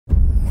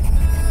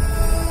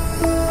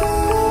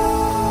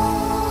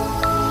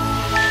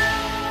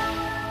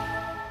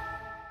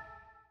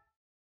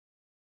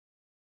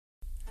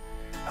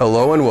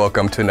Hello and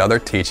welcome to another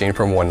teaching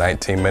from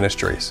 119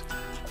 Ministries.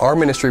 Our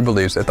ministry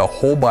believes that the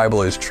whole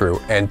Bible is true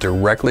and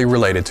directly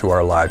related to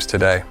our lives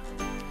today.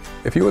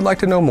 If you would like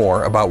to know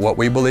more about what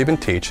we believe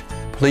and teach,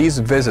 please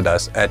visit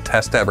us at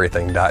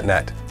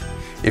testeverything.net.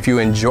 If you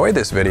enjoy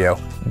this video,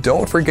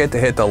 don't forget to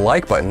hit the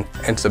like button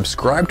and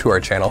subscribe to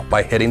our channel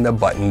by hitting the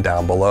button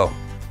down below.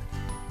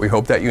 We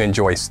hope that you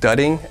enjoy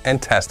studying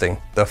and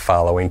testing the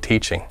following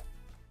teaching.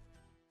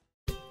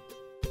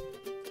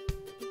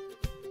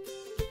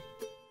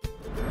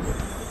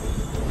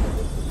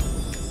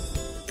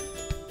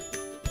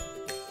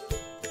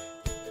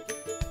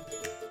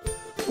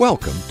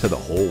 Welcome to The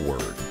Whole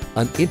Word,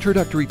 an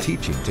introductory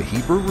teaching to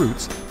Hebrew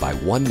roots by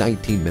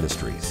 119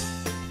 Ministries.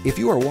 If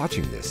you are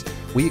watching this,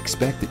 we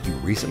expect that you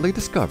recently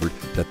discovered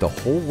that the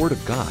whole Word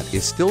of God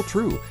is still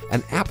true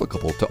and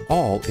applicable to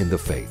all in the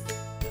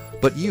faith.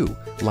 But you,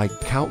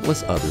 like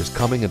countless others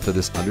coming into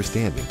this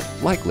understanding,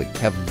 likely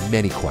have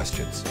many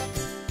questions.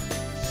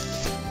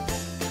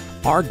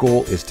 Our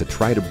goal is to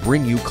try to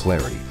bring you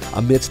clarity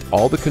amidst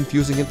all the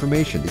confusing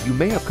information that you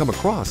may have come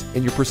across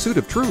in your pursuit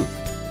of truth.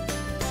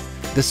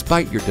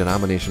 Despite your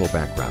denominational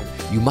background,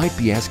 you might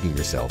be asking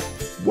yourself,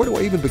 where do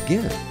I even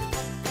begin?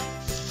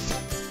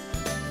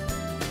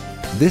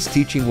 This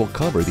teaching will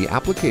cover the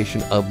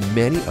application of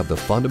many of the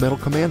fundamental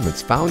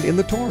commandments found in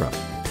the Torah.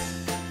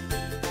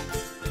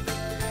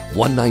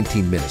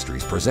 119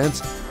 Ministries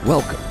presents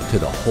Welcome to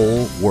the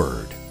Whole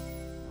Word.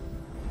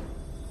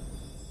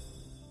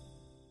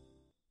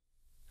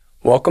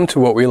 Welcome to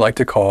what we like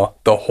to call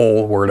the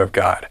whole Word of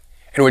God,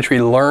 in which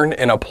we learn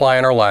and apply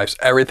in our lives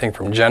everything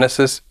from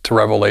Genesis to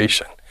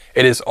Revelation.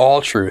 It is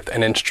all truth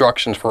and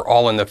instructions for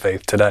all in the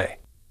faith today.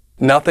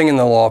 Nothing in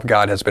the law of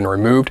God has been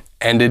removed,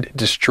 ended,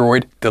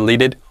 destroyed,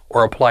 deleted,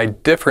 or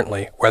applied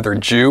differently, whether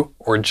Jew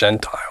or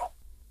Gentile.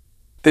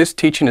 This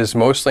teaching is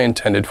mostly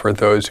intended for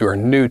those who are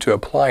new to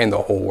applying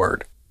the whole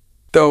Word,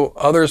 though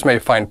others may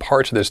find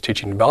parts of this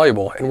teaching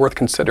valuable and worth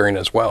considering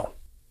as well.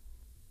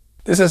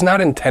 This is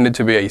not intended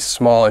to be a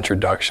small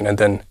introduction and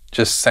then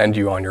just send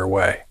you on your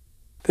way.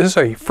 This is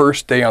a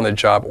first day on the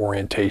job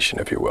orientation,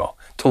 if you will,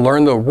 to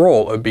learn the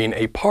role of being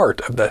a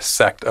part of the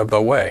sect of the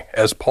way,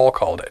 as Paul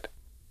called it.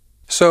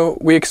 So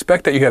we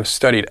expect that you have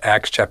studied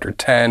Acts chapter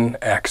 10,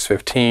 Acts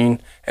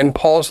 15, and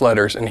Paul's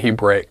letters in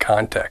Hebraic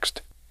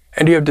context.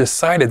 And you have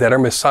decided that our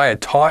Messiah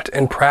taught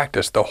and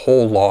practiced the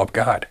whole law of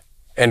God,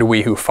 and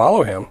we who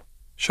follow him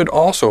should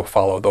also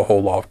follow the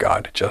whole law of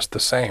God just the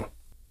same.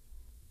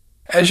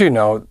 As you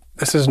know,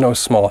 this is no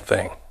small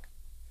thing.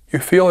 You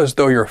feel as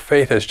though your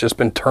faith has just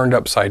been turned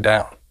upside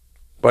down,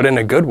 but in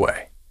a good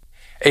way.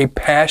 A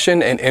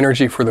passion and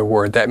energy for the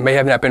Word that may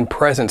have not been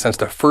present since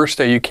the first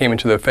day you came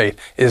into the faith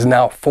is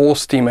now full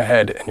steam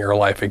ahead in your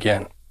life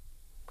again.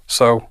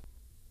 So,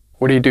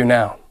 what do you do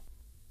now?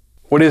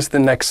 What is the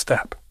next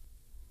step?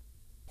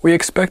 We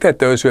expect that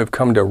those who have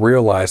come to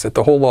realize that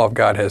the whole law of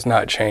God has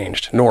not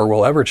changed, nor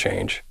will ever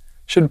change,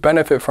 should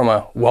benefit from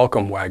a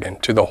welcome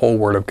wagon to the whole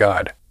Word of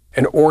God,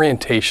 an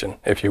orientation,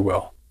 if you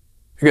will.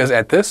 Because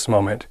at this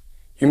moment,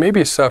 you may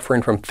be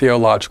suffering from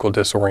theological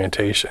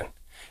disorientation.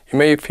 You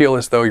may feel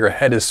as though your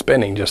head is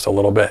spinning just a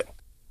little bit.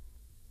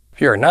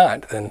 If you are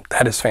not, then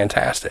that is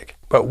fantastic.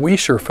 But we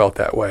sure felt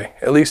that way,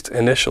 at least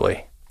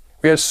initially.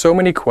 We had so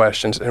many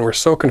questions and were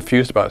so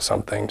confused about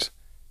some things,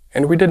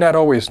 and we did not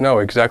always know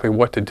exactly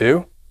what to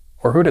do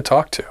or who to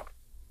talk to.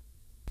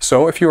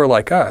 So if you are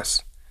like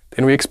us,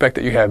 then we expect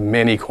that you have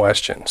many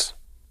questions.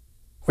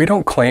 We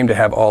don't claim to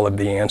have all of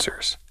the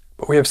answers,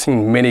 but we have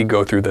seen many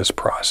go through this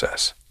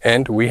process,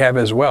 and we have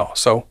as well,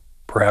 so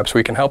perhaps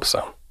we can help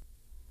some.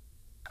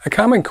 A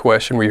common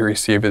question we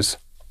receive is,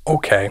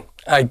 okay,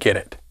 I get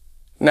it.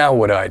 Now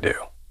what do I do?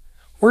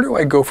 Where do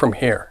I go from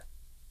here?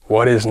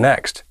 What is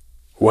next?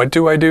 What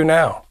do I do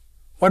now?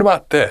 What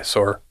about this,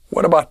 or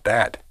what about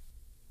that?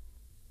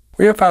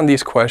 We have found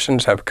these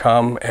questions have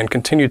come and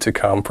continue to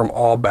come from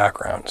all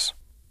backgrounds.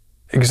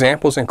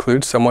 Examples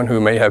include someone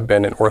who may have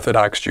been in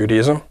Orthodox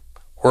Judaism,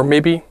 or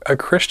maybe a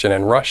Christian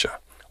in Russia,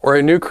 or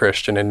a new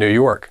Christian in New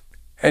York.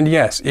 And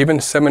yes,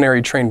 even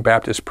seminary-trained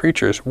Baptist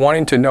preachers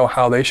wanting to know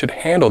how they should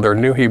handle their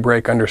new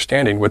Hebraic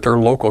understanding with their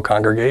local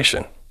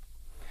congregation.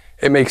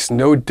 It makes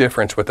no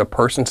difference what the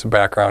person's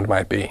background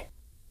might be.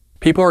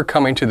 People are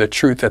coming to the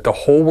truth that the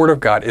whole Word of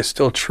God is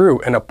still true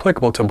and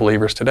applicable to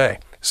believers today.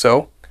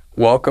 So,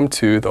 welcome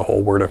to the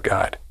whole Word of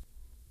God.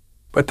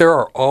 But there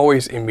are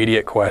always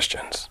immediate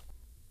questions.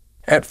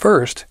 At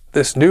first,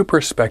 this new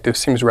perspective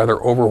seems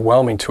rather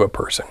overwhelming to a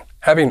person,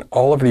 having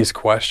all of these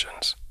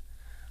questions.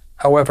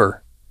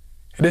 However,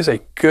 it is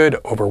a good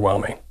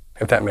overwhelming,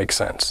 if that makes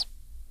sense.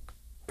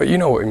 But you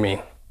know what we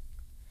mean.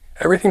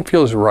 Everything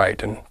feels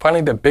right, and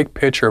finally the big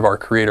picture of our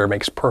Creator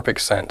makes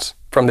perfect sense,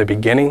 from the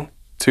beginning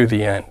to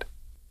the end.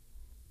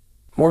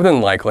 More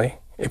than likely,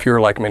 if you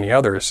are like many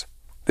others,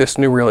 this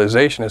new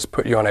realization has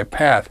put you on a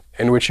path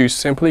in which you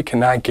simply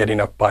cannot get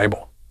enough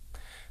Bible.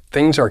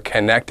 Things are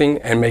connecting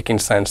and making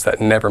sense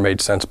that never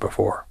made sense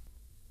before.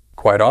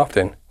 Quite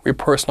often, we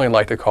personally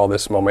like to call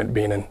this moment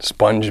being in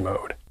sponge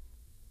mode.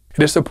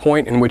 It is the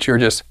point in which you're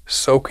just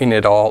soaking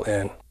it all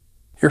in.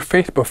 Your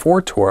faith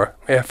before Torah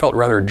may have felt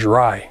rather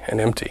dry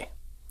and empty,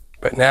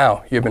 but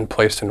now you have been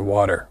placed in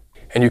water,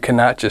 and you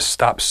cannot just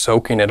stop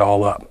soaking it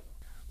all up.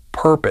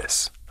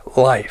 Purpose,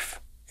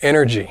 life,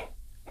 energy,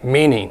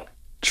 meaning,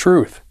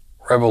 truth,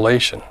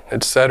 revelation,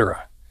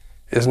 etc.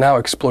 is now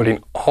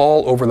exploding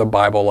all over the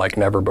Bible like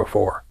never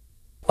before,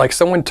 like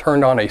someone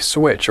turned on a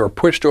switch or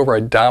pushed over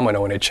a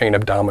domino in a chain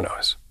of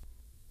dominoes.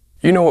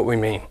 You know what we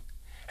mean,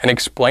 and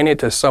explaining it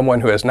to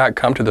someone who has not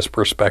come to this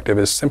perspective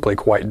is simply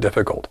quite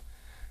difficult,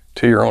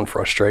 to your own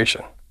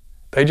frustration.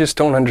 They just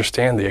don't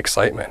understand the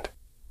excitement.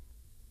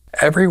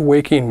 Every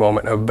waking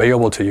moment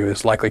available to you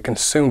is likely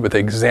consumed with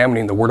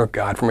examining the Word of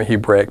God from a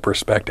Hebraic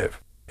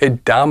perspective.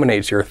 It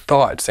dominates your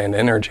thoughts and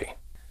energy.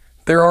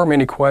 There are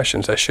many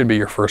questions that should be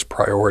your first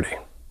priority.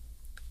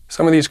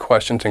 Some of these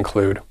questions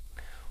include,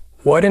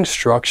 what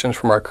instructions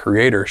from our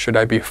Creator should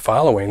I be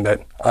following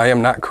that I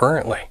am not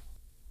currently?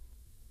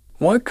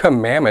 What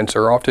commandments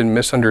are often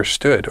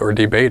misunderstood or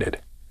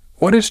debated?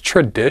 What is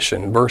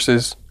tradition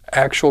versus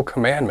actual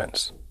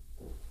commandments?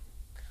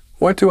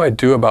 What do I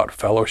do about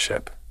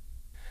fellowship?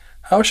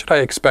 How should I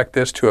expect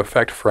this to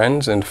affect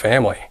friends and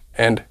family?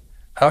 And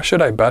how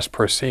should I best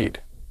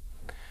proceed?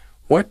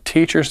 What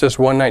teachers does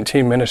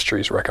 119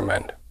 Ministries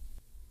recommend?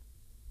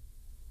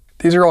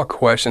 These are all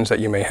questions that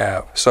you may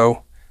have,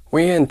 so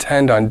we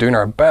intend on doing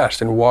our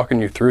best in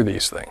walking you through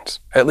these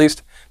things, at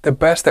least the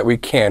best that we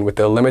can with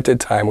the limited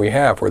time we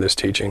have for this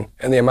teaching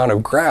and the amount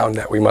of ground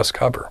that we must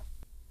cover.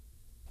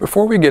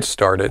 Before we get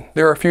started,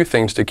 there are a few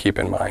things to keep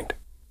in mind.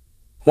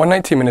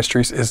 119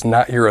 Ministries is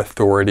not your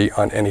authority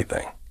on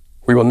anything.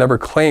 We will never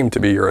claim to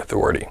be your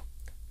authority.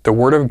 The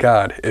Word of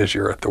God is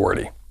your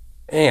authority,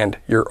 and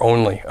your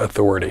only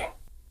authority.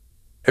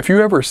 If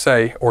you ever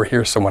say, or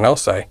hear someone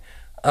else say,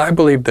 I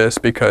believe this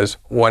because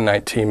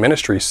 119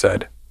 Ministries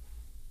said,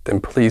 then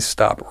please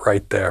stop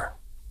right there.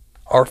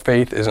 Our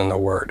faith is in the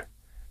Word,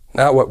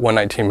 not what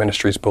 119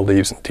 Ministries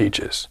believes and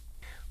teaches.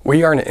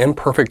 We are an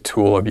imperfect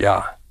tool of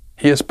Yah.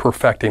 He is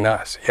perfecting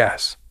us,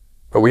 yes,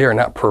 but we are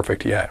not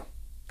perfect yet.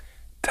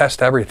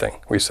 Test everything,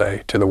 we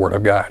say, to the Word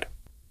of God.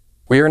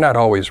 We are not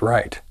always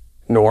right,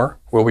 nor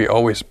will we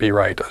always be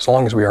right as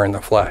long as we are in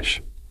the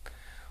flesh.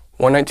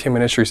 119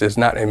 Ministries is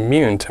not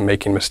immune to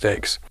making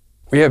mistakes.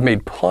 We have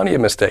made plenty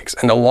of mistakes,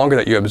 and the longer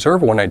that you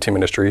observe 119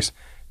 Ministries,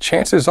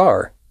 chances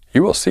are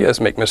you will see us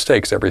make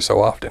mistakes every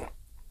so often.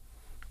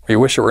 We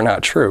wish it were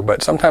not true,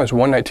 but sometimes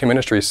 119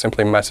 Ministries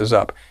simply messes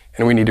up,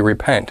 and we need to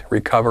repent,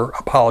 recover,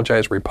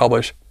 apologize,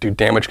 republish, do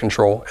damage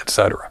control,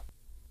 etc.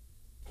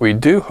 We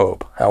do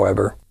hope,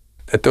 however,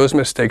 that those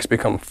mistakes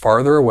become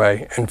farther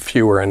away and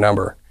fewer in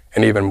number,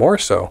 and even more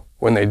so,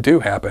 when they do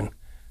happen,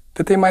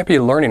 that they might be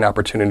learning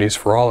opportunities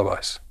for all of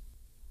us.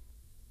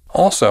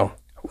 Also,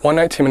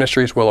 119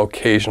 Ministries will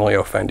occasionally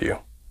offend you.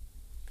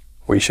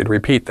 We should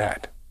repeat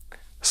that.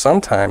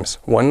 Sometimes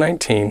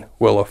 119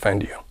 will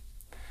offend you,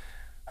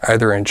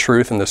 either in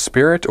truth in the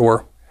Spirit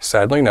or,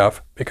 sadly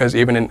enough, because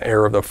even in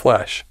error of the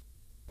flesh.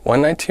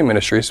 119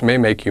 Ministries may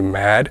make you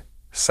mad,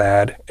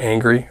 sad,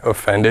 angry,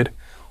 offended,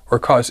 or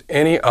cause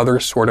any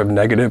other sort of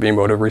negative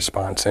emotive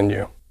response in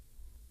you.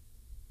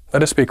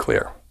 Let us be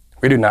clear.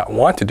 We do not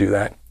want to do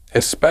that,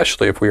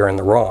 especially if we are in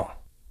the wrong.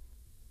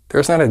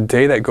 There is not a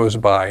day that goes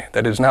by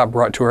that is not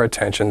brought to our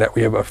attention that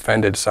we have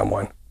offended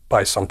someone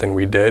by something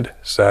we did,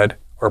 said,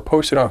 or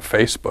posted on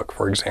Facebook,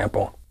 for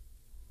example.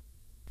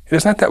 It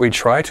is not that we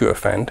try to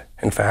offend,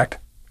 in fact,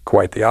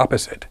 quite the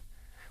opposite.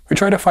 We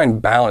try to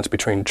find balance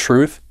between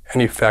truth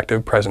and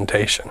effective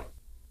presentation.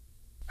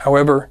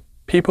 However,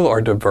 people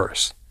are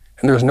diverse,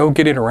 and there's no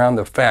getting around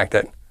the fact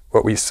that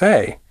what we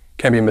say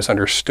can be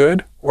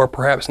misunderstood or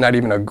perhaps not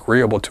even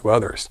agreeable to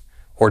others.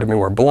 Or to be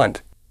more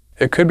blunt,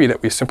 it could be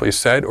that we simply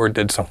said or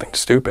did something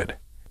stupid.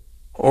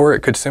 Or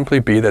it could simply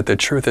be that the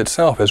truth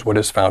itself is what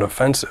is found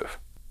offensive.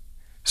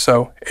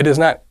 So it is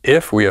not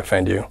if we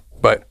offend you,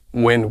 but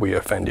when we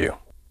offend you.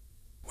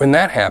 When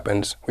that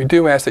happens, we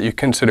do ask that you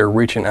consider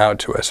reaching out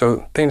to us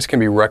so things can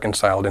be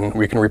reconciled and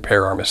we can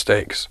repair our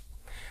mistakes.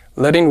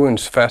 Letting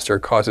wounds fester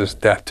causes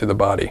death to the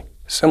body,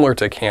 similar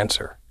to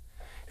cancer.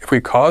 If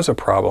we cause a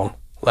problem,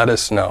 let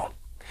us know,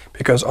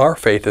 because our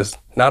faith is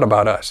not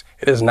about us.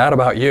 It is not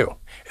about you.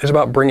 It is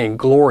about bringing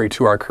glory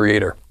to our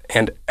Creator,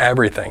 and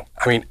everything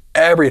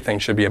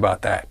should be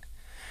about that.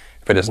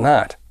 If it is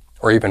not,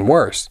 or even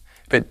worse,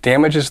 if it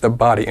damages the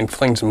body and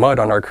flings mud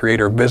on our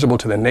Creator visible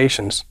to the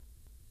nations,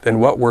 then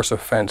what worse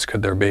offense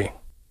could there be?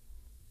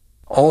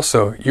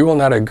 Also, you will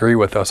not agree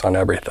with us on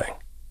everything.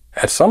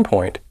 At some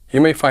point,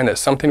 you may find that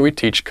something we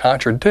teach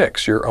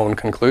contradicts your own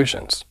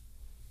conclusions.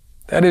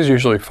 That is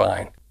usually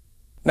fine.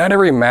 Not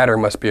every matter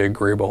must be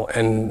agreeable,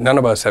 and none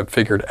of us have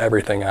figured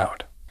everything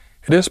out.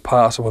 It is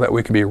possible that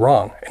we could be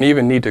wrong and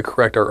even need to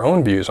correct our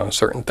own views on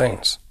certain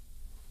things.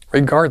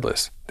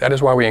 Regardless, that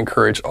is why we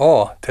encourage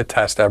all to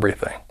test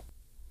everything.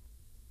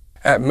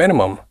 At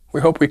minimum,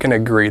 we hope we can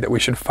agree that we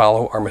should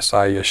follow our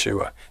Messiah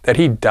Yeshua, that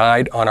He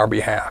died on our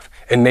behalf,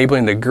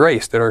 enabling the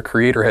grace that our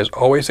Creator has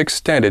always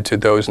extended to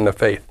those in the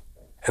faith,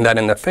 and that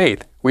in the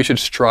faith we should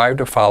strive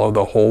to follow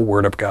the whole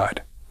Word of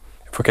God.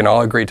 If we can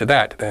all agree to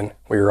that, then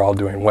we are all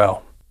doing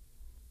well.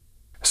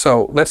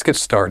 So let's get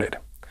started.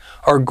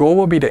 Our goal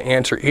will be to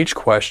answer each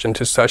question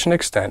to such an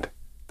extent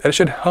that it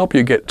should help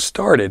you get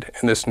started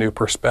in this new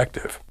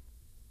perspective.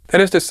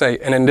 That is to say,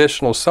 an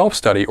additional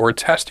self-study or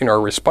testing our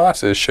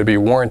responses should be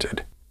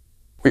warranted.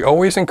 We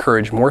always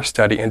encourage more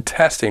study and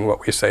testing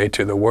what we say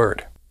to the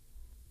Word.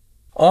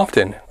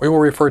 Often, we will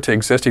refer to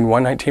existing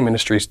 119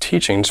 Ministries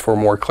teachings for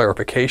more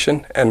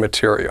clarification and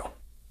material.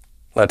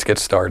 Let's get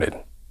started.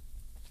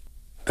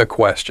 The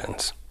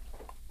questions.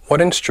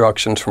 What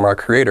instructions from our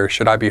Creator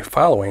should I be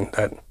following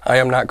that I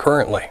am not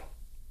currently?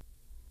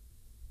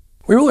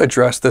 We will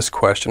address this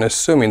question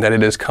assuming that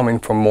it is coming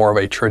from more of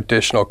a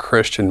traditional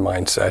Christian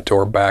mindset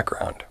or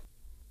background.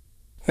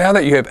 Now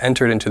that you have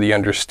entered into the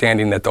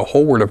understanding that the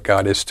whole Word of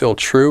God is still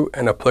true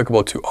and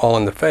applicable to all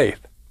in the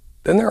faith,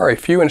 then there are a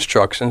few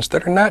instructions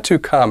that are not too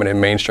common in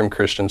mainstream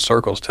Christian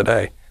circles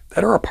today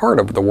that are a part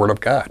of the Word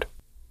of God.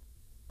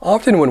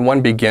 Often when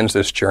one begins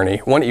this journey,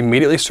 one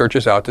immediately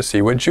searches out to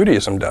see what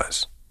Judaism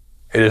does.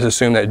 It is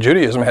assumed that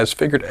Judaism has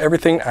figured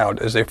everything out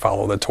as they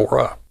follow the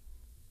Torah.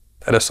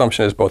 That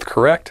assumption is both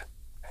correct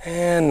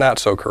and not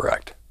so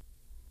correct.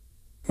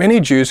 Many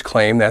Jews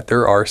claim that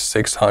there are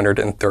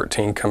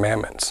 613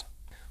 commandments.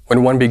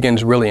 When one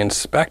begins really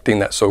inspecting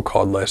that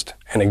so-called list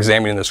and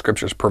examining the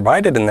scriptures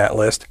provided in that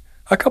list,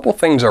 a couple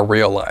things are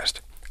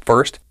realized.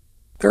 First,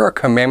 there are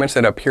commandments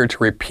that appear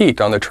to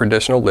repeat on the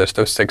traditional list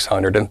of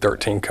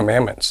 613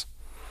 commandments.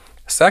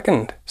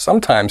 Second,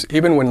 sometimes,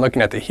 even when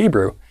looking at the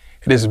Hebrew,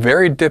 it is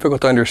very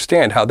difficult to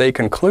understand how they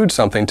conclude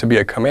something to be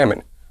a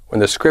commandment when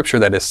the scripture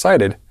that is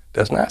cited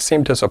does not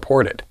seem to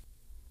support it.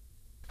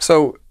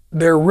 So,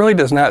 there really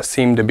does not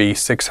seem to be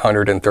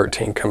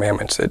 613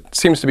 commandments. It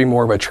seems to be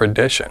more of a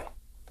tradition.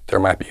 There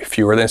might be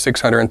fewer than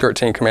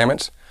 613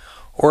 commandments,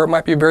 or it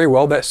might be very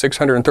well that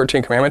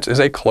 613 commandments is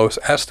a close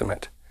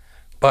estimate.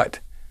 But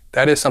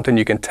that is something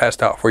you can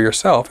test out for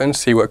yourself and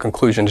see what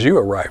conclusions you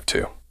arrive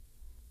to.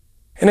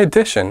 In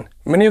addition,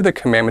 many of the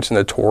commandments in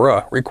the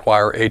Torah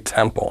require a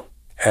temple,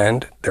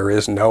 and there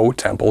is no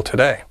temple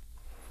today.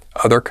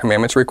 Other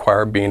commandments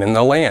require being in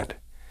the land,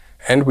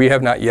 and we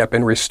have not yet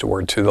been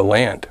restored to the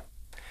land.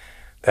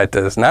 That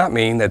does not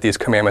mean that these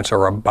commandments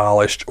are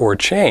abolished or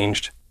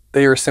changed.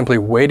 They are simply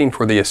waiting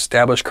for the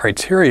established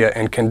criteria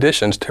and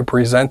conditions to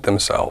present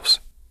themselves.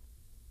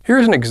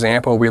 Here's an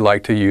example we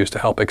like to use to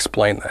help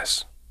explain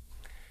this.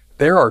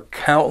 There are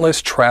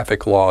countless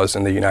traffic laws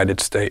in the United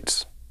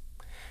States.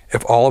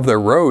 If all of the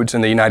roads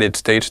in the United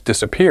States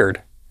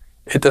disappeared,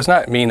 it does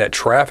not mean that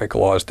traffic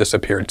laws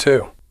disappeared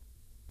too.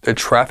 The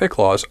traffic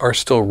laws are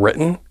still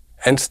written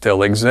and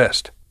still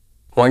exist.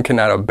 One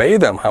cannot obey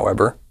them,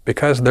 however,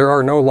 because there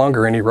are no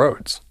longer any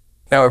roads.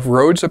 Now, if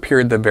roads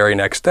appeared the very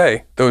next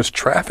day, those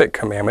traffic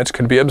commandments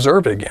could be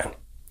observed again.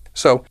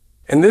 So,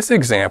 in this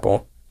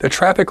example, the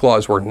traffic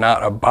laws were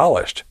not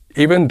abolished,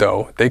 even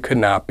though they could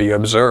not be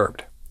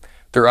observed.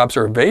 Their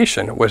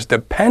observation was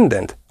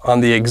dependent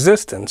on the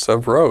existence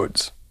of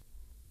roads.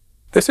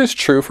 This is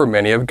true for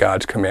many of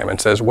God's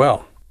commandments as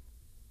well.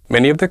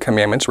 Many of the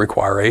commandments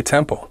require a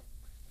temple.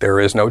 There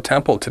is no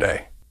temple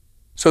today.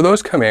 So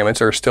those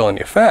commandments are still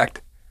in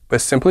effect,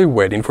 but simply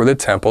waiting for the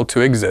temple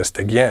to exist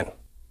again.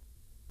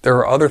 There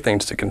are other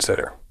things to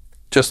consider.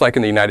 Just like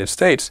in the United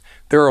States,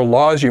 there are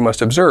laws you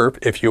must observe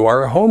if you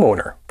are a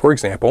homeowner, for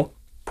example,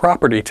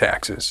 property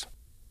taxes.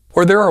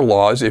 Or there are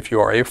laws if you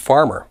are a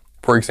farmer,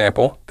 for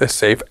example, the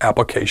safe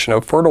application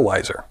of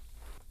fertilizer.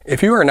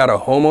 If you are not a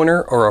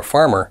homeowner or a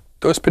farmer,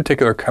 those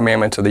particular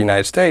commandments of the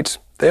United States,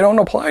 they don't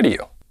apply to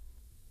you.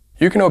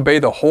 You can obey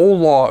the whole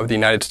law of the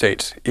United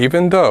States,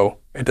 even though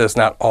it does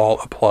not all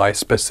apply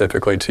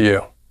specifically to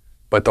you.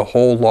 But the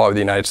whole law of the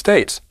United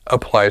States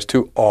applies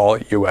to all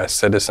U.S.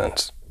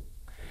 citizens.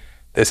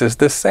 This is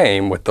the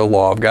same with the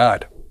law of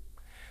God.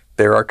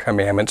 There are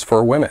commandments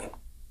for women.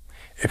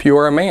 If you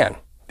are a man,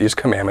 these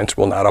commandments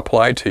will not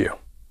apply to you.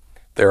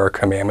 There are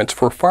commandments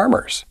for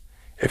farmers.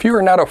 If you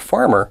are not a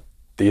farmer,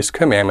 these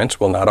commandments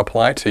will not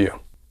apply to you.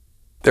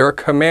 There are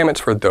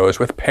commandments for those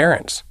with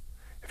parents.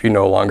 If you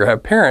no longer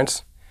have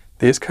parents,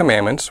 these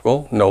commandments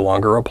will no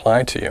longer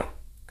apply to you.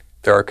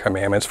 There are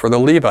commandments for the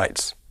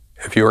Levites.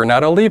 If you are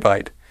not a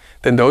Levite,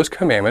 then those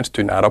commandments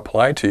do not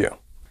apply to you.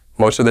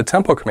 Most of the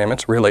temple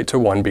commandments relate to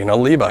one being a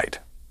Levite.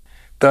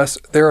 Thus,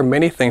 there are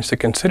many things to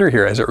consider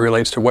here as it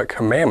relates to what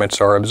commandments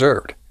are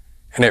observed,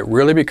 and it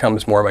really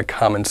becomes more of a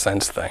common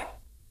sense thing.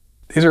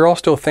 These are all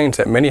still things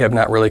that many have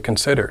not really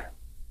considered.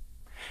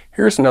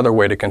 Here's another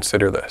way to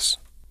consider this.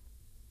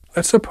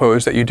 Let's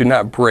suppose that you do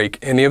not break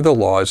any of the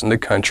laws in the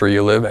country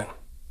you live in.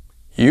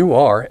 You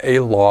are a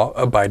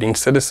law-abiding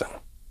citizen.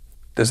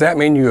 Does that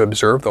mean you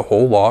observe the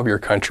whole law of your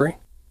country?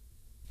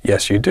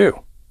 Yes, you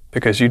do,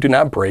 because you do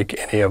not break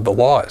any of the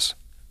laws.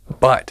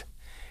 But,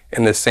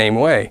 in the same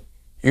way,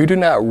 you do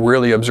not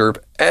really observe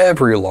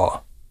every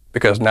law,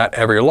 because not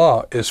every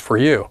law is for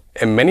you,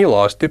 and many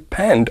laws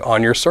depend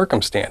on your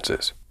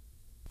circumstances.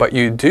 But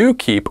you do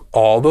keep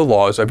all the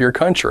laws of your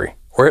country,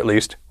 or at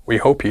least we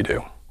hope you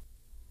do.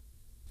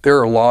 There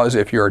are laws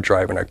if you are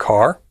driving a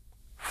car,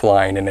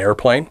 flying an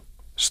airplane,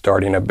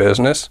 starting a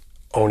business,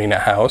 owning a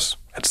house,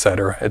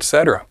 etc.,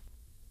 etc.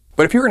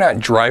 But if you are not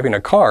driving a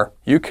car,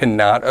 you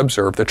cannot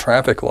observe the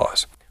traffic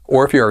laws.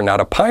 Or if you are not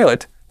a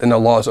pilot, then the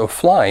laws of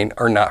flying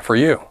are not for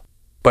you.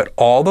 But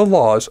all the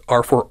laws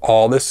are for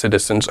all the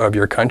citizens of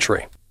your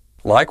country.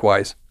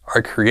 Likewise,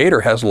 our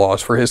Creator has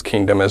laws for His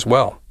kingdom as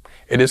well.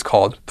 It is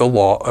called the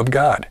law of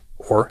God,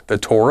 or the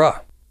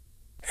Torah.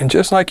 And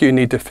just like you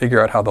need to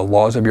figure out how the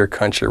laws of your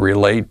country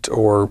relate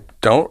or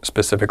don't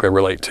specifically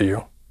relate to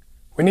you,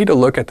 we need to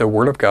look at the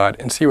Word of God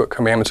and see what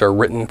commandments are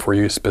written for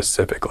you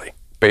specifically,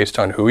 based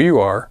on who you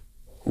are,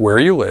 where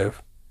you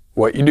live,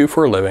 what you do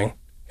for a living,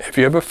 if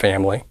you have a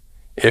family,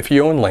 if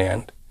you own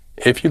land,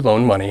 if you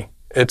loan money,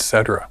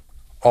 etc.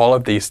 All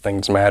of these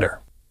things matter.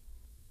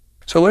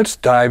 So let's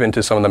dive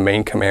into some of the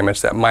main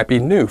commandments that might be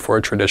new for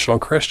a traditional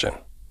Christian.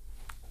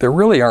 There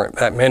really aren't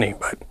that many,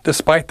 but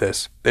despite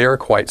this, they are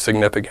quite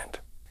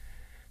significant.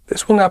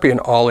 This will not be an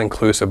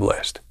all-inclusive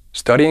list.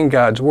 Studying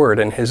God's Word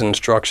and His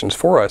instructions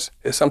for us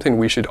is something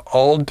we should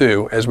all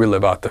do as we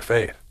live out the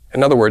faith.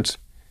 In other words,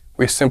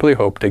 we simply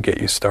hope to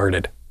get you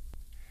started.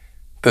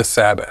 The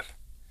Sabbath.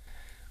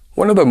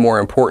 One of the more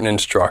important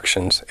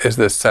instructions is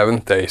the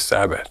seventh-day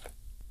Sabbath.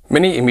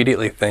 Many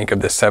immediately think of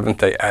the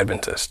Seventh-day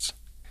Adventists.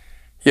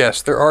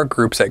 Yes, there are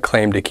groups that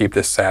claim to keep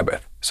the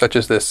Sabbath, such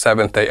as the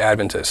Seventh-day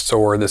Adventists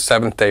or the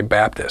Seventh-day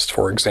Baptists,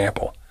 for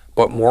example.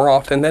 But more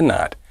often than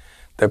not,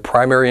 the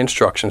primary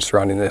instruction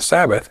surrounding the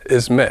Sabbath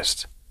is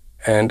missed,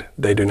 and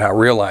they do not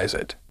realize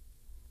it.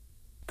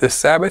 The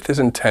Sabbath is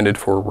intended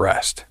for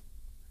rest.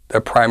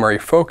 The primary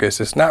focus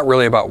is not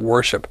really about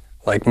worship,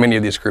 like many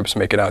of these groups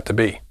make it out to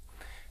be.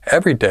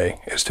 Every day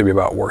is to be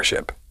about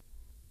worship.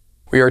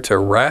 We are to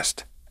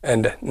rest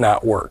and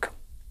not work,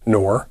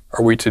 nor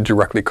are we to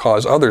directly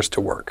cause others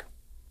to work.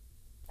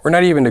 We're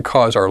not even to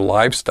cause our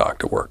livestock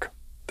to work.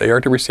 They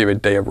are to receive a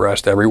day of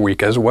rest every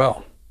week as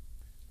well.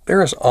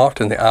 There is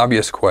often the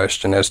obvious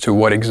question as to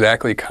what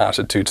exactly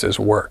constitutes as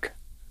work.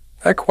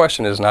 That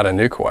question is not a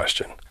new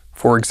question.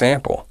 For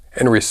example,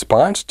 in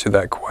response to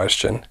that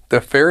question, the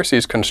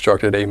Pharisees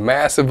constructed a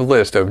massive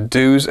list of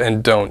do's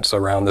and don'ts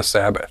around the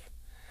Sabbath.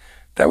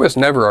 That was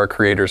never our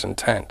Creator's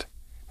intent,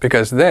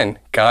 because then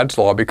God's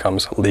law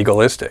becomes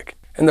legalistic,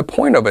 and the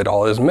point of it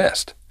all is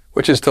missed,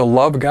 which is to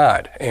love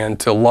God and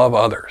to love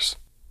others.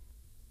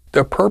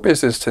 The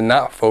purpose is to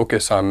not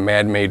focus on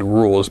man-made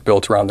rules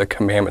built around the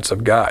commandments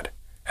of God.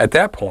 At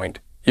that point,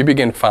 you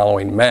begin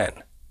following men,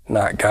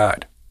 not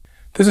God.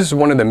 This is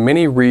one of the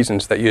many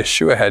reasons that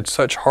Yeshua had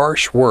such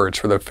harsh words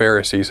for the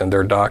Pharisees and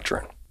their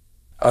doctrine.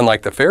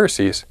 Unlike the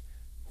Pharisees,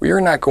 we are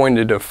not going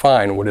to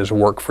define what is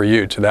work for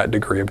you to that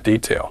degree of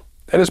detail.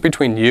 That is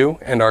between you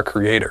and our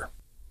Creator.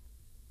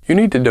 You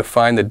need to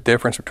define the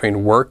difference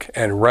between work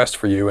and rest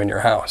for you in your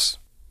house.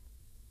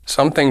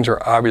 Some things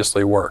are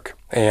obviously work,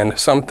 and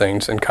some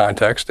things in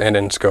context and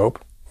in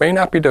scope may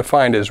not be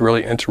defined as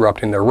really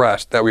interrupting the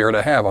rest that we are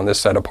to have on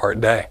this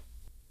set-apart day.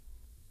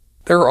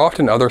 There are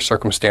often other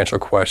circumstantial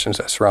questions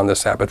that surround the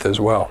Sabbath as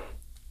well.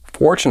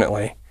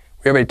 Fortunately,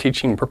 we have a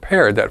teaching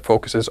prepared that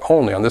focuses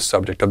only on the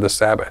subject of the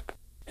Sabbath.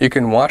 You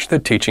can watch the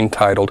teaching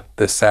titled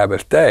The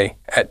Sabbath Day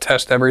at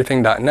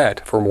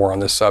testeverything.net for more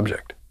on this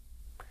subject.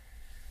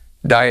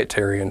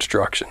 Dietary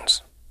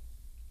instructions.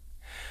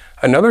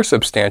 Another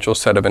substantial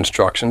set of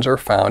instructions are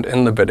found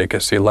in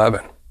Leviticus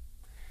 11.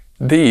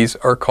 These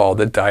are called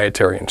the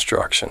dietary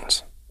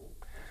instructions.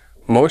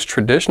 Most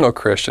traditional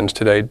Christians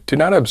today do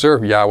not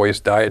observe Yahweh's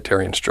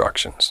dietary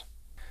instructions.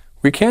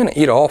 We can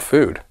eat all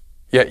food,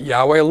 yet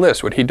Yahweh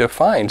lists what He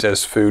defines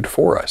as food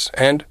for us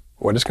and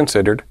what is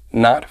considered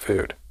not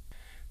food.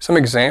 Some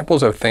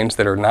examples of things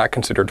that are not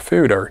considered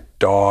food are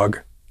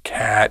dog,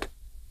 cat,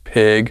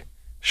 pig,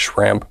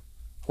 shrimp,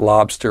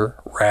 lobster,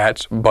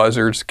 rats,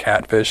 buzzards,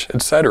 catfish,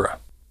 etc.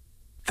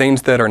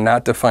 Things that are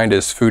not defined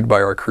as food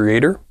by our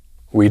Creator,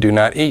 we do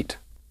not eat.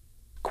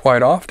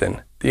 Quite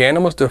often, the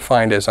animals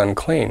defined as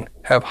unclean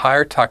have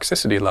higher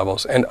toxicity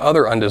levels and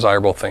other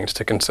undesirable things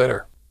to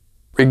consider.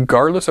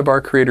 Regardless of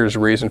our Creator's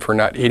reason for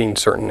not eating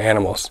certain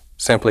animals,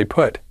 simply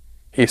put,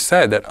 He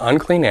said that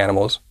unclean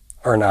animals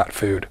are not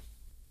food.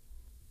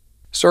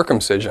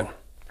 Circumcision.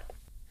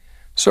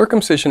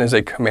 Circumcision is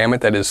a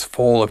commandment that is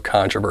full of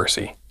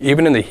controversy,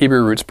 even in the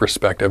Hebrew roots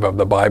perspective of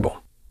the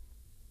Bible.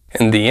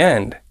 In the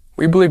end,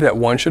 we believe that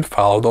one should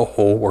follow the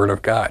whole Word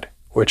of God,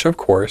 which of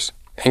course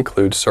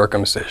includes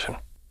circumcision.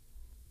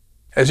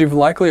 As you've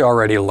likely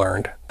already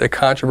learned, the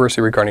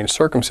controversy regarding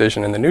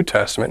circumcision in the New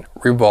Testament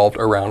revolved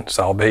around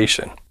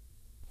salvation.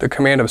 The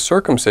command of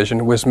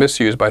circumcision was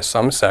misused by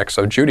some sects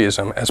of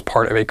Judaism as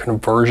part of a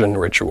conversion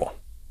ritual.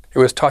 It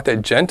was taught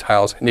that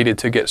Gentiles needed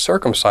to get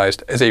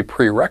circumcised as a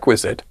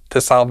prerequisite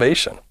to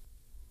salvation.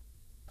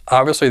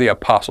 Obviously, the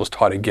apostles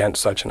taught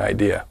against such an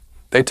idea.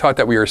 They taught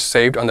that we are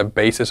saved on the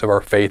basis of our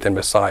faith in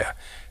Messiah,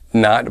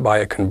 not by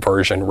a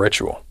conversion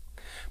ritual.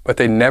 But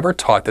they never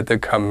taught that the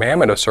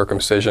commandment of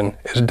circumcision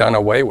is done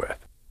away with.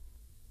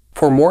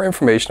 For more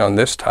information on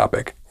this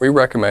topic, we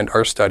recommend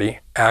our study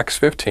Acts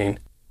 15,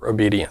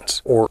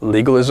 Obedience, or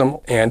Legalism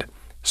and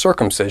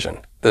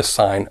Circumcision, the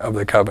Sign of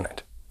the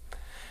Covenant.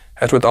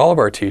 As with all of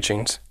our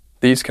teachings,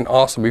 these can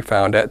also be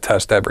found at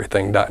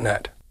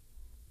testeverything.net.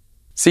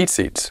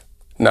 Seats.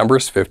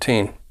 Numbers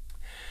 15.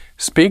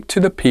 Speak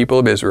to the people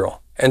of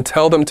Israel, and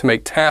tell them to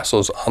make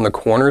tassels on the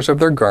corners of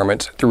their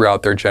garments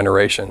throughout their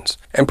generations,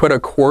 and put a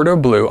cord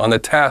of blue on the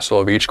tassel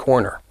of each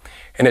corner.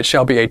 And it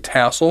shall be a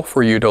tassel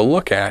for you to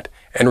look at,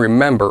 and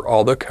remember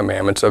all the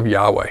commandments of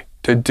Yahweh,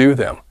 to do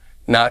them,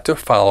 not to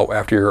follow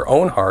after your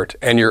own heart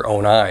and your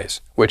own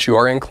eyes, which you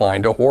are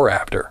inclined to whore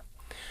after.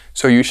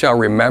 So you shall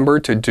remember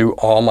to do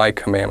all my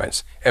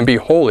commandments, and be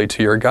holy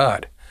to your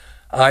God.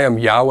 I am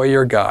Yahweh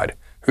your God,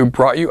 who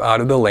brought you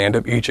out of the land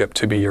of Egypt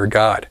to be your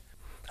God.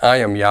 I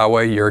am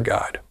Yahweh your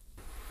God.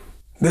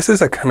 This is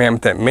a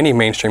commandment that many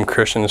mainstream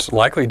Christians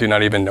likely do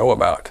not even know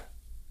about.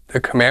 The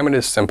commandment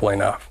is simple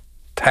enough.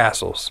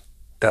 Tassels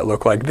that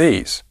look like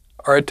these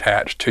are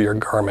attached to your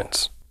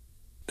garments.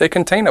 They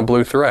contain a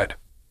blue thread.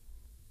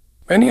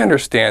 Many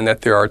understand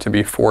that there are to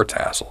be 4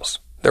 tassels.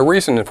 The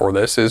reason for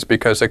this is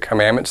because the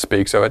commandment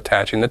speaks of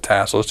attaching the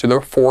tassels to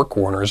the 4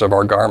 corners of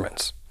our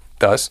garments.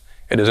 Thus,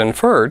 it is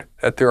inferred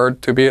that there are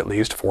to be at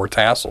least 4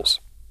 tassels.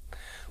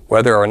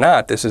 Whether or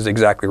not this is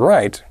exactly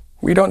right,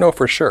 we don't know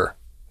for sure.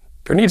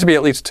 There needs to be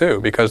at least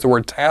 2 because the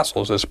word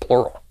tassels is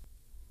plural.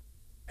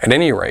 At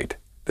any rate,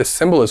 the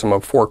symbolism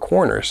of 4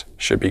 corners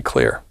should be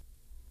clear.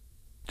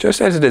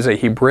 Just as it is a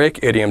Hebraic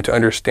idiom to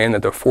understand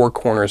that the 4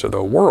 corners of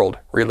the world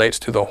relates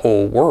to the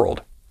whole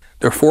world,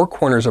 the 4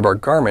 corners of our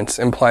garments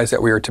implies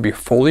that we are to be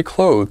fully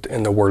clothed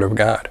in the Word of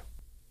God.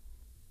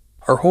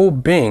 Our whole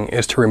being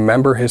is to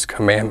remember His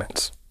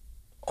commandments.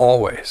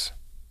 Always.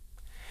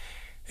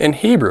 In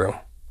Hebrew,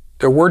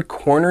 the word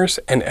corners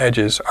and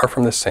edges are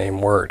from the same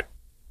word.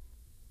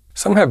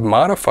 Some have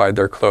modified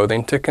their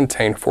clothing to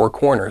contain 4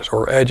 corners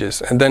or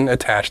edges and then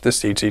attach the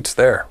tzitzits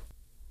there.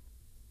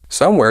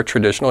 Some wear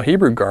traditional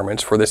Hebrew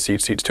garments for the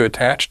tzitzits to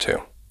attach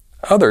to.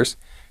 Others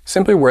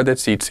simply wear the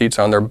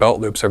tzitzits on their belt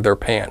loops of their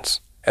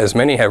pants, as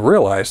many have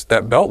realized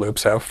that belt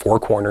loops have 4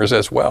 corners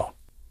as well.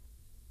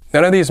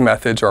 None of these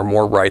methods are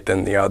more right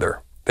than the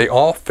other. They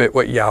all fit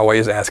what Yahweh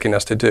is asking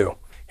us to do.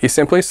 He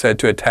simply said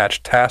to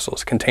attach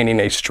tassels containing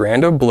a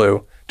strand of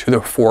blue to the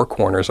 4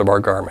 corners of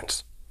our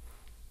garments.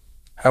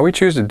 How we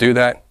choose to do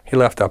that, He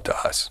left up to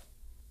us.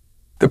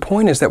 The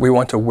point is that we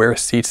want to wear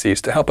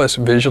tzitzits to help us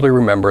visually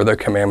remember the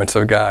commandments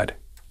of God,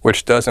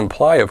 which does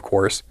imply, of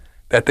course,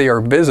 that they are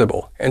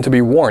visible and to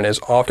be worn as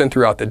often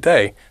throughout the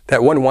day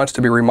that one wants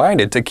to be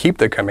reminded to keep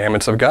the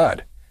commandments of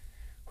God.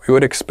 We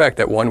would expect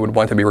that one would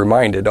want to be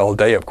reminded all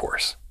day, of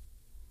course.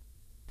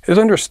 It is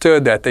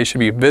understood that they should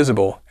be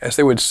visible, as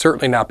they would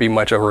certainly not be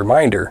much of a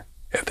reminder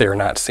if they are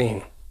not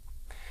seen.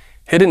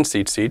 Hidden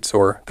tzitzits,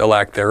 or the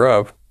lack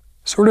thereof,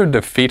 sort of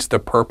defeats the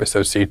purpose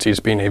of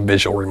tzitzits being a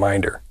visual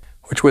reminder,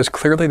 which was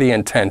clearly the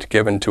intent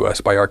given to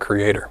us by our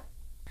Creator.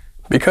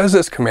 Because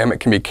this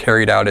commandment can be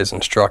carried out as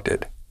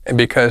instructed, and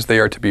because they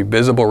are to be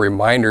visible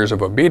reminders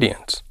of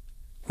obedience,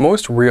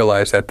 most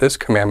realize that this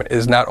commandment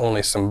is not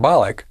only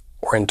symbolic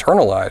or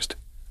internalized,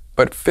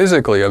 but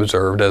physically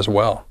observed as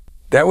well.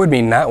 That would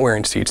mean not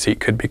wearing tzitzit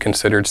could be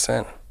considered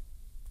sin.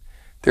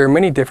 There are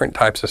many different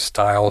types of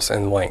styles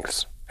and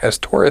lengths, as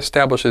Torah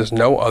establishes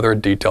no other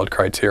detailed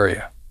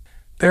criteria.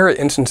 There are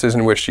instances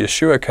in which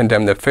Yeshua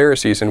condemned the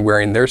Pharisees in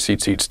wearing their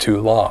tzitzits too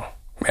long,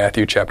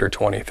 Matthew chapter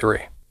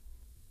 23.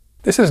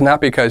 This is not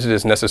because it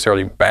is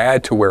necessarily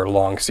bad to wear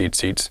long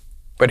tzitzits,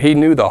 but He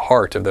knew the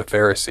heart of the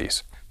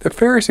Pharisees. The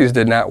Pharisees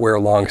did not wear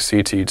long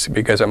tzitzits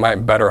because it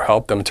might better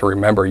help them to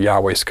remember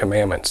Yahweh's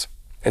commandments.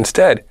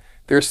 Instead,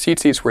 their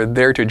tzitzits were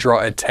there to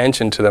draw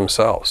attention to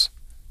themselves.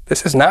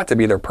 This is not to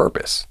be their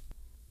purpose.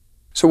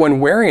 So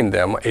when wearing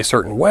them a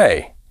certain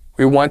way,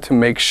 we want to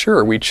make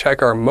sure we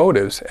check our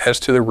motives as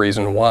to the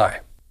reason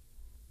why.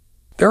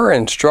 There are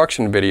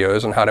instruction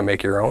videos on how to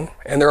make your own,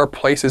 and there are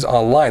places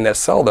online that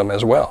sell them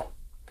as well.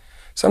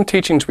 Some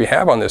teachings we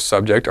have on this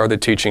subject are the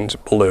teachings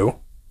Blue,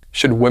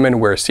 Should Women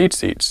Wear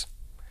Tzitzits,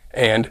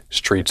 and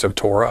Streets of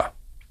Torah.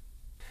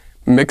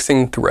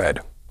 Mixing thread.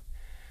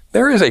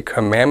 There is a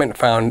commandment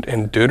found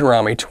in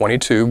Deuteronomy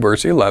 22,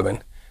 verse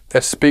 11,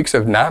 that speaks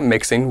of not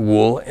mixing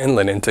wool and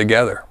linen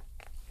together.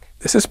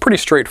 This is pretty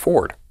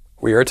straightforward.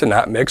 We are to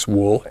not mix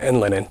wool and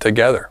linen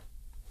together.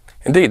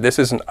 Indeed, this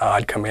is an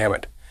odd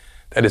commandment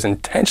that is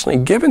intentionally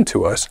given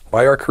to us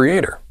by our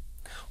Creator.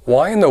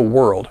 Why in the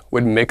world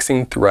would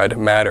mixing thread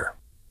matter?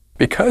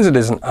 Because it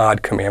is an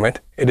odd commandment,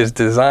 it is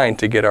designed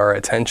to get our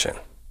attention.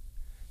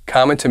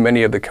 Common to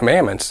many of the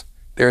commandments,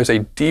 there is a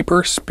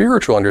deeper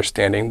spiritual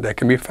understanding that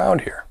can be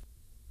found here.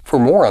 For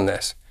more on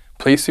this,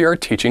 please see our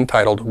teaching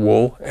titled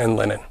Wool and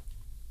Linen.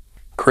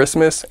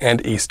 Christmas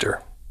and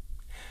Easter.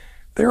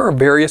 There are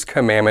various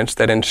commandments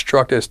that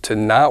instruct us to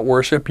not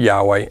worship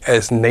Yahweh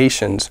as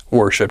nations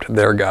worshiped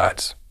their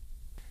gods.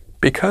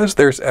 Because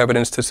there's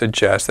evidence to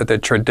suggest that the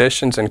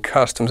traditions and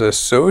customs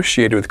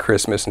associated with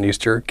Christmas and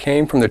Easter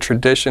came from the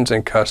traditions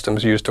and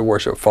customs used to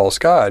worship false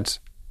gods,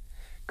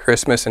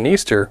 Christmas and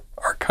Easter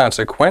are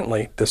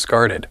consequently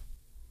discarded.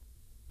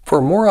 For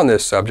more on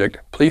this subject,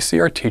 please see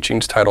our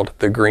teachings titled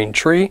The Green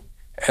Tree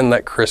and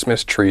Let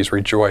Christmas Trees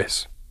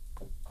Rejoice.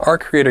 Our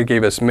Creator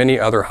gave us many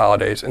other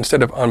holidays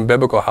instead of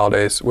unbiblical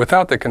holidays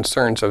without the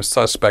concerns of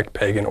suspect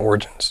pagan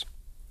origins.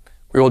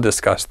 We will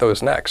discuss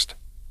those next.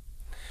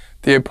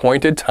 The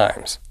appointed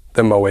times,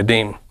 the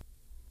Moedim.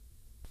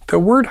 The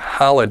word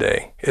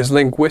holiday is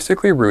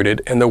linguistically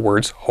rooted in the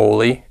words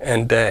holy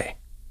and day,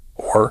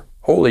 or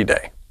holy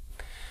day.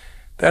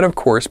 That, of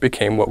course,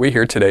 became what we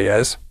hear today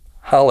as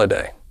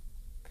holiday.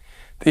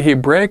 The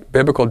Hebraic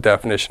biblical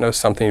definition of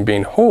something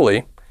being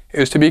holy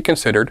is to be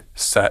considered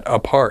set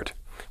apart,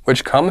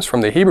 which comes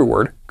from the Hebrew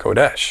word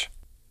kodesh.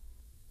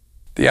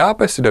 The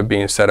opposite of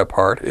being set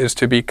apart is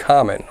to be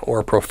common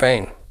or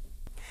profane.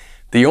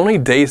 The only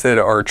days that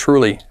are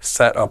truly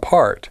set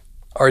apart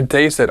are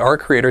days that our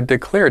Creator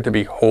declared to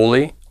be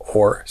holy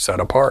or set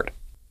apart.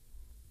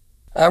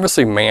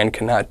 Obviously, man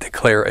cannot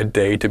declare a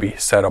day to be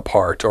set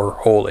apart or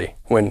holy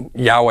when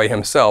Yahweh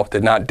himself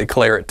did not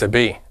declare it to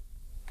be.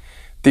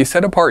 These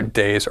set-apart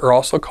days are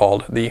also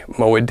called the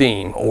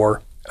Moedim,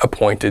 or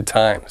appointed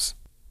times.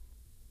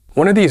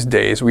 One of these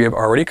days we have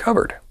already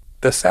covered,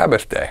 the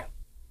Sabbath day.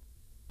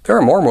 There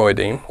are more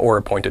Moedim, or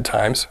appointed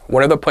times.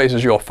 One of the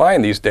places you'll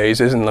find these days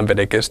is in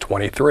Leviticus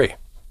 23.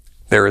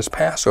 There is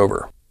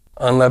Passover,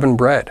 unleavened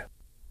bread,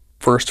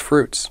 first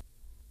fruits,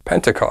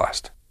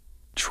 Pentecost,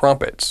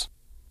 trumpets,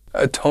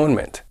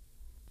 atonement,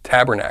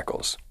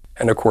 tabernacles,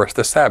 and of course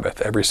the Sabbath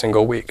every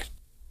single week.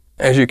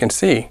 As you can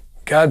see,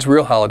 God's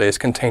real holidays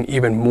contain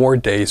even more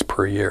days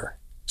per year.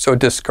 So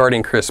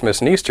discarding Christmas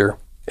and Easter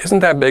isn't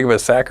that big of a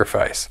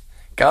sacrifice.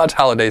 God's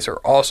holidays are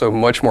also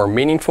much more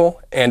meaningful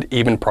and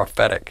even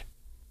prophetic.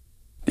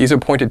 These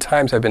appointed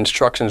times have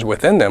instructions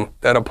within them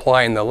that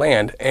apply in the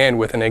land and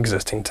with an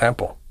existing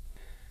temple.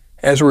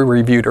 As we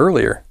reviewed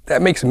earlier,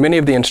 that makes many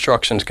of the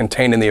instructions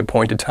contained in the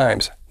appointed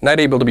times not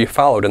able to be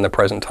followed in the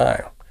present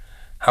time.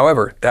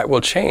 However, that will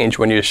change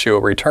when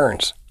Yeshua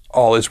returns.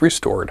 All is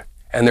restored,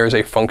 and there is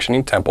a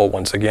functioning temple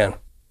once again.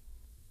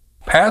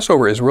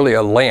 Passover is really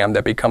a lamb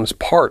that becomes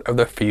part of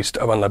the Feast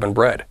of Unleavened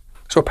Bread.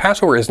 So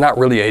Passover is not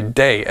really a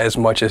day as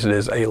much as it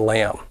is a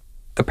lamb.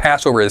 The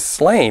Passover is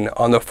slain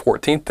on the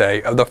 14th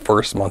day of the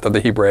first month of the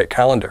Hebraic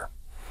calendar.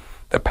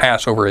 The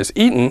Passover is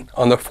eaten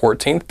on the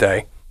 14th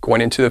day,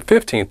 going into the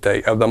 15th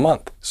day of the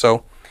month.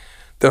 So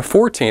the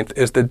 14th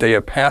is the day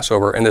of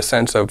Passover in the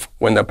sense of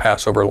when the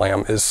Passover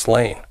lamb is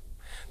slain.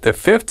 The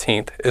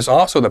 15th is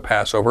also the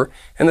Passover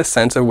in the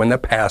sense of when the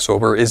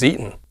Passover is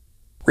eaten.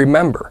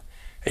 Remember,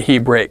 a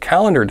Hebraic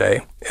calendar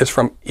day is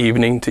from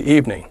evening to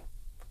evening.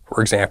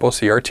 For example,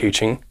 see our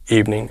teaching,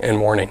 evening and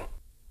morning.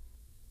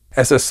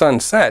 As the sun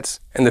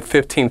sets and the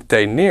 15th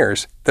day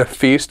nears, the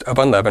Feast of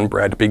Unleavened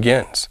Bread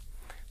begins.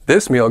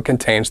 This meal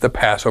contains the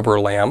Passover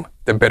lamb,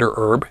 the bitter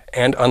herb,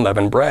 and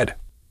unleavened bread.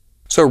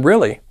 So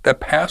really, the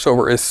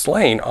Passover is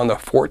slain on the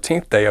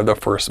 14th day of the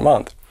first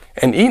month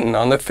and eaten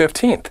on the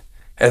 15th,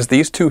 as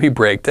these two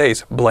Hebraic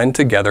days blend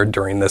together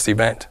during this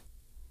event.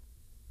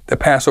 The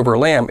Passover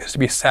lamb is to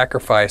be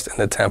sacrificed in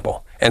the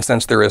temple, and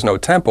since there is no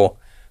temple,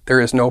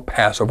 there is no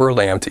Passover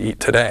lamb to eat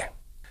today.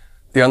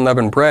 The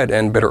unleavened bread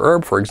and bitter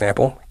herb, for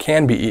example,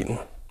 can be eaten.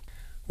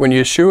 When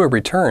Yeshua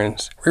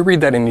returns, we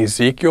read that in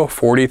Ezekiel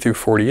 40 through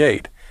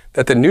 48,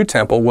 that the new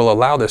temple will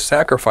allow the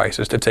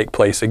sacrifices to take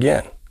place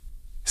again.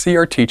 See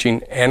our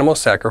teaching, Animal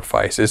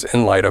Sacrifices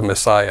in Light of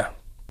Messiah.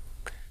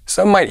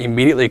 Some might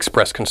immediately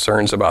express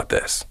concerns about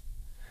this.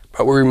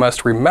 But we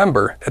must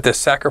remember that the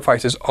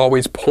sacrifices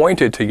always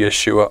pointed to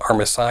Yeshua, our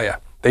Messiah.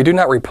 They do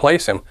not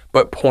replace him,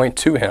 but point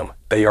to him.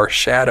 They are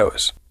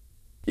shadows.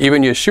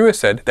 Even Yeshua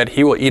said that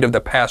he will eat of the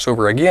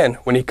Passover again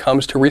when he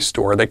comes to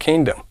restore the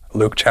kingdom.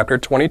 Luke chapter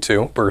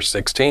 22, verse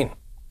 16.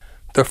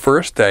 The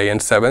first day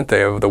and seventh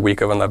day of the week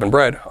of unleavened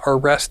bread are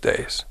rest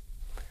days.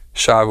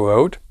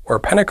 Shavuot, or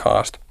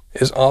Pentecost,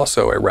 is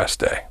also a rest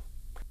day.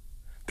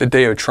 The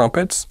Day of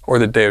Trumpets, or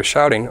the Day of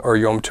Shouting, or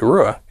Yom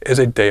Teruah, is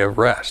a day of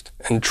rest,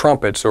 and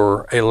trumpets,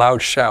 or a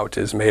loud shout,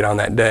 is made on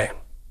that day.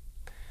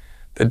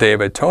 The Day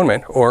of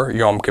Atonement, or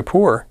Yom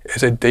Kippur,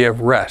 is a day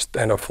of rest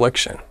and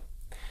affliction.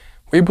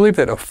 We believe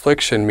that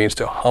affliction means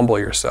to humble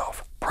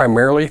yourself,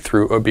 primarily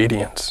through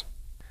obedience.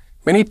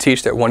 Many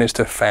teach that one is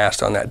to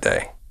fast on that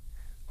day.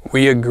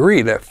 We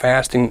agree that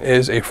fasting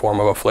is a form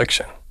of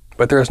affliction,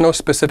 but there is no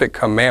specific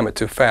commandment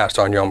to fast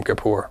on Yom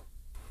Kippur.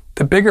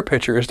 The bigger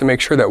picture is to make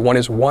sure that one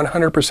is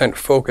 100%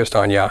 focused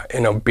on Yah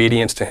in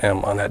obedience to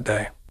Him on that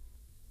day.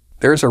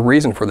 There is a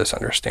reason for this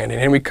understanding,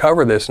 and we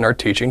cover this in our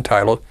teaching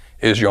titled,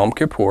 Is Yom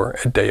Kippur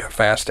a Day of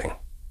Fasting?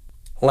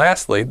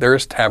 Lastly, there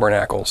is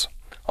Tabernacles,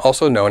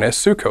 also known as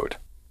Sukkot.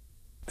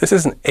 This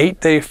is an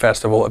 8-day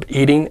festival of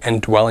eating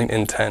and dwelling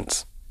in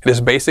tents. It is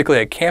basically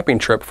a camping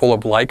trip full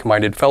of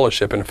like-minded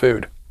fellowship and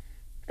food.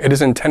 It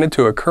is intended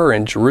to occur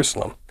in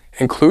Jerusalem,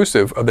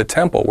 inclusive of the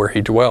temple where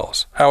He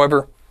dwells.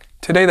 However,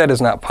 today that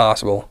is not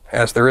possible,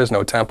 as there is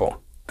no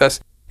temple. Thus,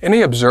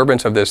 any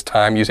observance of this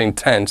time using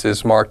tents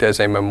is marked as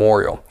a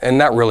memorial, and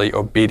not really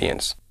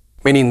obedience.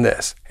 Meaning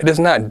this, it is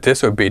not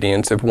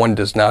disobedience if one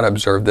does not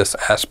observe this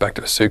aspect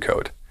of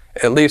Sukkot,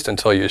 at least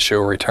until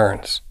Yeshua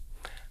returns.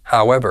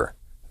 However,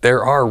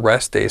 there are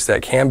rest days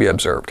that can be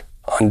observed,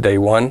 on day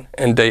 1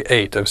 and day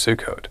 8 of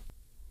Sukkot.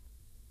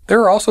 There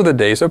are also the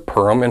days of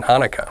Purim and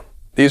Hanukkah.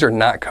 These are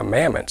not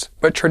commandments,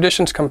 but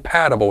traditions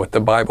compatible with the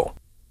Bible.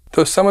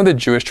 Though some of the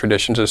Jewish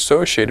traditions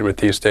associated with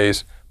these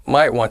days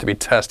might want to be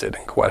tested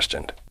and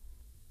questioned.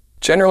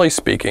 Generally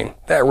speaking,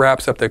 that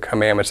wraps up the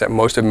commandments that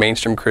most of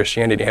mainstream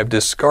Christianity have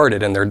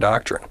discarded in their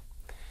doctrine.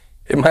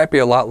 It might be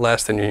a lot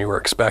less than you were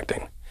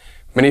expecting.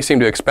 Many seem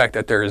to expect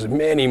that there is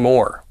many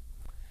more.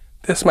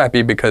 This might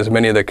be because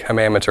many of the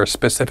commandments are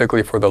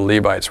specifically for the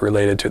Levites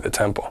related to the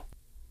temple.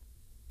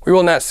 We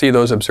will not see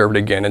those observed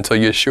again until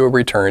Yeshua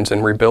returns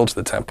and rebuilds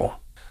the temple.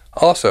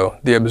 Also,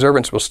 the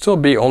observance will still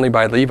be only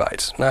by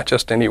Levites, not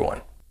just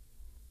anyone.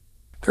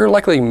 There are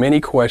likely many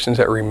questions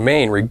that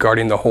remain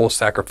regarding the whole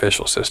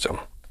sacrificial system,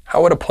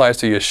 how it applies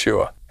to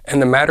Yeshua,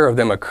 and the matter of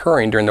them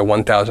occurring during the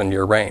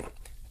 1,000-year reign.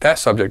 That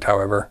subject,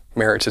 however,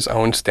 merits its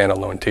own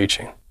standalone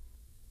teaching.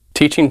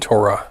 Teaching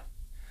Torah.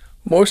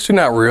 Most do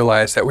not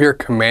realize that we are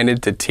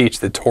commanded to teach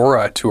the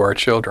Torah to our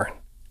children.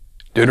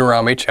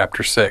 Deuteronomy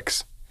chapter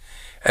 6.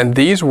 And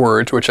these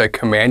words which I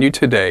command you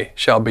today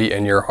shall be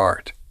in your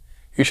heart.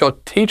 You shall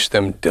teach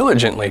them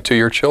diligently to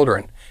your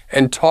children,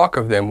 and talk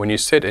of them when you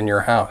sit in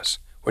your house,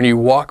 when you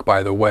walk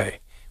by the way,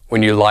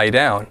 when you lie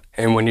down,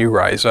 and when you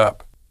rise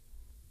up.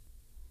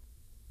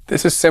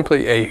 This is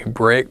simply a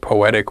Hebraic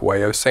poetic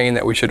way of saying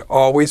that we should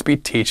always be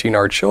teaching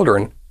our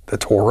children the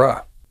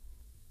Torah.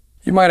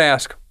 You might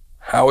ask,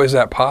 how is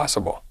that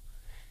possible?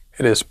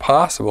 It is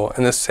possible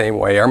in the same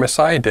way our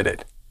Messiah did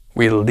it.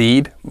 We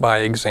lead by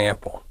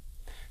example.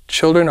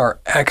 Children are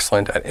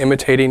excellent at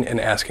imitating and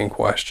asking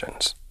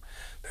questions.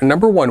 The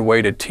number one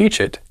way to teach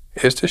it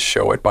is to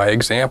show it by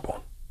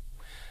example.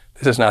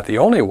 This is not the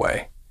only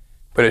way,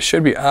 but it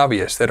should be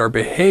obvious that our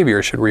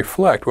behavior should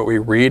reflect what we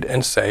read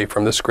and say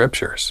from the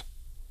Scriptures.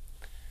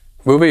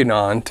 Moving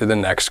on to the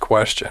next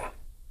question.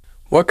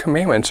 What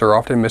commandments are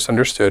often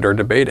misunderstood or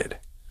debated?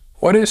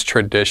 What is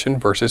tradition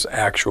versus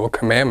actual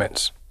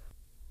commandments?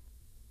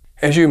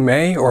 As you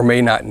may or may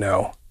not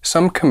know,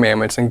 some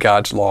commandments in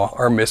God's law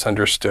are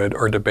misunderstood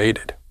or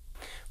debated.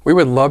 We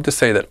would love to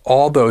say that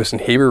all those in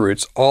Hebrew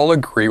roots all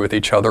agree with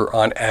each other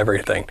on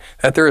everything,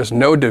 that there is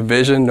no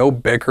division, no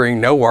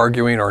bickering, no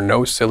arguing, or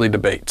no silly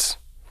debates.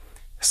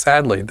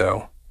 Sadly,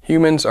 though,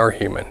 humans are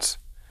humans.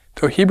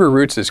 Though Hebrew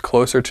roots is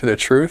closer to the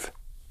truth,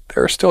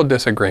 there are still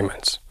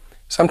disagreements.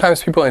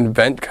 Sometimes people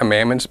invent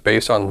commandments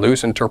based on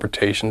loose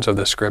interpretations of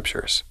the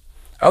Scriptures.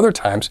 Other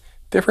times,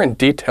 different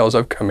details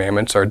of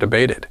commandments are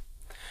debated.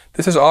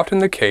 This is often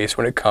the case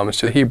when it comes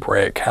to the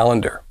Hebraic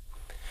calendar.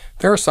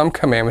 There are some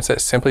commandments that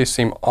simply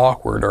seem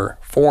awkward or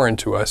foreign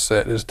to us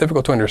that it is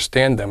difficult to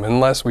understand them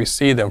unless we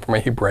see them from a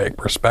Hebraic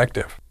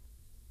perspective.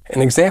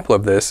 An example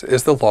of this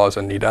is the laws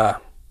of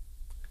Nidah.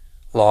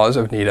 Laws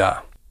of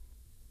Nidah.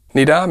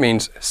 Nidah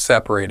means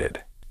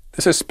separated.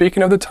 This is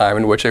speaking of the time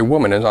in which a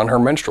woman is on her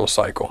menstrual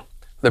cycle.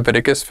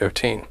 Leviticus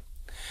 15.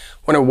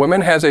 When a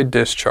woman has a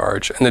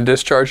discharge, and the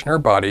discharge in her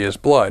body is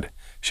blood,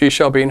 she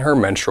shall be in her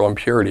menstrual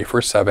impurity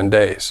for 7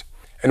 days,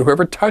 and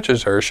whoever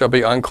touches her shall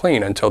be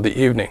unclean until the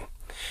evening.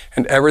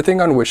 And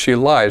everything on which she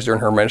lies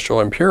during her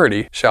menstrual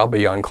impurity shall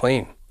be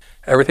unclean.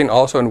 Everything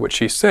also on which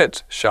she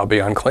sits shall be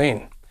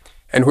unclean.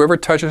 And whoever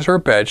touches her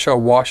bed shall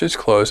wash his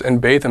clothes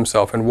and bathe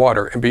himself in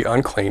water and be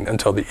unclean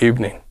until the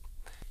evening.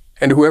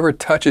 And whoever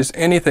touches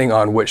anything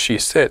on which she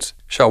sits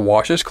shall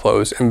wash his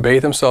clothes and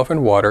bathe himself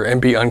in water and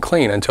be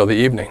unclean until the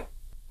evening.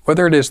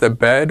 Whether it is the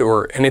bed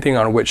or anything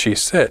on which she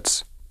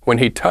sits, when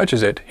he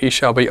touches it, he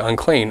shall be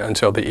unclean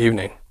until the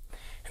evening.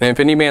 And if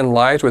any man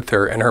lies with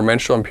her and her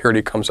menstrual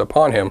impurity comes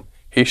upon him,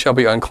 he shall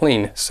be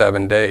unclean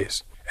 7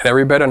 days. And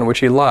every bed on which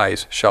he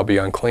lies shall be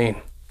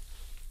unclean.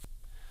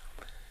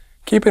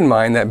 Keep in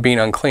mind that being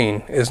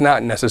unclean is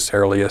not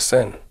necessarily a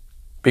sin.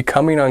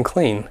 Becoming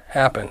unclean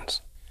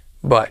happens.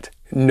 But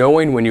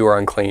knowing when you are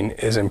unclean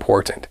is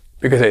important,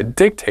 because it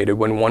dictated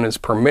when one is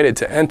permitted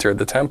to enter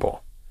the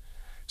temple.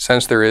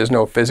 Since there is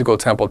no physical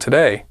temple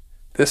today,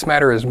 this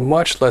matter is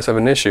much less of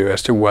an issue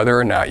as to whether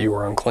or not you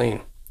are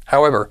unclean.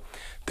 However,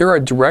 there are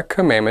direct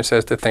commandments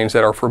as to things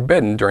that are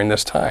forbidden during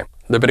this time.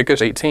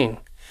 Leviticus 18.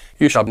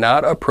 You shall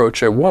not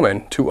approach a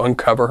woman to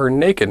uncover her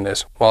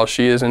nakedness while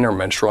she is in her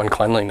menstrual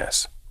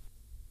uncleanliness.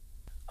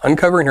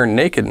 Uncovering her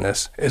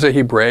nakedness is a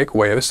Hebraic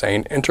way of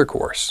saying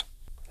intercourse.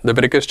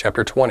 Leviticus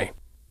chapter 20.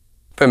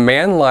 If a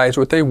man lies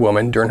with a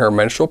woman during her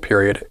menstrual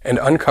period and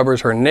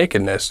uncovers her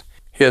nakedness,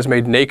 he has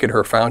made naked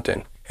her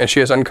fountain, and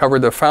she has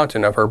uncovered the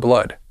fountain of her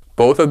blood.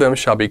 Both of them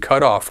shall be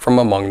cut off from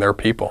among their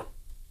people.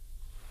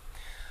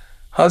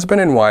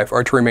 Husband and wife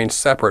are to remain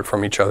separate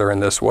from each other in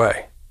this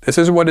way. This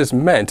is what is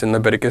meant in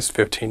Leviticus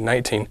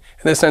 15:19, in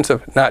the sense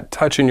of not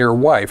touching your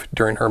wife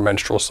during her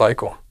menstrual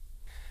cycle.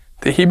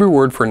 The Hebrew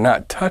word for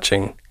not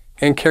touching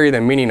can carry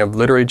the meaning of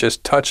literally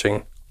just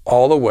touching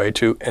all the way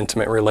to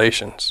intimate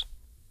relations.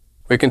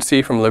 We can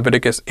see from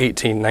Leviticus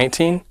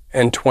 18:19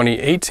 and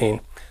 20:18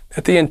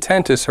 that the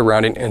intent is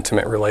surrounding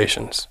intimate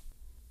relations.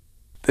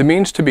 The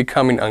means to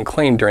becoming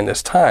unclean during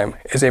this time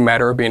is a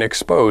matter of being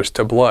exposed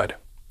to blood.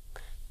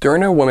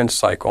 During a woman's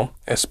cycle,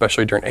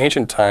 especially during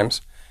ancient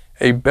times,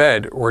 a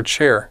bed or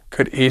chair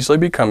could easily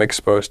become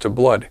exposed to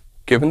blood,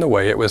 given the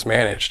way it was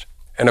managed.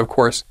 And of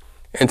course,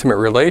 intimate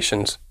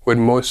relations would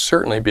most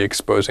certainly be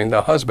exposing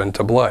the husband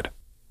to blood.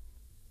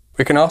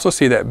 We can also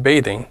see that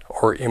bathing,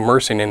 or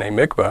immersing in a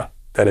mikveh,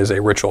 that is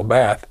a ritual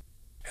bath,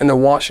 and the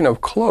washing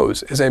of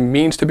clothes is a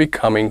means to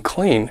becoming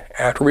clean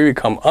after we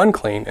become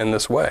unclean in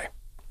this way.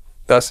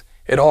 Thus,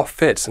 it all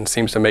fits and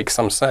seems to make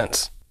some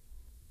sense.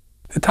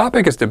 The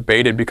topic is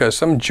debated because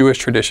some Jewish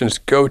traditions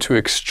go to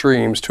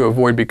extremes to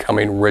avoid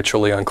becoming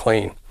ritually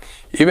unclean,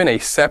 even a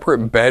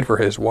separate bed for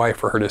his wife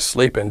for her to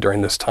sleep in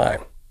during this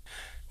time.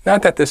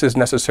 Not that this is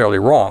necessarily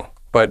wrong,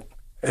 but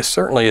it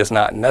certainly is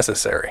not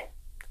necessary.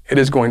 It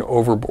is going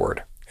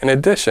overboard. In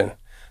addition,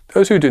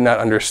 those who do not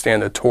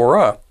understand the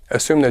Torah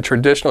assume the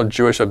traditional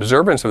Jewish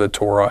observance of the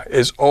Torah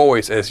is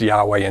always as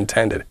Yahweh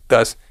intended.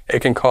 Thus,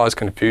 it can cause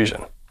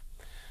confusion.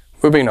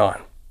 Moving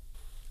on.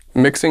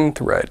 Mixing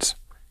threads.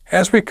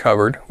 As we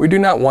covered, we do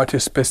not want to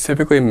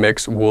specifically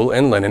mix wool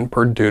and linen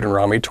per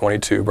Deuteronomy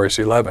 22 verse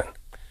 11.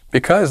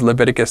 Because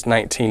Leviticus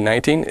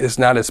 19:19 is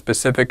not as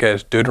specific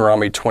as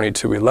Deuteronomy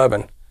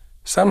 22:11,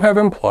 some have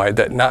implied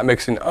that not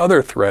mixing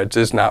other threads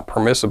is not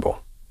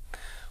permissible.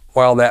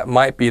 While that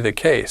might be the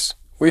case,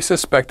 we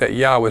suspect that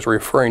Yah was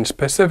referring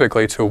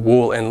specifically to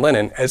wool and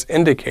linen as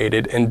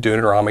indicated in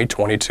Deuteronomy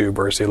 22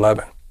 verse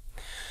 11.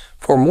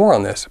 For more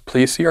on this,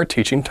 please see our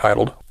teaching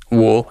titled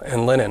Wool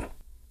and Linen.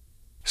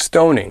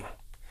 Stoning.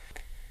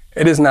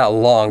 It is not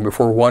long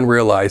before one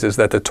realizes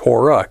that the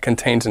Torah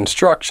contains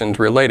instructions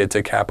related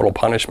to capital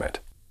punishment.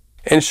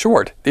 In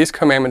short, these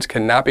commandments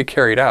cannot be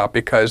carried out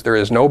because there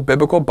is no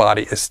biblical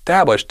body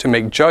established to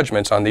make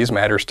judgments on these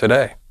matters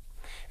today.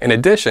 In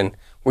addition,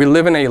 we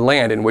live in a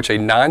land in which a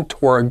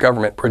non-Torah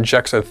government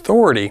projects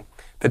authority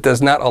that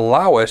does not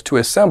allow us to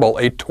assemble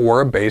a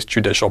Torah-based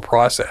judicial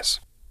process.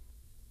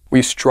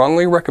 We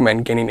strongly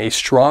recommend gaining a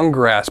strong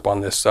grasp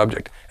on this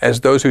subject,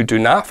 as those who do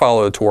not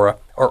follow the Torah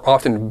are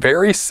often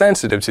very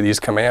sensitive to these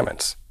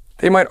commandments.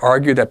 They might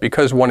argue that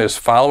because one is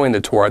following the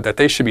Torah that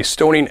they should be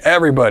stoning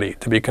everybody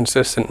to be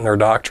consistent in their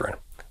doctrine.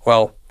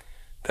 Well,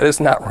 that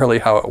is not really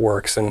how it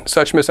works, and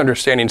such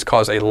misunderstandings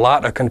cause a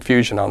lot of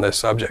confusion on this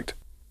subject.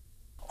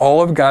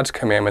 All of God's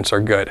commandments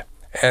are good,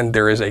 and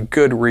there is a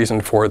good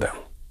reason for them.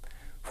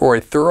 For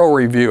a thorough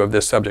review of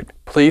this subject,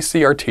 please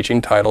see our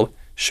teaching titled,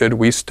 Should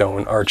We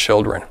Stone Our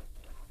Children?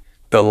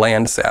 The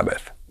Land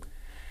Sabbath.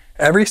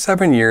 Every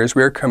 7 years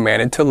we are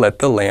commanded to let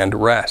the land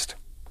rest.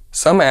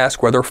 Some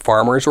ask whether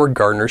farmers or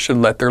gardeners should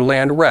let their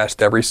land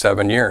rest every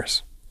 7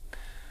 years.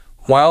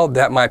 While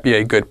that might be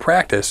a good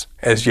practice,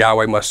 as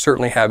Yahweh must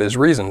certainly have his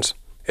reasons,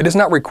 it is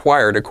not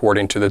required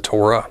according to the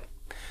Torah.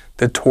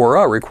 The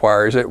Torah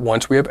requires it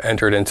once we have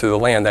entered into the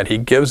land that he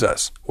gives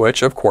us,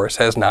 which of course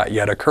has not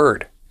yet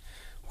occurred.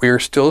 We are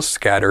still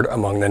scattered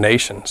among the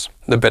nations.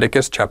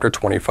 Leviticus chapter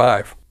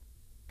 25.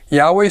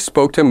 Yahweh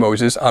spoke to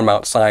Moses on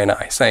Mount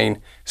Sinai, saying,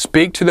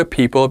 Speak to the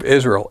people of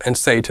Israel and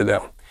say to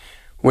them,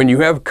 When you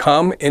have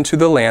come into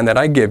the land that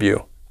I give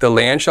you, the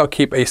land shall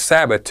keep a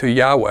Sabbath to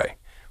Yahweh.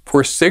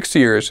 For 6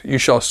 years you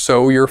shall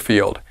sow your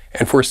field,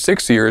 and for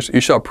 6 years you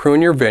shall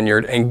prune your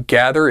vineyard and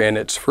gather in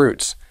its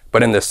fruits.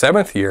 But in the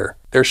 7th year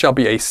there shall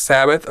be a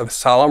Sabbath of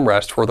solemn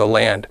rest for the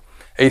land,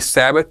 a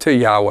Sabbath to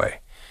Yahweh.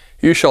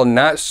 You shall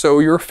not sow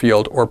your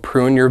field or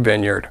prune your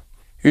vineyard.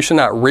 You shall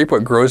not reap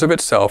what grows of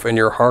itself in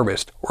your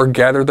harvest, or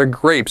gather the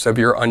grapes of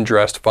your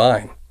undressed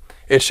vine.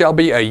 It shall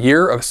be a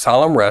year of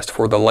solemn rest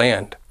for the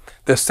land.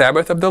 The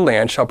Sabbath of the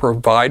land shall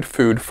provide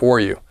food for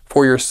you,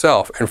 for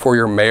yourself and for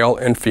your male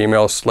and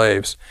female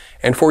slaves,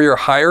 and for your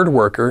hired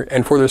worker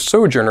and for the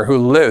sojourner who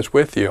lives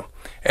with you,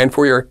 and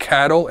for your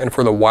cattle and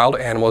for the wild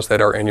animals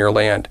that are in your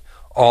land.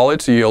 All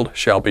its yield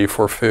shall be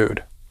for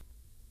food.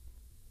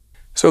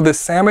 So the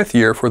Sabbath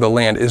year for the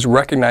land is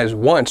recognized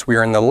once we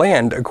are in the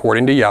land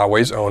according to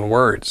Yahweh's own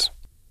words.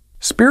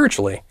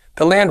 Spiritually,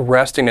 the land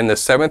resting in the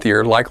 7th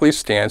year likely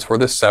stands for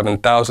the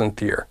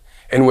 7,000th year,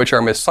 in which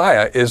our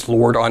Messiah is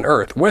Lord on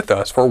earth with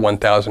us for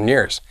 1,000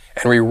 years,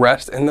 and we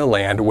rest in the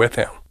land with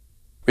him.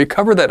 We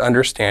cover that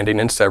understanding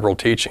in several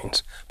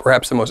teachings.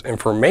 Perhaps the most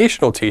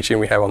informational teaching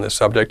we have on this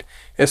subject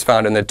is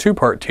found in the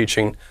 2-part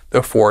teaching,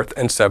 the 4th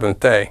and 7th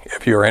day,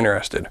 if you are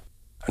interested.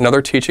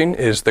 Another teaching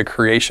is the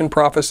creation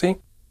prophecy,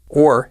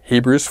 or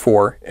Hebrews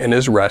 4, in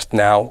his rest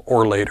now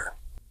or later.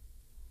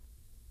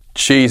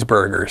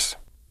 Cheeseburgers.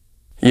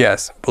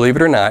 Yes, believe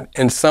it or not,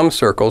 in some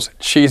circles,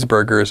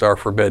 cheeseburgers are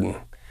forbidden.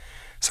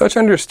 Such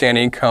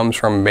understanding comes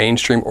from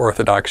mainstream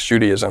Orthodox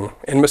Judaism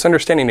in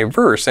misunderstanding a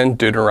verse in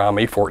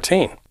Deuteronomy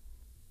 14.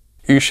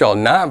 You shall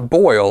not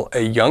boil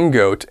a young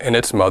goat in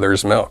its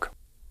mother's milk.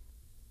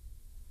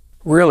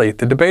 Really,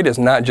 the debate is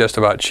not just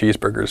about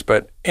cheeseburgers,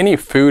 but any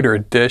food or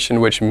dish in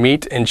which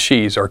meat and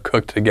cheese are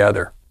cooked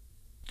together.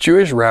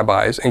 Jewish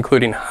rabbis,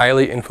 including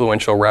highly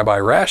influential Rabbi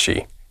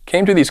Rashi,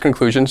 came to these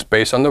conclusions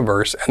based on the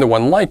verse and the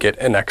one like it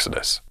in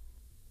Exodus.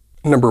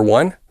 Number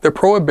 1, the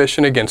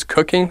prohibition against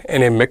cooking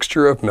in a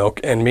mixture of milk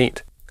and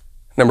meat.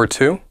 Number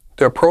 2,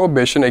 the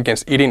prohibition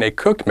against eating a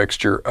cooked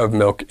mixture of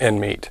milk and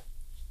meat.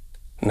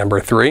 Number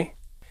 3,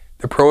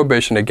 the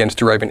prohibition against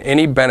deriving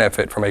any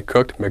benefit from a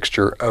cooked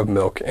mixture of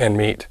milk and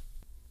meat.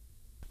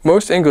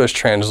 Most English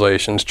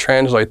translations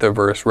translate the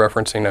verse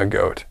referencing a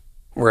goat,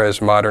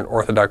 whereas modern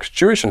Orthodox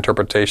Jewish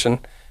interpretation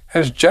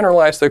has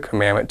generalized the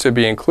commandment to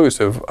be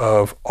inclusive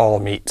of all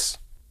meats.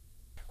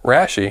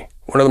 Rashi,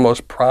 one of the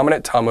most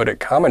prominent Talmudic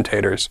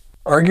commentators,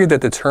 argued that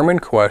the term in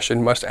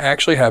question must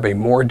actually have a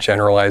more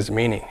generalized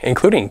meaning,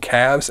 including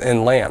calves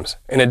and lambs,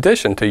 in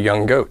addition to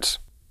young goats.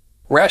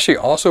 Rashi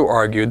also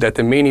argued that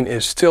the meaning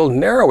is still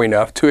narrow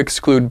enough to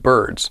exclude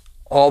birds,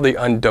 all the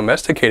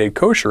undomesticated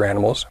kosher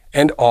animals,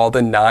 and all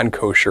the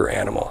non-kosher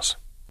animals.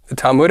 The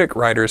Talmudic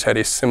writers had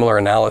a similar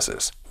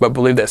analysis, but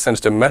believed that since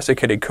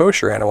domesticated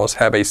kosher animals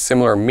have a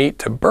similar meat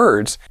to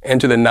birds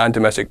and to the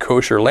non-domestic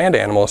kosher land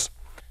animals,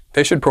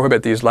 they should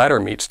prohibit these latter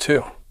meats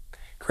too,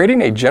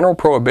 creating a general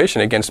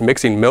prohibition against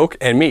mixing milk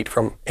and meat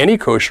from any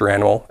kosher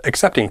animal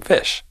excepting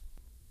fish.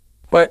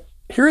 But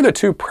here are the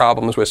two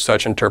problems with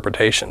such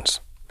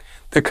interpretations.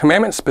 The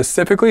commandment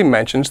specifically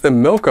mentions the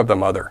milk of the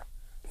mother,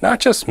 not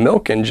just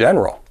milk in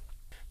general.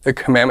 The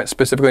commandment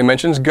specifically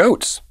mentions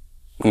goats,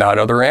 not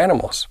other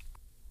animals.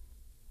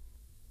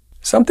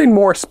 Something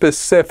more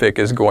specific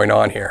is going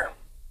on here.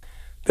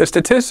 The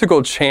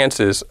statistical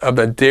chances of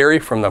the dairy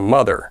from the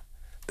mother,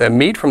 the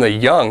meat from the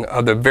young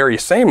of the very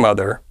same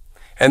mother,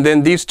 and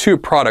then these two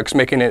products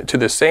making it to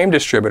the same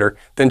distributor,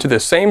 then to the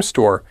same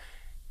store,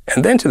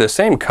 and then to the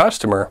same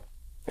customer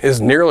is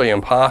nearly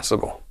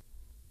impossible.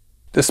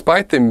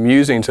 Despite the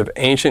musings of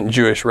ancient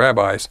Jewish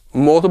rabbis,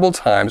 multiple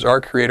times our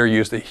Creator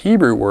used the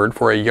Hebrew word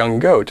for a young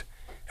goat,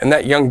 and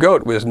that young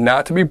goat was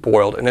not to be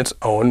boiled in its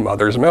own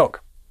mother's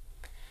milk.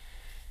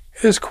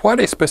 It is quite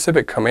a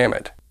specific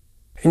commandment,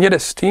 and yet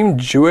esteemed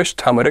Jewish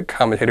Talmudic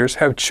commentators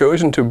have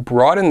chosen to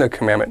broaden the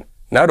commandment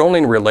not only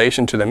in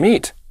relation to the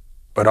meat,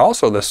 but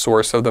also the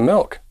source of the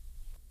milk.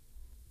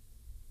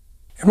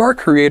 If our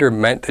Creator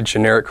meant the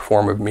generic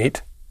form of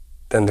meat,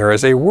 then there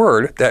is a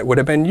word that would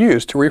have been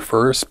used to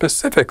refer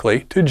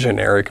specifically to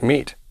generic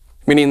meat.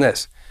 Meaning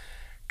this,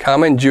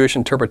 common Jewish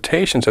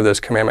interpretations of this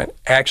commandment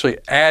actually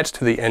adds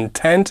to the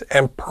intent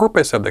and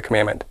purpose of the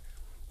commandment,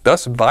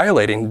 thus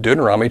violating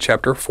Deuteronomy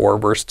chapter 4,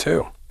 verse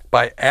 2,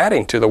 by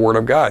adding to the Word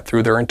of God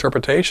through their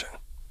interpretation.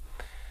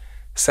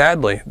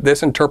 Sadly,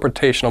 this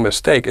interpretational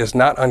mistake is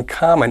not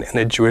uncommon in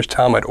the Jewish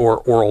Talmud or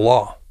oral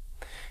law.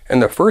 In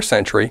the first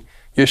century,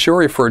 Yeshua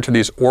referred to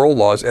these oral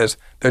laws as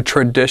the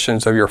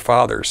traditions of your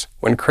fathers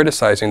when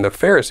criticizing the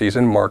Pharisees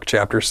in Mark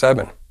chapter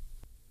 7.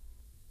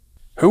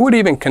 Who would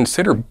even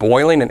consider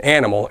boiling an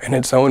animal in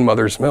its own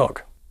mother's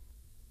milk?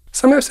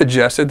 Some have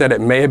suggested that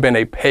it may have been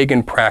a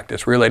pagan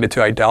practice related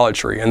to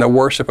idolatry and the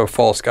worship of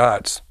false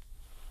gods.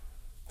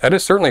 That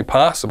is certainly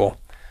possible.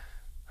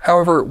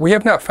 However, we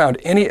have not found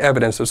any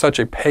evidence of such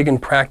a pagan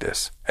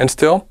practice, and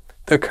still,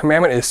 the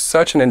commandment is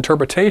such an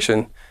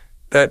interpretation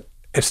that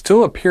it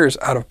still appears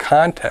out of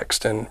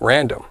context and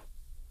random.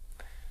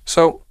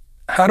 So,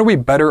 how do we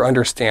better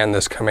understand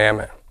this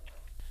commandment?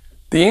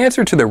 The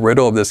answer to the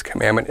riddle of this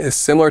commandment is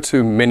similar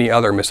to many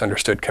other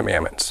misunderstood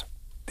commandments.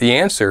 The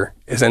answer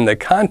is in the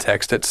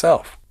context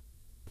itself.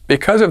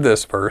 Because of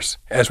this verse,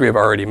 as we have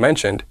already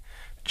mentioned,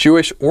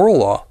 Jewish oral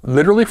law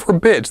literally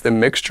forbids the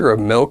mixture of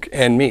milk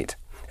and meat,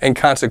 and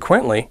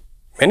consequently,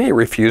 many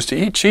refuse to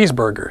eat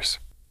cheeseburgers.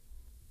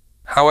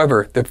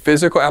 However, the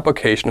physical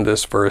application of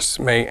this verse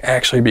may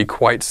actually be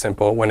quite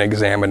simple when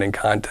examined in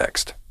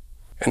context.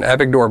 In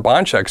Avigdor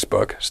Bonchek's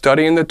book,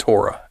 Studying the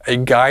Torah, A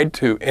Guide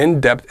to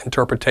In-Depth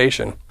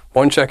Interpretation,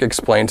 Bonchek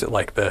explains it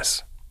like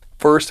this.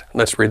 First,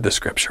 let's read the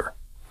scripture.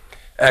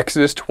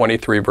 Exodus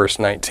 23, verse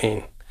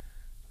 19.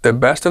 The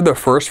best of the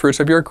first fruits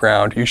of your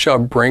ground you shall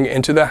bring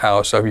into the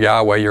house of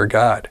Yahweh your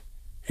God.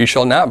 You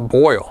shall not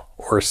boil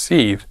or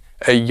sieve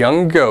a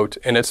young goat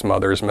in its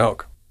mother's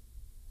milk.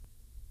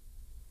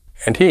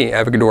 And he,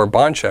 Avigdor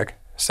Bonchek,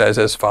 says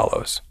as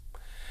follows.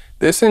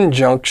 This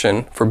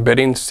injunction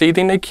forbidding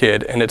seething a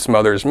kid in its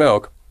mother's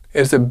milk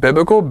is the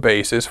biblical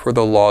basis for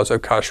the laws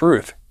of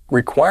kashrut,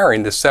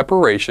 requiring the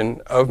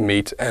separation of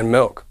meat and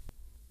milk.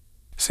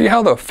 See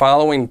how the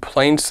following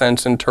plain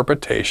sense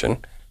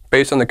interpretation,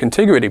 based on the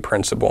contiguity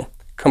principle,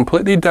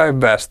 completely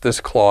divests this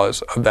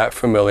clause of that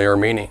familiar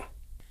meaning.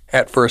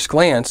 At first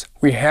glance,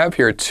 we have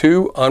here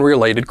two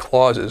unrelated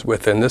clauses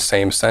within the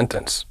same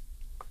sentence.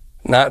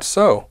 Not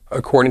so,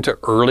 according to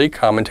early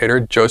commentator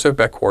Joseph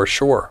Beckor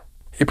Shore.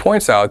 He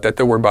points out that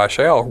the word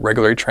bashal,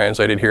 regularly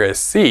translated here as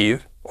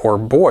sieve, or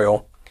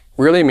boil,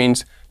 really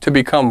means to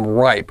become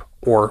ripe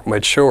or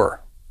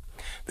mature.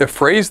 The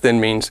phrase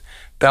then means,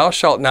 thou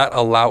shalt not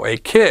allow a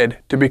kid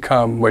to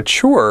become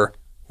mature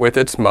with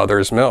its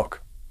mother's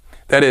milk.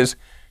 That is,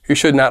 you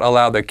should not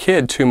allow the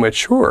kid to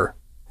mature,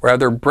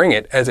 rather bring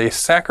it as a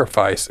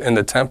sacrifice in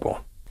the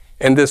temple.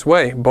 In this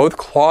way, both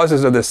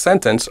clauses of the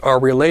sentence are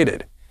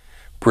related.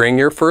 Bring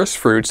your first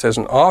fruits as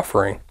an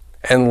offering,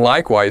 and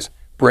likewise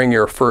bring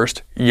your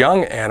first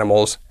young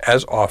animals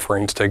as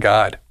offerings to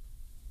God.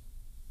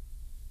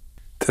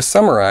 To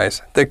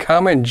summarize, the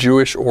common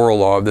Jewish oral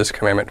law of this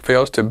commandment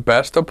fails to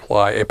best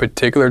apply a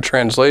particular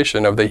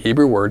translation of the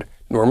Hebrew word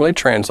normally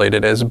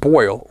translated as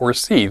boil or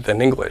sieve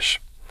in English.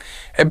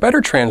 A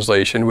better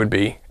translation would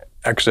be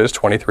Exodus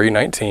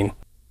 23:19,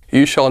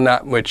 you shall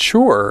not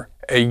mature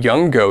a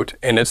young goat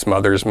in its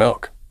mother's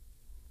milk.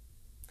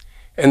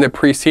 In the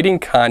preceding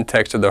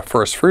context of the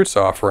first fruits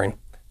offering,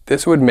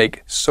 this would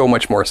make so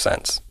much more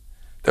sense.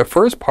 The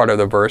first part of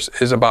the verse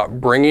is about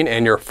bringing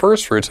in your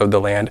first fruits of the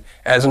land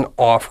as an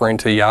offering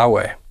to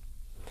Yahweh.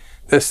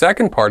 The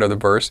second part of the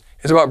verse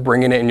is about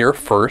bringing in your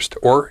first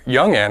or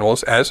young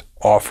animals as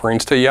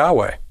offerings to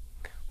Yahweh.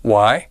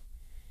 Why?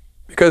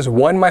 Because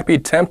one might be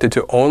tempted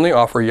to only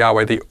offer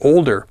Yahweh the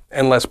older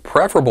and less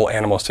preferable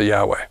animals to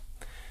Yahweh.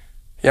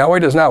 Yahweh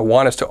does not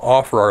want us to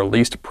offer our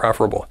least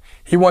preferable.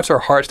 He wants our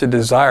hearts to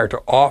desire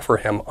to offer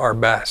Him our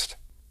best.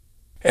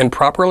 In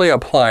properly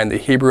applying the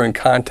Hebrew in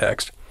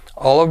context,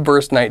 all of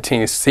verse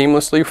 19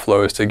 seamlessly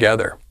flows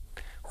together,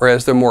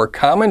 whereas the more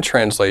common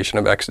translation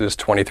of Exodus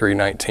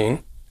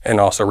 23:19, and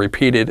also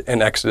repeated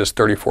in Exodus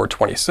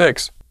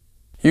 34:26,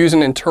 use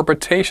an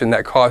interpretation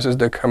that causes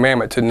the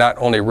commandment to not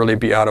only really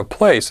be out of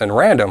place and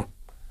random,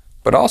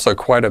 but also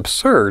quite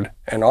absurd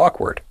and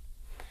awkward.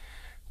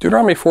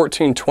 Deuteronomy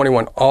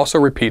 14:21 also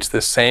repeats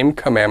the same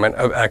commandment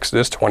of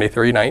Exodus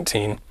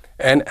 23:19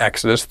 and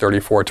Exodus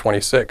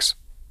 34:26.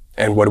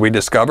 And what do we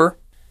discover?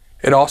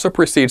 It also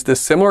precedes the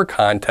similar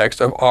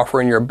context of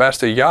offering your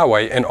best to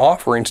Yahweh in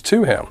offerings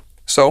to Him.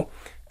 So,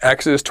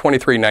 Exodus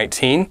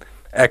 23:19,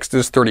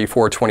 Exodus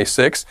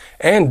 34:26,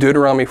 and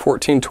Deuteronomy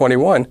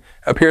 14:21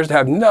 appears to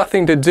have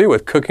nothing to do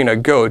with cooking a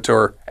goat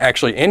or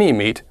actually any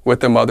meat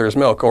with the mother's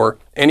milk or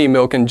any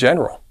milk in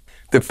general.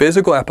 The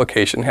physical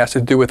application has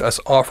to do with us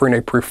offering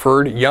a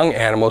preferred young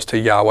animals to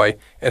Yahweh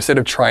instead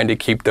of trying to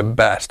keep the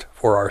best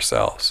for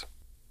ourselves.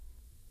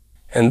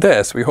 In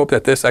this, we hope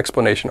that this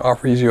explanation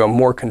offers you a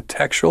more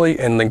contextually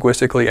and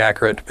linguistically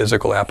accurate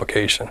physical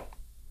application.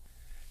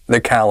 The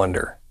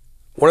calendar.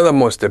 One of the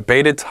most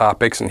debated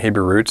topics in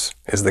Hebrew Roots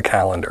is the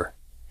calendar.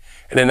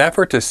 In an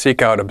effort to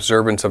seek out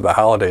observance of the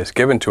holidays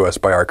given to us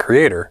by our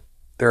Creator,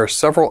 there are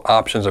several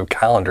options of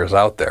calendars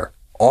out there,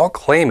 all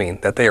claiming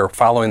that they are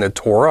following the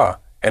Torah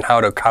and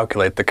how to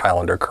calculate the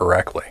calendar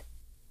correctly.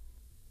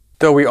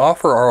 Though we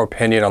offer our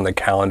opinion on the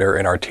calendar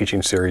in our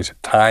teaching series,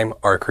 Time,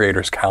 Our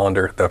Creator's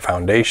Calendar, The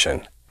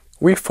Foundation,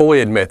 we fully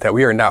admit that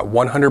we are not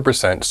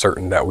 100%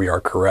 certain that we are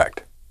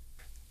correct.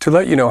 To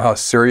let you know how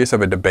serious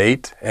of a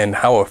debate and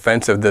how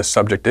offensive this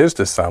subject is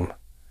to some,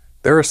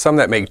 there are some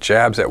that make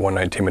jabs at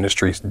 119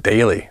 Ministries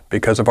daily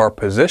because of our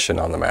position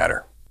on the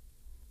matter.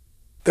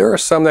 There are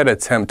some that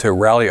attempt to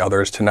rally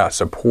others to not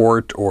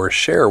support or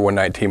share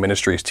 119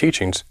 Ministries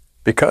teachings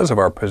because of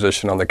our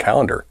position on the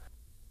calendar,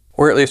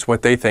 or at least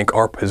what they think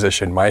our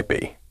position might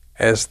be,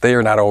 as they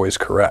are not always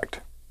correct.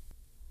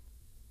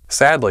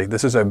 Sadly,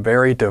 this is a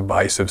very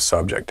divisive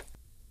subject,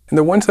 and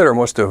the ones that are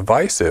most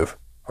divisive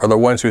are the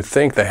ones who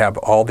think they have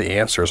all the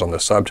answers on the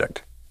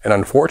subject, and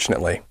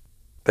unfortunately,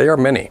 they are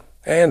many,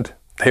 and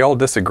they all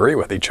disagree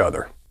with each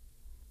other.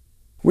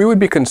 We would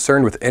be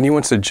concerned with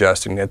anyone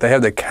suggesting that they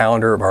have the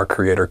calendar of our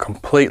Creator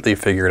completely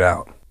figured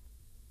out.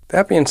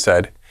 That being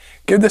said,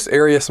 give this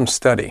area some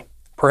study.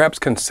 Perhaps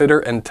consider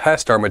and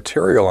test our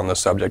material on the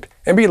subject,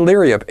 and be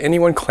leery of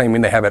anyone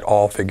claiming they have it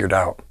all figured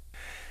out.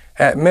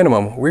 At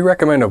minimum, we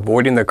recommend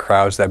avoiding the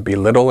crowds that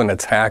belittle and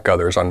attack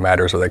others on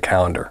matters of the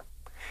calendar.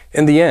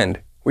 In the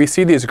end, we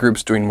see these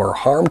groups doing more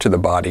harm to the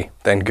body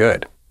than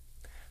good.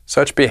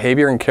 Such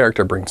behavior and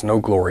character brings no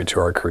glory to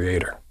our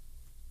Creator.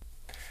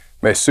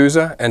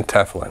 Mezuzah and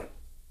Tefillin.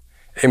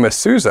 A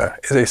mezuzah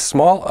is a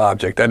small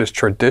object that is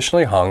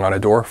traditionally hung on a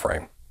door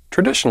frame,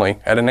 traditionally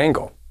at an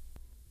angle.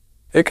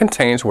 It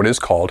contains what is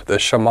called the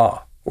Shema,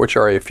 which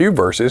are a few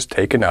verses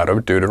taken out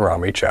of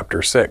Deuteronomy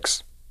chapter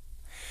 6.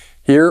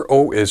 Hear,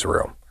 O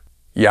Israel,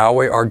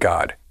 Yahweh our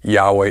God,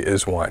 Yahweh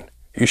is one.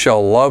 You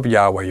shall love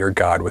Yahweh your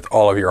God with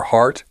all of your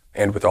heart,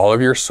 and with all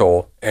of your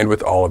soul, and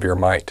with all of your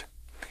might.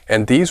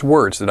 And these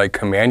words that I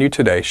command you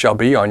today shall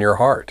be on your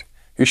heart.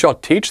 You shall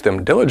teach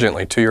them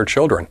diligently to your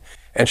children,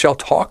 and shall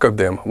talk of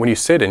them when you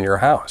sit in your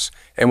house,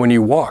 and when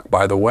you walk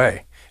by the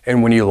way,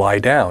 and when you lie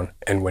down,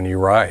 and when you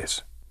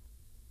rise.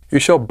 You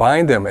shall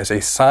bind them as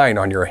a sign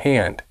on your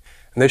hand,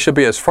 and they shall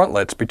be as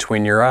frontlets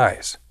between your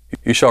eyes.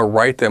 You shall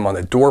write them on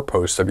the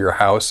doorposts of your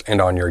house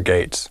and on your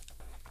gates.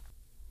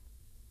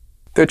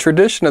 The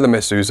tradition of the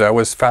mezuzah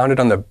was founded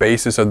on the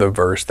basis of the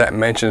verse that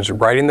mentions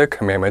writing the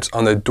commandments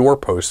on the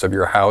doorposts of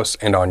your house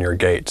and on your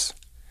gates.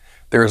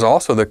 There is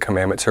also the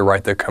commandment to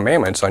write the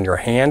commandments on your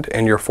hand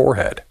and your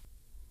forehead.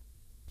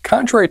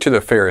 Contrary to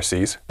the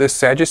Pharisees, the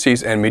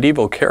Sadducees and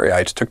medieval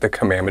Karaites took the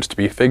commandments to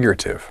be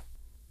figurative.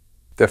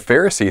 The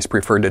Pharisees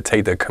preferred to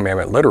take the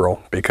commandment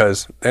literal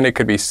because then it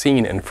could be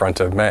seen in front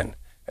of men,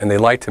 and they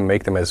liked to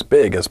make them as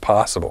big as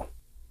possible.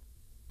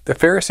 The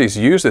Pharisees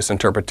used this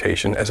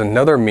interpretation as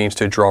another means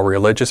to draw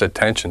religious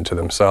attention to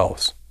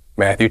themselves.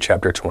 Matthew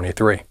chapter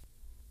 23.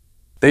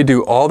 They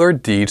do all their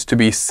deeds to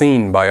be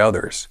seen by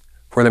others,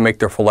 for they make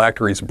their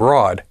phylacteries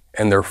broad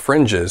and their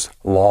fringes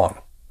long.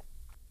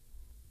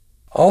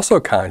 Also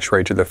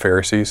contrary to the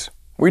Pharisees,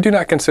 we do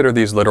not consider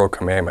these literal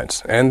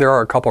commandments, and there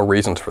are a couple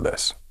reasons for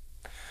this.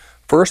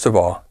 First of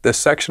all, this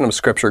section of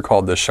Scripture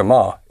called the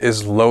Shema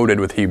is loaded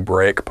with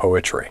Hebraic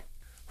poetry.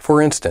 For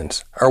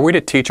instance, are we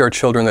to teach our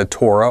children the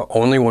Torah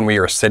only when we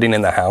are sitting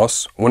in the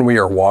house, when we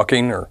are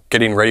walking or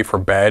getting ready for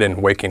bed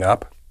and waking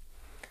up?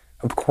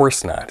 Of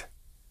course not.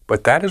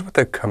 But that is what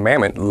the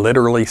commandment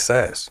literally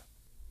says.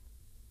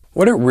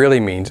 What it really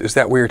means is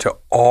that we are to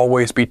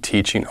always be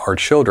teaching our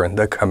children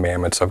the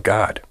commandments of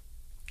God.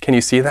 Can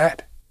you see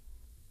that?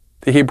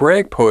 The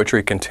Hebraic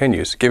poetry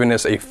continues, giving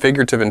us a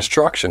figurative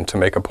instruction to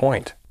make a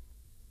point.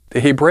 The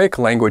Hebraic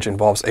language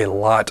involves a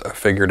lot of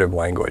figurative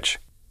language.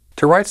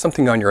 To write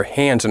something on your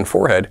hands and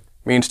forehead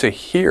means to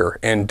hear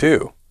and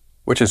do,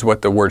 which is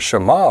what the word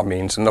Shema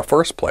means in the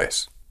first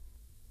place.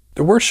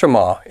 The word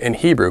Shema in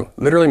Hebrew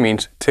literally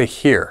means to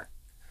hear,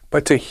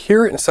 but to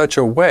hear it in such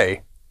a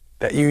way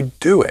that you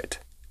do it,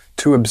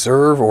 to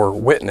observe or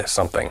witness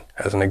something,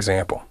 as an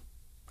example.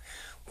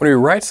 When we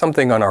write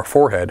something on our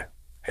forehead,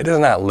 it is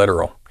not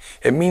literal.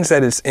 It means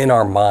that it's in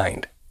our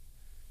mind.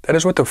 That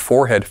is what the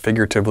forehead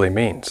figuratively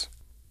means.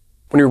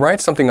 When we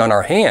write something on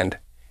our hand,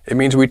 it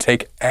means we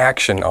take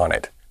action on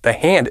it. The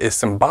hand is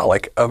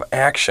symbolic of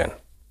action.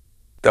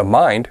 The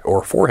mind,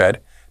 or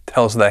forehead,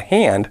 tells the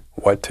hand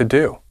what to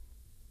do.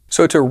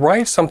 So to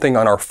write something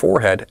on our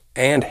forehead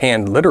and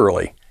hand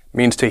literally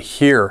means to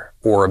hear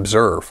or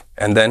observe,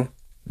 and then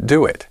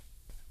do it.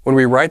 When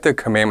we write the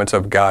commandments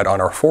of God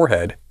on our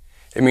forehead,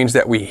 it means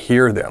that we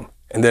hear them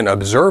and then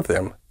observe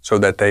them so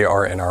that they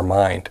are in our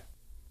mind.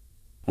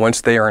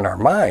 Once they are in our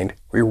mind,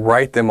 we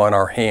write them on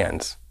our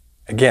hands.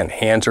 Again,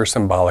 hands are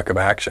symbolic of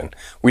action.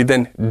 We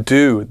then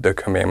do the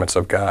commandments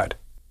of God.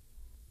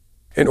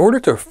 In order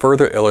to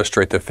further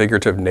illustrate the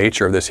figurative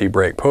nature of this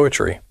Hebraic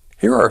poetry,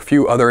 here are a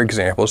few other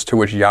examples to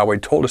which Yahweh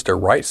told us to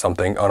write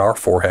something on our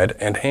forehead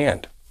and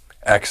hand.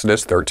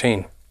 Exodus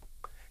 13.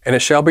 And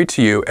it shall be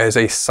to you as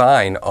a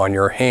sign on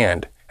your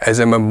hand, as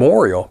a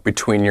memorial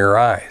between your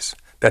eyes,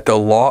 that the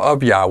law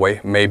of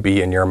Yahweh may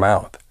be in your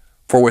mouth.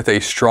 For with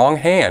a strong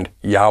hand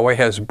Yahweh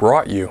has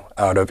brought you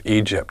out of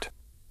Egypt.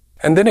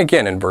 And then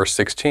again in verse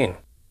 16,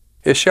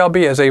 it shall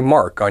be as a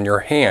mark on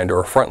your hand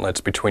or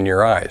frontlets between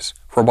your eyes,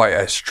 for by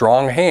a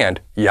strong hand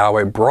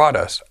Yahweh brought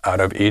us out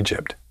of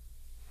Egypt.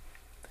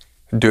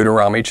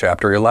 Deuteronomy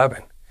chapter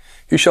 11.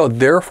 You shall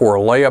therefore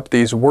lay up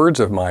these words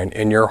of mine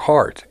in your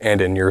heart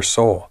and in your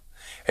soul,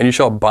 and you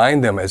shall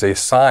bind them as a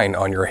sign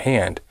on your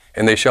hand,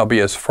 and they shall be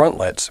as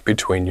frontlets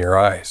between your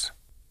eyes.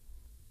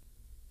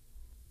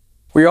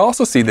 We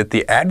also see that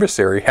the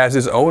adversary has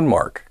his own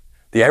mark.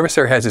 The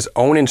adversary has his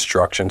own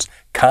instructions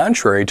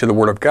contrary to the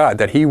Word of God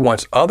that he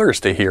wants others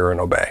to hear and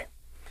obey.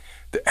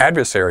 The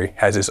adversary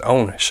has his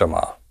own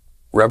Shema.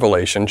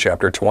 Revelation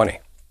chapter 20.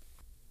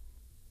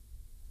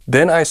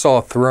 Then I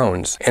saw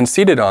thrones, and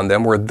seated on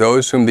them were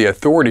those whom the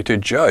authority to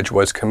judge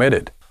was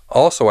committed.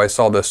 Also I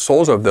saw the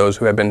souls of those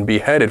who had been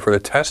beheaded for the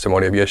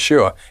testimony of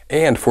Yeshua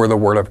and for the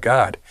Word of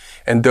God,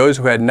 and those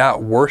who had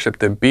not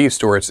worshipped the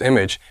beast or its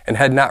image, and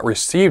had not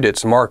received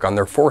its mark on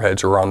their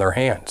foreheads or on their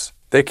hands.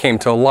 They came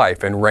to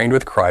life and reigned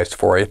with Christ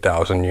for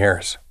 1,000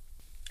 years.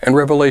 And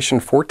Revelation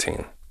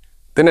 14.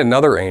 Then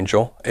another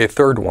angel, a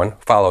third one,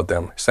 followed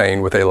them,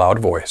 saying with a loud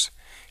voice,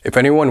 If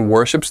anyone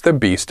worships the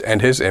beast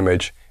and his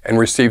image, and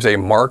receives a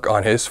mark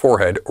on his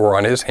forehead or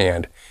on his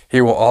hand,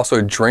 he will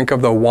also drink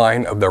of the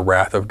wine of the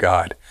wrath of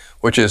God,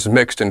 which is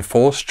mixed in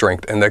full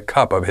strength in the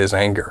cup of his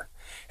anger.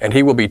 And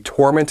he will be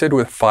tormented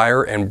with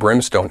fire and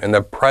brimstone in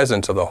the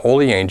presence of the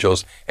holy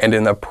angels and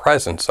in the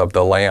presence of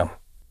the Lamb.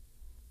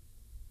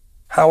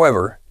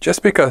 However,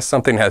 just because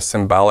something has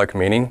symbolic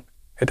meaning,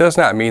 it does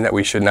not mean that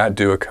we should not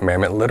do a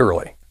commandment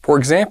literally. For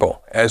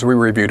example, as we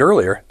reviewed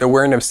earlier, the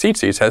wearing of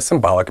tzitzits has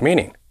symbolic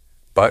meaning,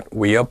 but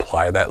we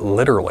apply that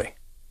literally.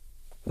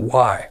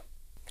 Why?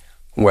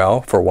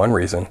 Well, for one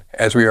reason,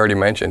 as we already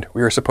mentioned,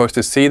 we are supposed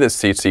to see the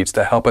tzitzits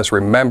to help us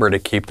remember to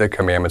keep the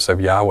commandments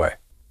of Yahweh.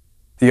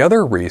 The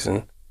other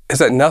reason is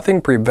that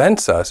nothing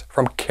prevents us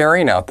from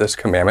carrying out this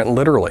commandment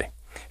literally.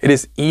 It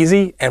is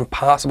easy and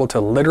possible to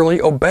literally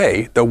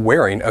obey the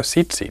wearing of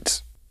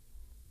tzitzits.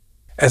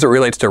 As it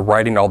relates to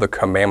writing all the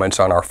commandments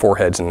on our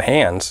foreheads and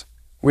hands,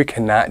 we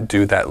cannot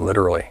do that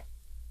literally.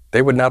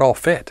 They would not all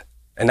fit.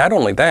 And not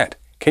only that,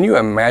 can you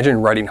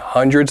imagine writing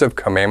hundreds of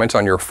commandments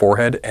on your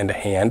forehead and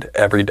hand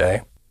every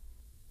day?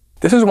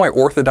 This is why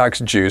Orthodox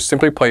Jews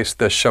simply place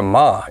the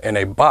Shema in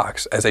a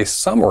box as a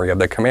summary of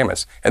the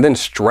commandments and then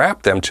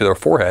strap them to their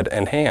forehead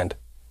and hand.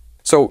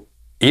 So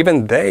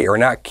even they are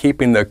not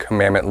keeping the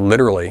commandment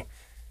literally,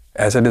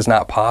 as it is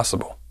not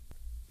possible.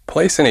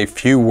 Placing a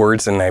few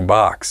words in a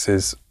box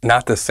is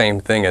not the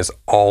same thing as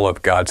all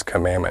of God's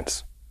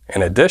commandments.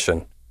 In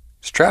addition,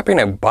 strapping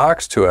a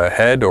box to a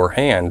head or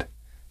hand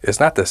is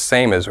not the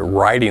same as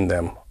writing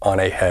them on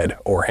a head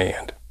or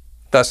hand.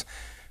 Thus,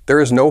 there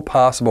is no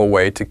possible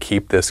way to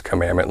keep this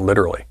commandment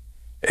literally.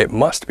 It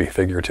must be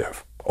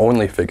figurative,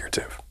 only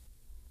figurative.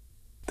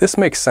 This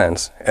makes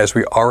sense as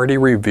we already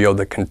revealed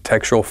the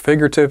contextual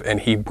figurative and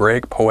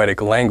Hebraic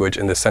poetic language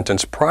in the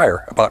sentence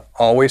prior about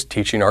always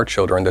teaching our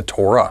children the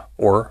Torah,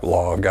 or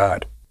law of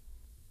God.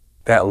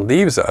 That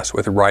leaves us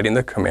with writing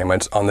the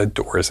commandments on the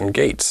doors and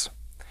gates.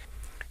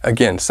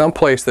 Again, some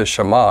place the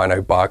Shema in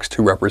a box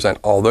to represent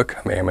all the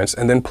commandments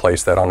and then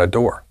place that on a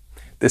door.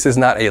 This is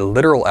not a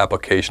literal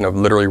application of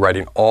literally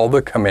writing all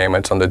the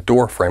commandments on the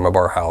door frame of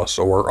our house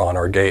or on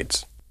our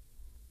gates.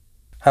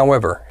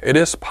 However, it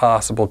is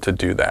possible to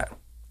do that.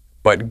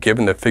 But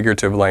given the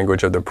figurative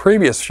language of the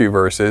previous few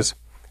verses,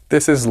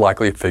 This is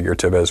likely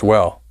figurative as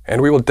well, and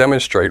we will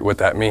demonstrate what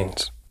that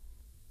means.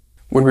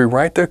 When we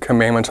write the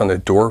commandments on the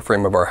door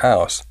frame of our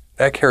house,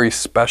 that carries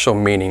special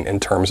meaning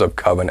in terms of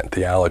covenant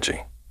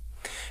theology.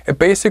 It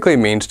basically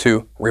means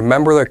to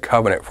remember the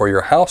covenant for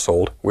your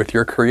household with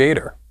your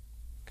Creator.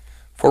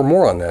 For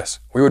more on this,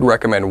 we would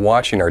recommend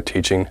watching our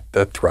teaching,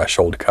 The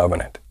Threshold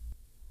Covenant.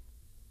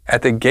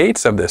 At the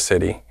gates of the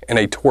city, in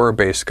a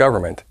Torah-based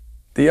government,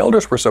 the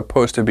elders were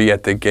supposed to be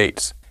at the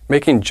gates,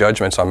 making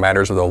judgments on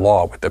matters of the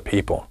law with the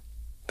people.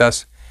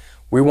 Thus,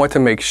 we want to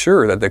make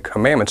sure that the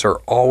commandments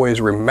are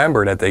always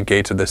remembered at the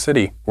gates of the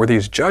city where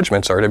these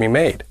judgments are to be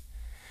made.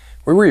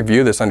 We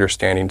review this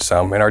understanding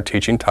some in our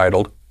teaching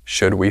titled,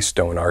 Should We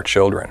Stone Our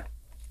Children?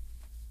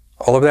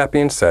 All of that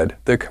being said,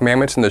 the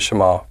commandments in the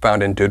Shema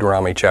found in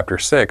Deuteronomy chapter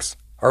 6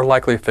 are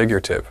likely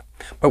figurative,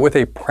 but with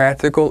a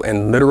practical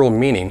and literal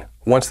meaning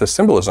once the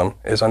symbolism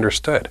is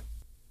understood.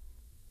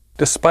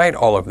 Despite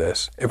all of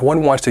this, if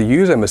one wants to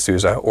use a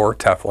mezuzah or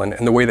tefillin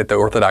in the way that the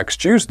Orthodox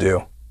Jews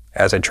do,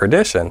 as a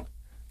tradition,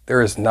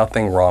 there is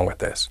nothing wrong with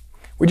this.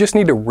 We just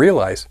need to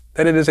realize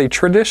that it is a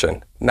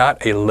tradition,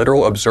 not a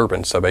literal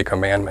observance of a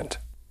commandment.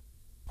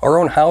 Our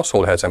own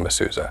household has a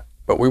mezuzah,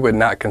 but we would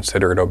not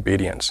consider it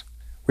obedience.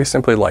 We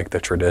simply like the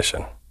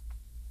tradition.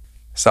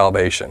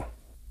 Salvation.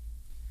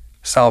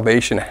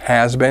 Salvation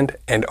has been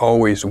and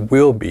always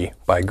will be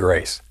by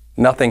grace.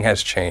 Nothing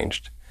has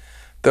changed,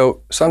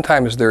 though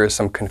sometimes there is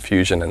some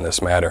confusion in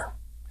this matter.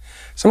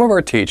 Some of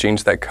our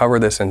teachings that cover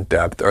this in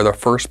depth are the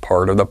first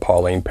part of the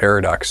Pauline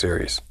Paradox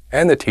series,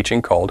 and the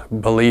teaching called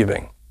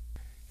Believing.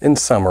 In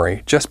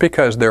summary, just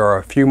because there are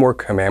a few more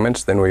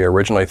commandments than we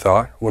originally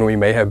thought when we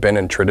may have been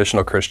in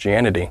traditional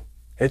Christianity,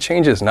 it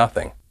changes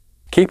nothing.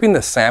 Keeping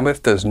the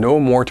Sabbath does no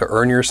more to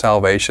earn your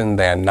salvation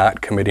than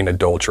not committing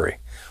adultery.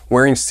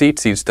 Wearing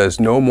tzitzits does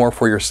no more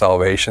for your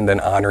salvation than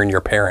honoring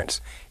your parents.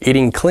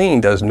 Eating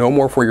clean does no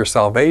more for your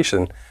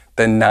salvation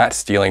than not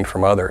stealing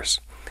from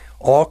others.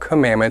 All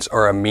commandments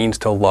are a means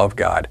to love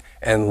God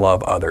and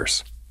love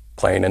others.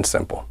 Plain and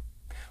simple.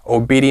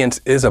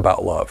 Obedience is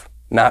about love,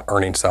 not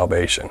earning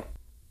salvation.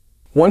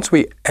 Once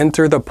we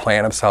enter the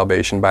plan of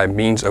salvation by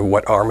means of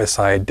what our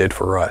Messiah did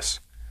for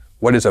us,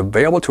 what is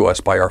available to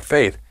us by our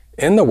faith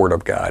in the Word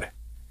of God,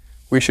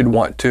 we should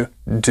want to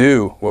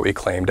do what we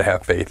claim to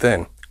have faith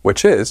in,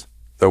 which is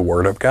the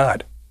Word of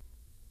God.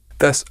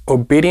 Thus,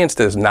 obedience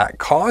does not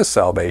cause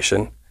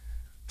salvation.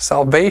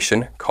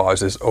 Salvation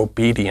causes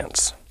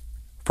obedience.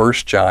 1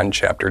 John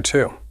chapter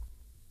 2.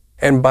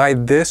 And by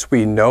this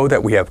we know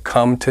that we have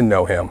come to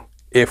know Him,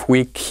 if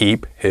we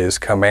keep His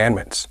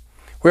commandments.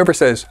 Whoever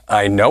says,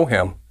 I know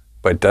Him,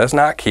 but does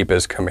not keep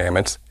His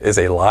commandments is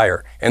a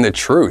liar, and the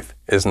truth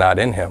is not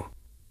in him.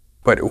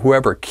 But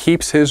whoever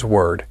keeps His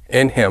word,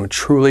 in him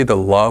truly the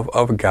love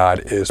of God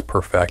is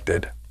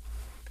perfected.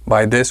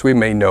 By this we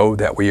may know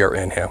that we are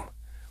in Him.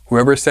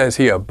 Whoever says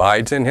he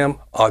abides in Him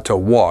ought to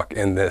walk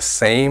in the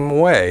same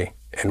way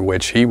in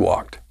which He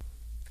walked.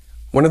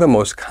 One of the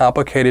most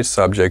complicated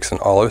subjects in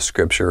all of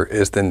Scripture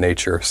is the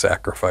nature of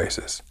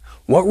sacrifices.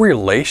 What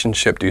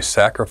relationship do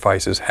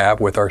sacrifices have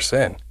with our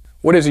sin?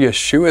 What is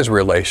Yeshua's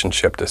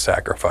relationship to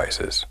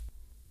sacrifices?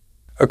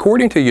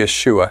 According to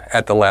Yeshua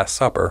at the Last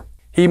Supper,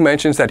 He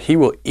mentions that He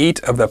will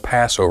eat of the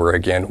Passover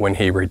again when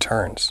He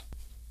returns.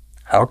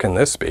 How can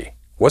this be?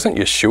 Wasn't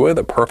Yeshua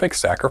the perfect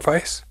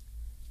sacrifice?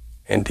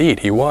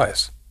 Indeed, He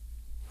was.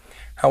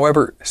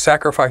 However,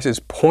 sacrifices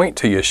point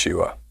to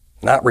Yeshua,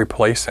 not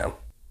replace Him.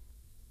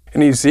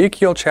 In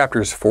Ezekiel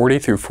chapters 40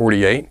 through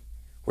 48,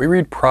 we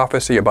read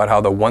prophecy about how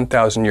the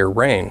 1,000-year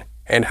reign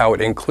and how it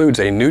includes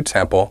a new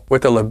temple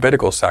with a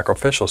Levitical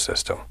sacrificial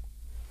system.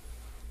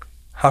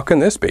 How can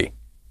this be?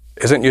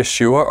 Isn't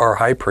Yeshua our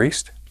high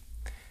priest?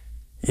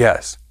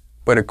 Yes,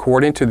 but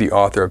according to the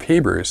author of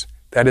Hebrews,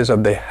 that is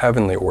of the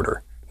heavenly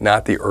order,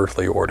 not the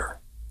earthly order.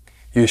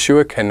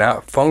 Yeshua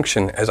cannot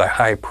function as a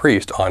high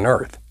priest on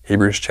earth,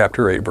 Hebrews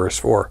chapter 8 verse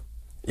 4,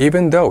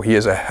 even though He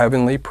is a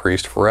heavenly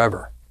priest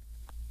forever.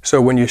 So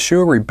when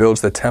Yeshua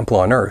rebuilds the temple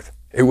on earth,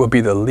 it will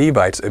be the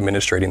Levites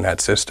administrating that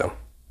system.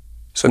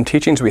 Some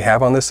teachings we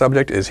have on this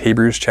subject is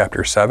Hebrews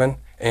chapter 7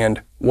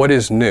 and What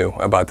is New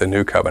about the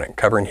New Covenant,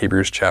 covering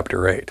Hebrews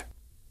chapter 8.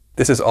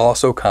 This is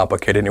also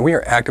complicated and we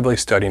are actively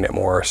studying it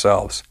more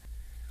ourselves.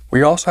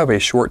 We also have a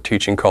short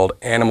teaching called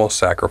Animal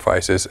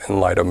Sacrifices in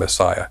Light of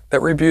Messiah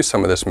that reviews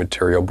some of this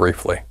material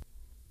briefly.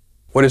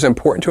 What is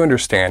important to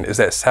understand is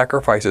that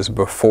sacrifices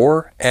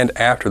before and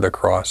after the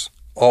cross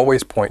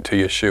always point to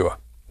Yeshua,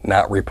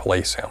 not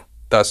replace Him.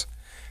 Thus,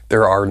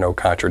 there are no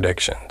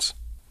contradictions.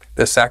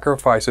 The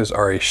sacrifices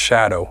are a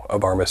shadow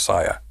of our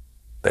Messiah.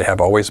 They have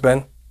always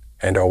been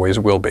and always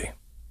will be.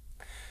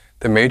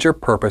 The major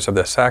purpose of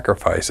the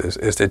sacrifices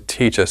is to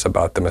teach us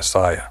about the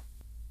Messiah.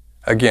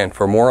 Again,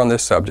 for more on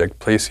this subject,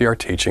 please see our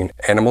teaching,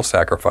 Animal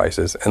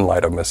Sacrifices in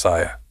Light of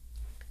Messiah.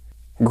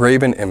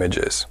 Graven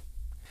images.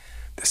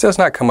 This does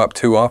not come up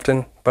too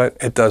often, but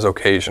it does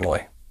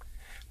occasionally.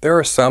 There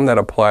are some that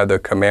apply the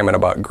commandment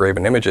about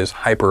graven images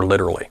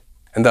hyper-literally,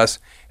 and thus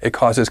it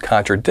causes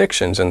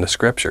contradictions in the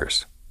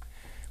Scriptures.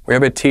 We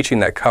have a teaching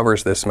that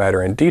covers this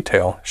matter in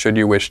detail should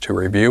you wish to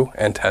review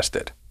and test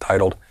it,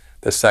 titled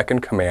The Second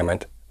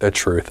Commandment, the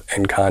Truth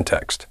in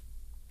Context.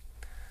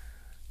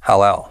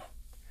 Halal.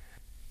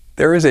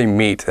 There is a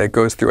meat that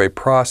goes through a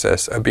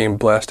process of being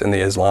blessed in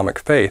the Islamic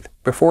faith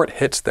before it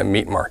hits the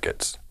meat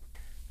markets.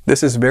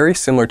 This is very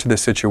similar to the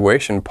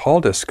situation Paul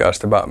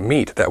discussed about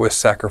meat that was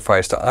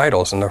sacrificed to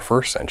idols in the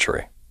first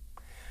century.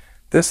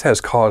 This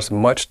has caused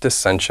much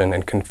dissension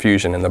and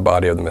confusion in the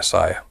body of the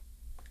Messiah.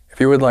 If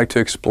you would like to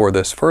explore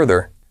this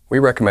further, we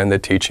recommend the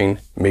teaching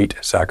Meat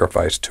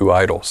Sacrificed to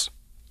Idols.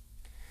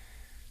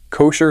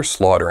 Kosher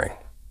slaughtering.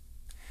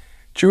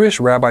 Jewish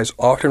rabbis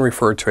often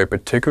refer to a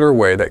particular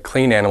way that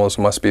clean animals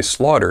must be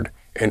slaughtered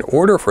in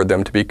order for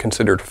them to be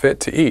considered fit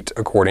to eat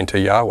according to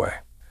Yahweh.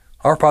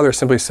 Our Father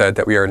simply said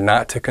that we are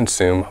not to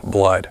consume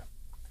blood.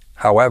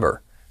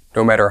 However,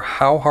 no matter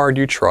how hard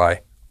you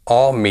try,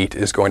 all meat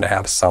is going to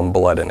have some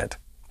blood in it.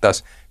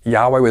 Thus,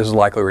 Yahweh was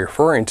likely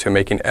referring to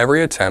making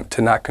every attempt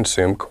to not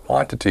consume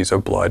quantities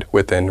of blood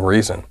within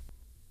reason.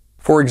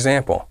 For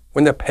example,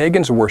 when the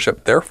pagans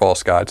worshiped their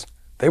false gods,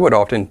 they would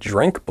often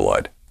drink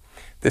blood.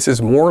 This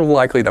is more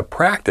likely the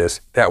practice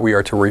that we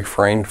are to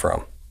refrain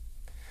from.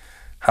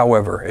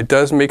 However, it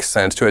does make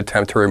sense to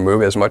attempt to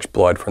remove as much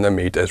blood from the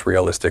meat as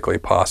realistically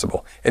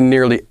possible, and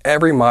nearly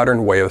every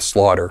modern way of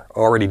slaughter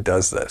already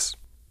does this.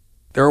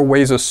 There are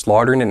ways of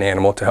slaughtering an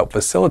animal to help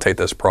facilitate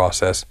this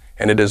process,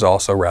 and it is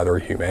also rather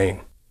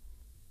humane.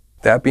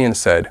 That being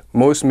said,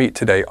 most meat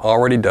today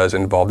already does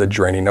involve the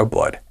draining of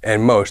blood,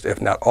 and most,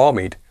 if not all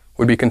meat,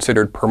 would be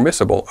considered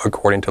permissible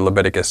according to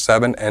Leviticus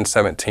 7 and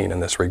 17 in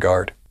this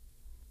regard.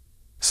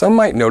 Some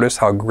might notice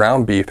how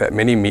ground beef at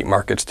many meat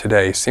markets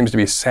today seems to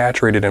be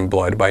saturated in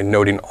blood by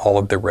noting all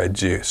of the red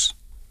juice.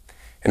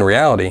 In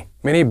reality,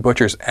 many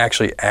butchers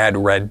actually add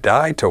red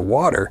dye to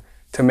water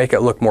to make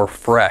it look more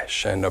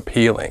fresh and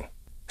appealing.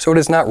 So it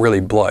is not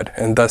really blood,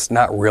 and thus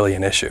not really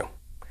an issue.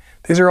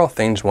 These are all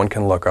things one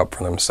can look up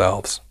for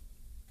themselves.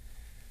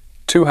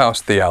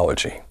 Two-house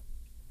theology.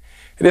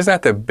 It is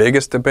not the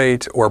biggest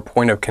debate or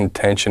point of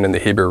contention in the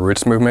Hebrew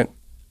roots movement,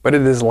 but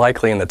it is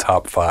likely in the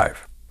top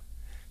 5.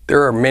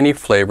 There are many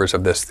flavors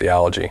of this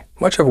theology,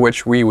 much of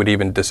which we would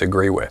even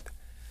disagree with.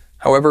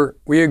 However,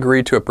 we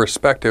agree to a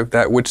perspective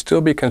that would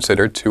still be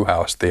considered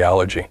two-house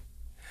theology.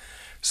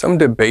 Some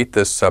debate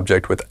this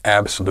subject with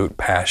absolute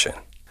passion.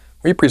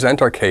 We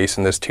present our case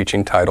in this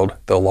teaching titled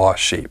The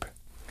Lost Sheep.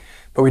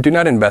 But we do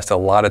not invest a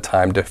lot of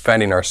time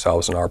defending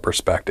ourselves and our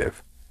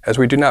perspective, as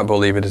we do not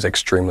believe it is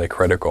extremely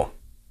critical.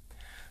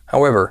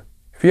 However,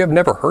 if you have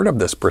never heard of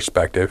this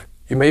perspective,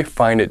 you may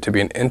find it to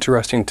be an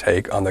interesting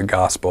take on the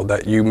gospel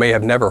that you may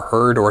have never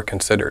heard or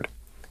considered,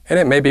 and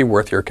it may be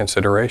worth your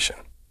consideration.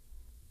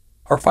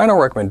 Our final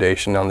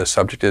recommendation on this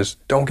subject is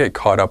don't get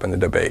caught up in the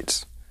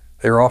debates.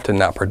 They are often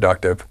not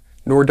productive,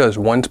 nor does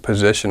one's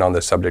position on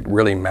the subject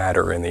really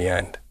matter in the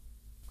end.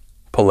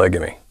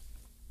 Polygamy.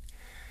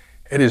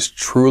 It is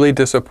truly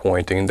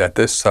disappointing that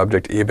this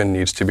subject even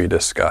needs to be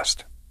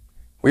discussed.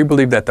 We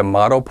believe that the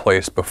model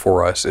placed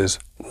before us is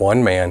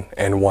one man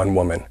and one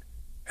woman,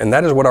 and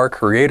that is what our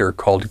Creator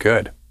called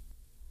good.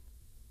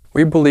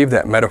 We believe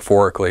that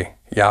metaphorically,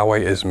 Yahweh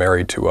is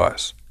married to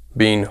us,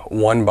 being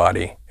one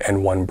body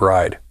and one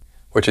bride,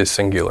 which is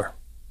singular.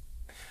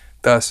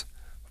 Thus,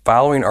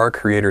 following our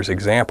Creator's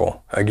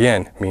example,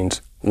 again,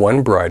 means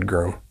one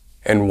bridegroom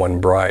and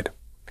one bride.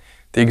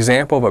 The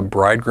example of a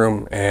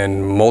bridegroom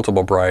and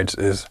multiple brides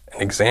is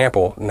an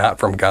example not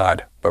from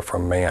God, but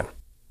from man.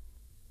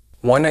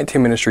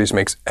 119 Ministries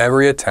makes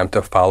every attempt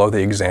to follow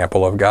the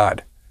example of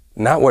God,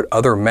 not what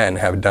other men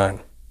have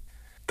done.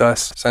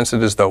 Thus, since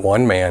it is the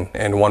one man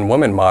and one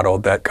woman model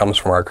that comes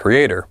from our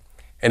Creator,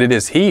 and it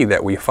is He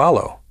that we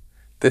follow,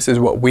 this is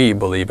what we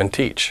believe and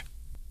teach.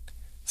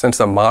 Since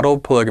the model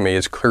of polygamy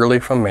is clearly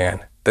from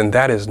man, then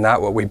that is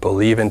not what we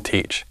believe and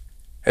teach,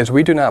 as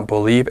we do not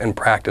believe and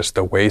practice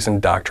the ways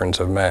and doctrines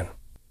of men.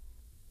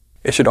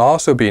 It should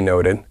also be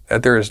noted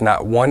that there is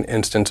not one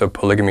instance of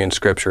polygamy in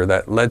Scripture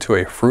that led to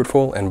a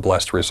fruitful and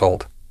blessed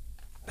result.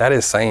 That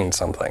is saying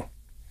something.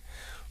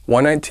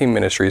 119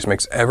 Ministries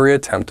makes every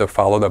attempt to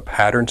follow the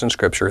patterns in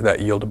Scripture that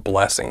yield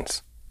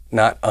blessings,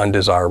 not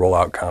undesirable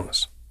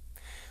outcomes.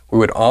 We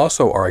would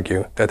also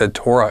argue that the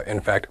Torah in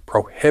fact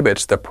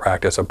prohibits the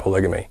practice of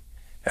polygamy.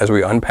 As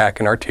we unpack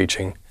in our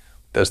teaching,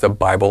 does the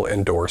Bible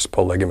endorse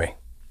polygamy?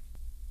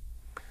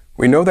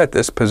 We know that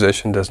this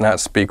position does not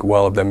speak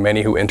well of the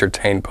many who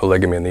entertained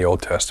polygamy in the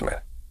Old Testament.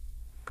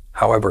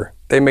 However,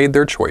 they made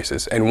their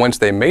choices, and once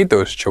they made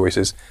those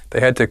choices,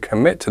 they had to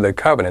commit to the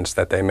covenants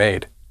that they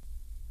made.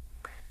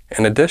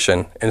 In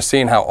addition, in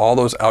seeing how all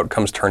those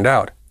outcomes turned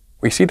out,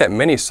 we see that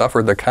many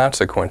suffered the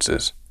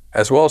consequences,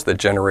 as well as the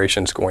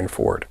generations going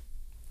forward.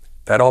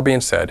 That all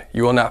being said,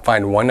 you will not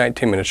find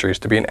 119 Ministries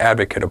to be an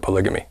advocate of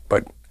polygamy,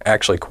 but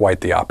actually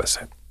quite the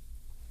opposite.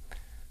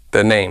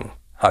 The name,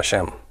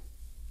 Hashem.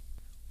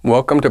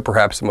 Welcome to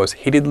perhaps the most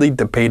heatedly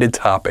debated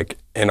topic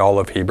in all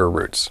of Hebrew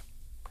roots.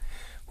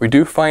 We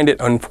do find it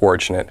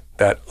unfortunate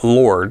that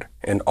Lord,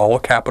 in all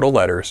capital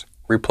letters,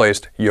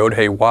 replaced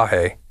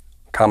Yod-Heh-Wah-Heh,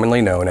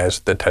 commonly known as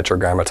the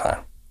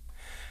Tetragrammaton.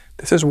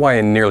 This is why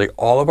in nearly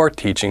all of our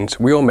teachings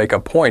we will make a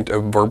point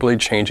of verbally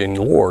changing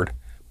Lord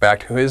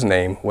back to His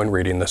name when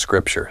reading the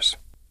Scriptures.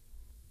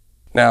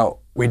 Now,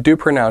 we do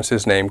pronounce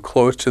His name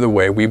close to the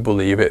way we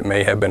believe it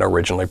may have been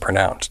originally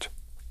pronounced.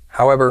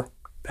 However,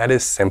 that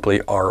is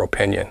simply our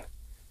opinion.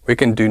 We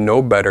can do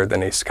no better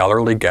than a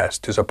scholarly guess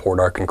to support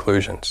our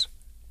conclusions.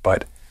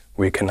 But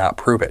we cannot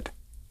prove it.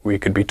 We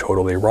could be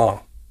totally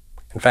wrong.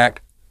 In fact,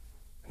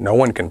 no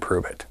one can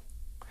prove it.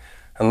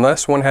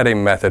 Unless one had a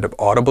method of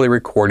audibly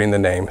recording the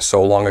name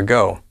so long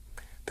ago,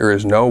 there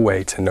is no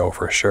way to know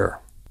for sure.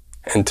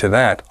 And to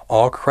that,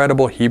 all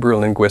credible Hebrew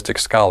linguistic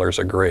scholars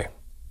agree.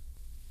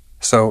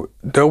 So,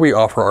 though we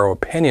offer our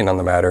opinion on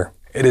the matter,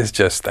 it is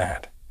just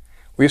that.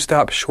 We've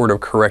stopped short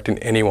of correcting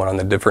anyone on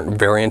the different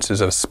variances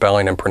of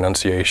spelling and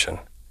pronunciation.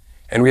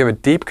 And we have a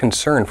deep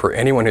concern for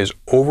anyone who is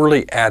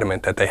overly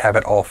adamant that they have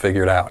it all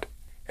figured out.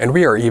 And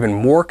we are even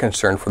more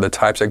concerned for the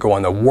types that go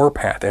on the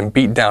warpath and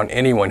beat down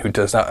anyone who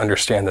does not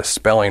understand the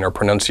spelling or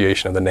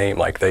pronunciation of the name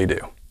like they do.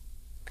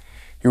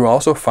 You will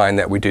also find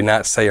that we do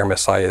not say our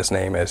Messiah's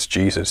name as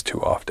Jesus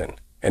too often.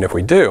 And if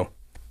we do,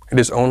 it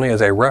is only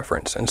as a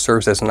reference and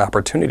serves as an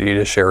opportunity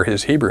to share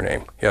His Hebrew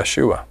name,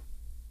 Yeshua.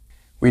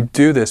 We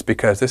do this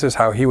because this is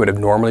how He would have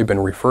normally been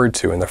referred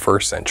to in the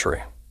first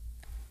century.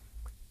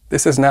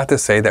 This is not to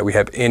say that we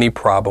have any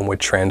problem with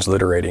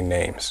transliterating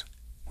names.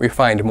 We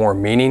find more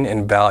meaning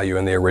and value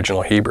in the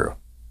original Hebrew.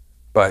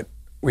 But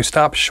we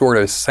stop short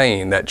of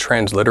saying that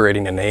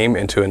transliterating a name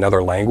into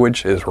another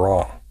language is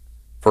wrong.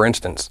 For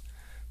instance,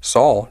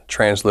 Saul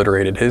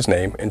transliterated his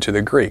name into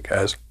the Greek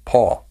as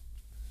Paul.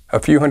 A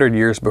few hundred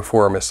years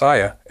before our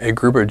Messiah, a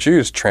group of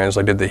Jews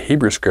translated the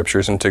Hebrew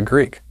Scriptures into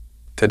Greek.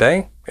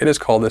 Today, it is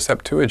called the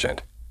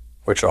Septuagint,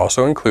 which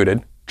also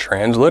included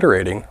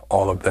transliterating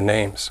all of the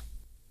names.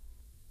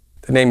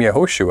 The name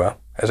Yehoshua,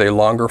 as a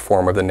longer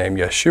form of the name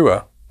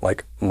Yeshua,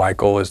 like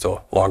Michael is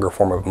the longer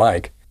form of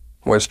Mike,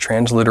 was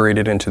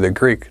transliterated into the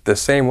Greek the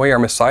same way our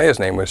Messiah's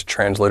name was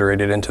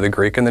transliterated into the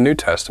Greek in the New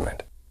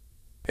Testament.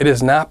 It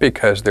is not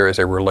because there is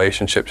a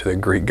relationship to the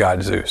Greek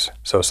god Zeus,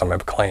 so some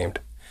have claimed.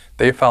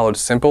 They followed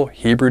simple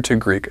Hebrew to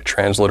Greek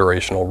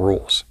transliterational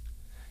rules.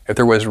 If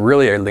there was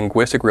really a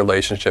linguistic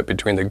relationship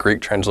between the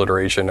Greek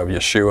transliteration of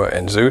Yeshua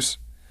and Zeus,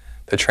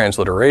 the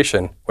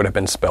transliteration would have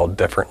been spelled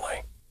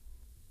differently.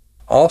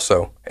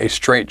 Also, a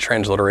straight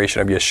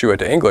transliteration of Yeshua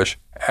to English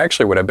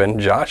actually would have been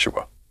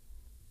Joshua.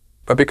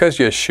 But because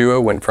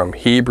Yeshua went from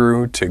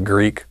Hebrew to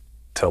Greek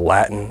to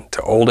Latin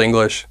to Old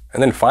English,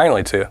 and then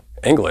finally to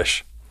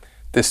English,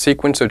 this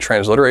sequence of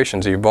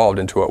transliterations evolved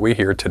into what we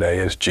hear today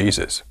as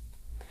Jesus.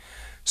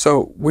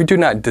 So we do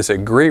not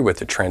disagree with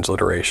the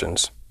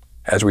transliterations.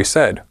 As we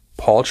said,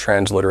 Paul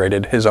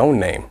transliterated his own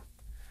name.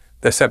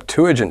 The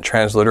Septuagint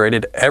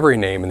transliterated every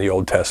name in the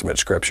Old Testament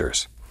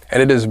Scriptures.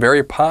 And it is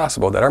very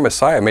possible that our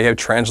Messiah may have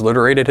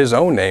transliterated his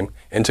own name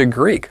into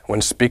Greek when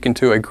speaking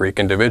to a Greek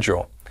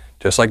individual,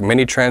 just like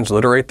many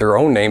transliterate their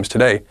own names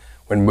today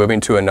when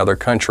moving to another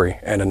country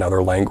and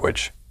another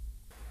language.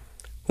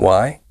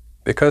 Why?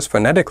 Because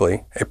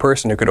phonetically, a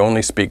person who could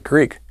only speak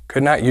Greek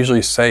could not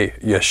usually say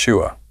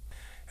Yeshua,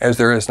 as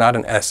there is not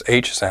an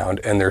SH sound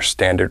in their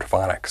standard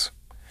phonics.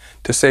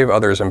 To save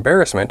others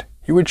embarrassment,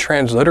 you would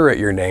transliterate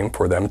your name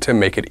for them to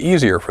make it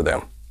easier for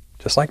them,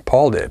 just like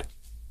Paul did.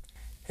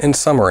 In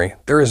summary,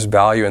 there is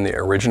value in the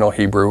original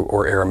Hebrew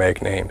or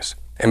Aramaic names,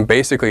 and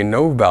basically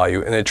no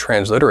value in the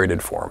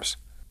transliterated forms,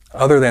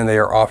 other than they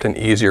are often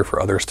easier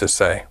for others to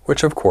say,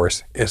 which of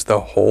course is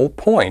the whole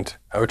point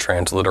of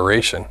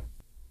transliteration.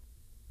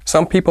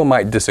 Some people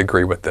might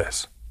disagree with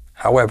this.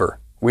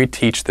 However, we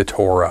teach the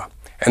Torah,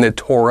 and the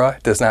Torah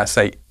does not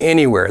say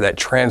anywhere that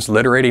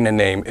transliterating a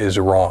name is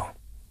wrong.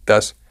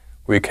 Thus,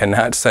 we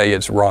cannot say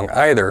it's wrong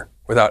either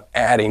without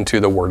adding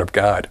to the Word of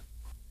God.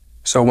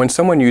 So when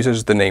someone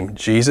uses the name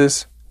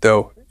Jesus,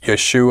 though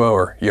Yeshua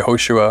or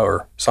Yehoshua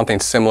or something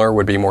similar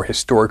would be more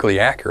historically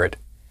accurate,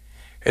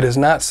 it is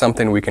not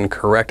something we can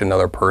correct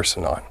another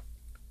person on.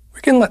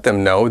 We can let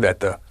them know that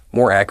the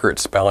more accurate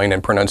spelling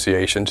and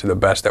pronunciation to the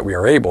best that we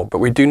are able, but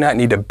we do not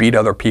need to beat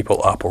other people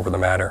up over the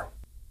matter.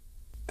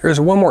 There is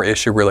one more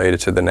issue related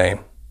to the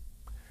name.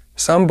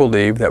 Some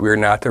believe that we are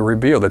not to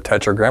reveal the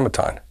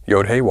Tetragrammaton,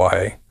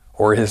 Yod-Heh-Wah-Heh,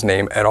 or His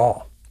name at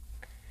all,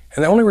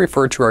 and they only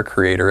refer to our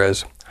Creator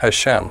as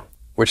Hashem,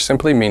 which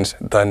simply means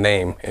the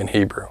name in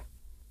Hebrew.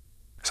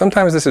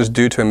 Sometimes this is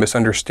due to a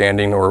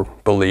misunderstanding or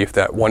belief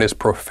that one is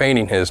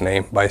profaning His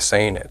name by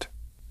saying it.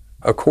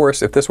 Of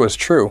course, if this was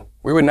true,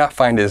 we would not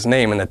find His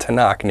name in the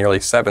Tanakh nearly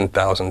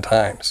 7,000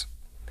 times.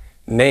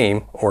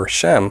 Name, or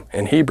Shem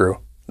in Hebrew,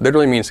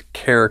 literally means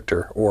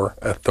character or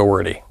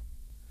authority.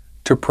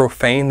 To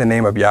profane the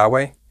name of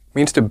Yahweh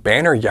means to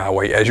banner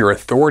Yahweh as your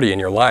authority in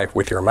your life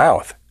with your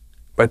mouth,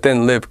 but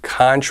then live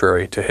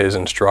contrary to His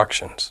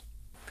instructions.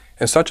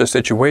 In such a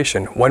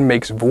situation, one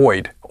makes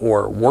void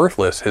or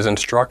worthless His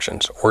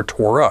instructions or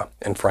Torah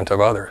in front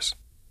of others.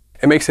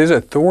 It makes His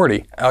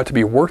authority out to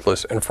be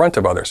worthless in front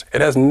of others.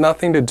 It has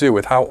nothing to do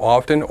with how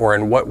often or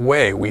in what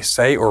way we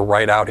say or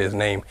write out His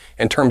name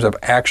in terms of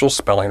actual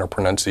spelling or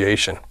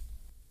pronunciation.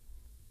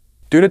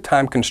 Due to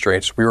time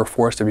constraints, we were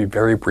forced to be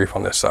very brief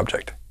on this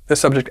subject. This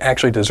subject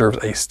actually deserves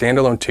a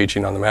standalone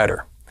teaching on the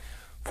matter.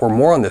 For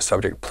more on this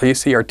subject,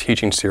 please see our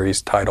teaching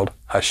series titled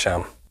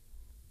Hashem.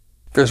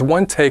 There's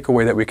one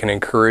takeaway that we can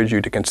encourage you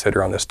to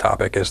consider on this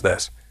topic is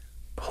this.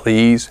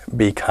 Please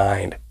be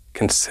kind,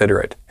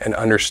 considerate, and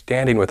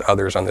understanding with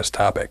others on this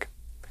topic.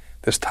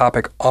 This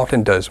topic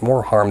often does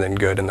more harm than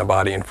good in the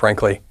body, and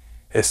frankly,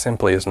 it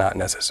simply is not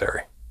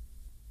necessary.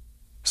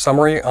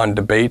 Summary on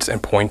debates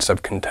and points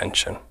of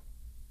contention.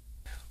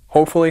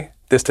 Hopefully,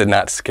 this did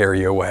not scare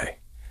you away.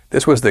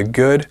 This was the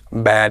good,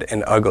 bad,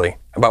 and ugly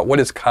about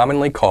what is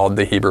commonly called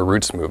the Hebrew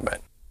Roots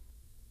movement.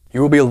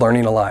 You will be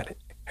learning a lot,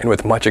 and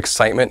with much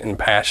excitement and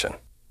passion.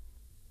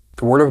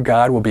 The Word of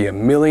God will be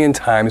 1,000,000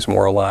 times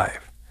more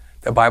alive.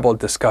 The Bible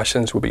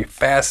discussions will be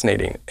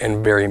fascinating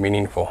and very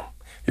meaningful.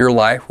 Your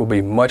life will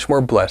be much more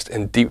blessed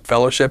in deep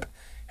fellowship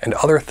and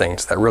other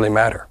things that really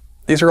matter.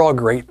 These are all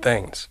great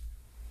things.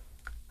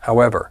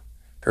 However,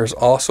 there's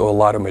also a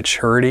lot of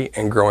maturity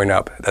and growing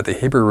up that the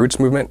Hebrew Roots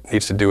movement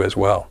needs to do as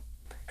well.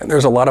 And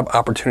there's a lot of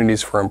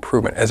opportunities for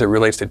improvement as it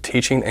relates to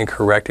teaching and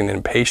correcting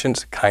in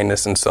patience,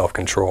 kindness, and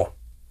self-control.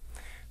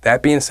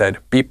 That being said,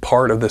 be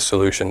part of the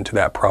solution to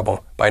that problem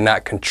by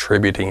not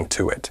contributing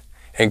to it.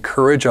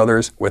 Encourage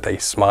others with a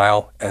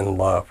smile and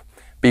love.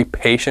 Be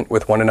patient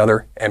with one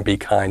another and be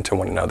kind to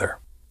one another.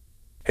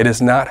 It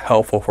is not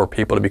helpful for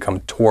people to become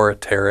Torah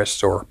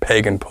terrorists or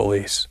pagan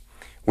police.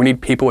 We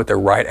need people with the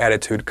right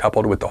attitude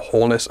coupled with the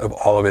wholeness of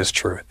all of His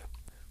truth.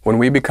 When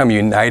we become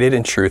united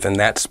in truth in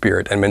that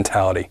spirit and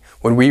mentality,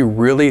 when we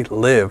really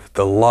live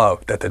the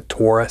love that the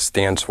Torah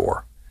stands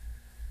for,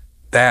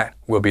 that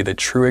will be the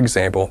true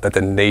example that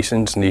the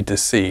nations need to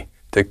see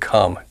to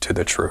come to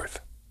the truth.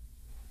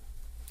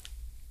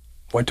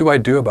 What do I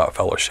do about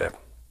fellowship?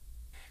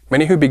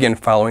 Many who begin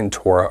following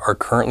Torah are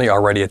currently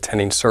already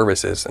attending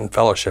services and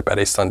fellowship at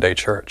a Sunday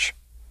church.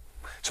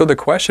 So the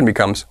question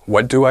becomes,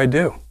 what do I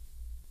do?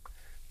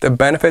 The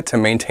benefit to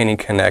maintaining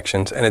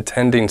connections and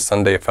attending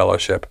Sunday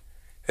fellowship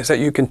is that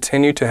you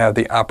continue to have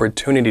the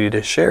opportunity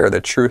to share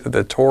the truth of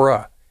the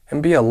Torah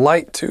and be a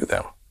light to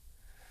them.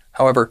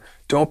 However,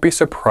 don't be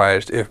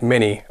surprised if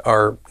many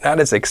are not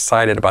as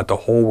excited about the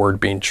whole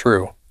word being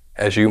true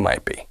as you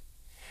might be,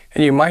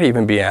 and you might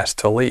even be asked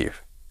to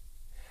leave.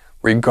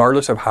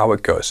 Regardless of how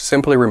it goes,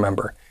 simply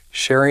remember,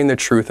 sharing the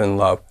truth in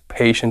love,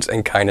 patience,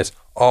 and kindness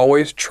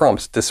always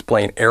trumps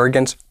displaying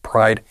arrogance,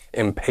 pride,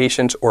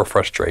 impatience, or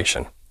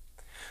frustration.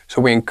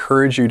 So we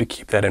encourage you to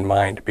keep that in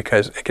mind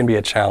because it can be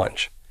a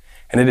challenge,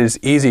 and it is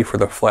easy for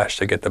the flesh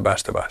to get the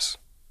best of us.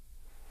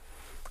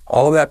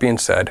 All of that being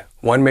said,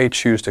 one may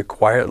choose to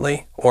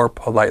quietly or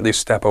politely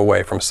step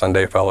away from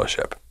Sunday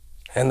fellowship,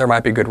 and there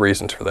might be good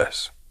reasons for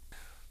this.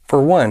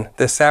 For one,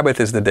 the Sabbath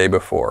is the day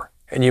before,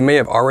 and you may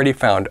have already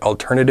found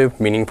alternative,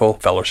 meaningful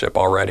fellowship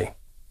already.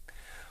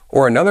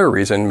 Or another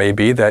reason may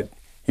be that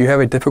you have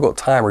a difficult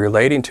time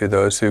relating to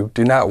those who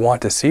do not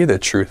want to see the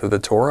truth of the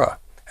Torah,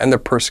 and the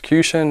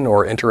persecution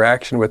or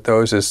interaction with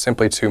those is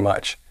simply too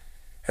much.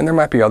 And there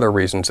might be other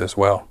reasons as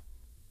well.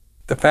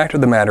 The fact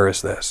of the matter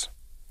is this.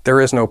 There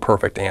is no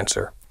perfect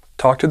answer.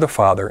 Talk to the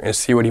Father and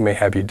see what He may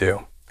have you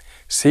do.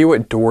 See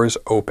what doors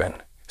open.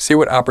 See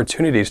what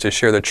opportunities to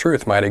share the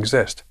truth might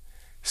exist.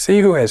 See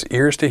who has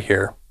ears to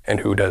hear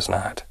and who does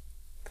not.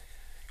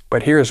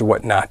 But here's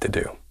what not to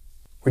do.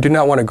 We do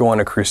not want to go on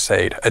a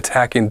crusade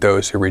attacking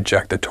those who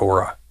reject the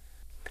Torah.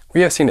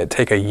 We have seen it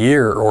take a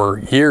year or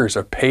years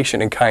of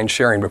patient and kind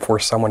sharing before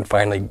someone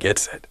finally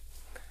gets it.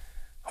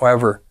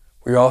 However,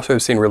 we also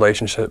have seen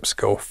relationships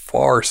go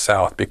far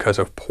south because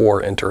of poor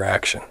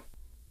interaction.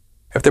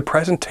 If the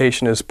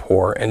presentation is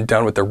poor and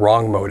done with the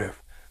wrong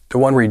motive, the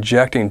one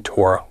rejecting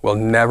Torah will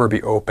never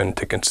be open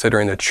to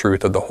considering the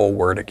truth of the whole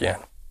word again.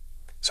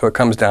 So it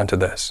comes down to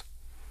this.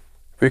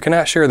 If we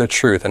cannot share the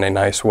truth in a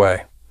nice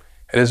way,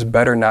 it is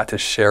better not to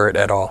share it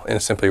at all and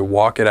simply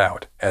walk it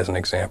out as an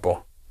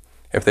example.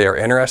 If they are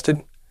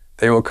interested,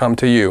 they will come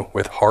to you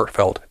with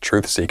heartfelt,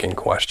 truth-seeking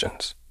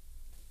questions.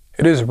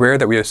 It is rare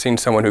that we have seen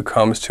someone who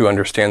comes to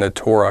understand the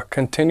Torah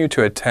continue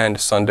to attend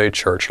Sunday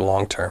church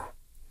long-term.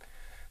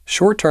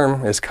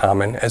 Short-term is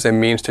common as a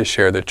means to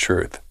share the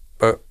truth,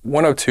 but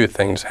one of two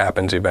things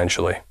happens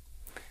eventually.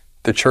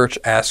 The church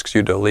asks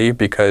you to leave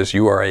because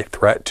you are a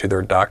threat to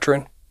their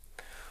doctrine,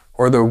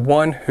 or the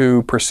one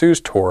who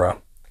pursues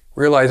Torah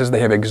realizes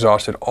they have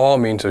exhausted all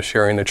means of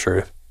sharing the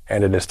truth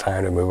and it is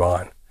time to move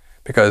on,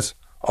 because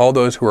all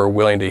those who are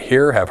willing to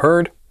hear have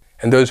heard,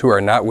 and those who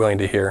are not willing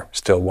to hear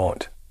still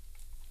won't.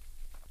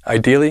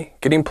 Ideally,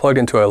 getting plugged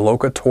into a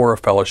local Torah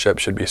fellowship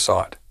should be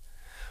sought.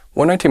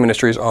 119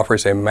 Ministries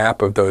offers a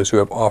map of those who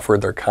have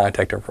offered their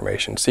contact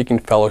information seeking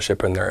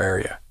fellowship in their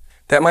area.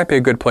 That might be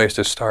a good place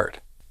to start.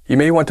 You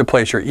may want to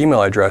place your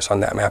email address on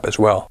that map as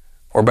well,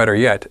 or better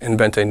yet,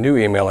 invent a new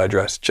email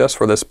address just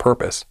for this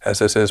purpose, as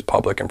this is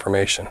public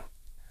information.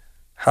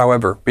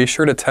 However, be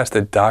sure to test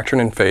the doctrine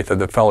and faith of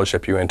the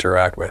fellowship you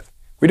interact with.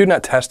 We do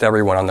not test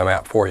everyone on the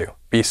map for you.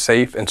 Be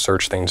safe and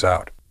search things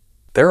out.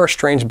 There are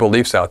strange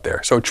beliefs out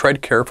there, so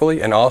tread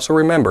carefully and also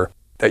remember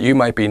that you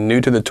might be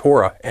new to the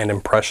Torah and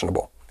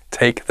impressionable.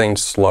 Take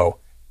things slow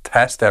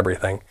test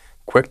everything,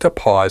 quick to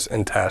pause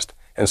and test,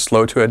 and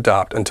slow to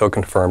adopt until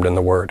confirmed in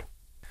the Word.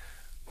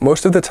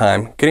 Most of the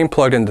time, getting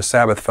plugged into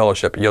Sabbath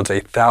fellowship yields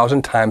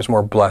 1,000 times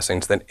more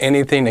blessings than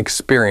anything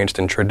experienced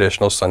in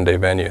traditional Sunday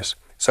venues.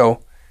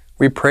 So,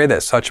 we pray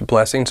that such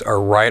blessings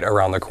are right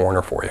around the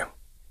corner for you.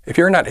 If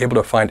you're not able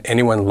to find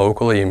anyone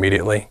locally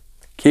immediately,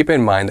 keep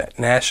in mind that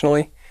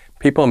nationally,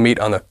 people meet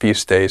on the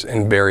feast days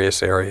in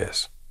various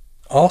areas.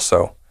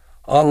 Also,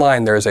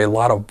 online there is a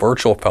lot of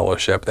virtual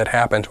fellowship that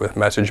happens with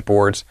message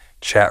boards,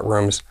 chat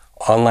rooms,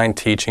 online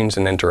teachings,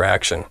 and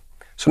interaction.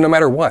 So no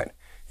matter what,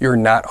 you're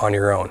not on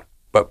your own,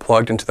 but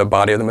plugged into the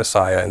body of the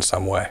Messiah in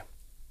some way.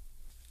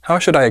 How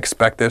should I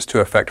expect this to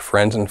affect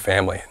friends and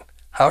family?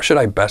 How should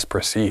I best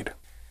proceed?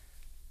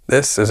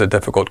 This is a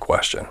difficult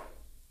question.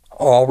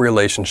 All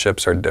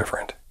relationships are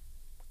different.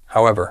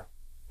 However,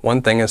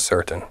 one thing is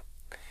certain.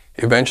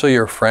 Eventually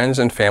your friends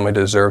and family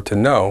deserve to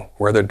know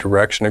where the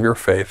direction of your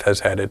faith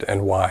has headed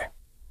and why.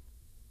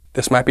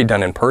 This might be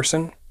done in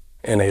person,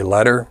 in a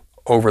letter,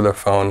 over the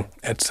phone,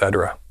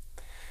 etc.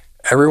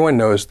 Everyone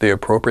knows the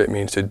appropriate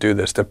means to do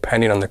this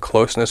depending on the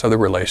closeness of the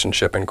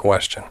relationship in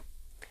question.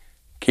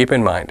 Keep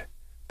in mind,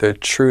 the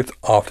truth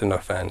often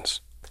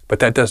offends, but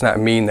that does not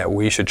mean that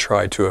we should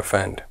try to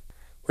offend.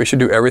 We should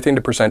do everything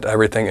to present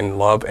everything in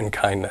love and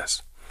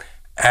kindness.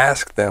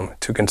 Ask them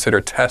to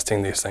consider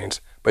testing these things,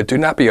 but do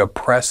not be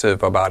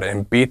oppressive about it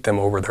and beat them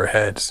over their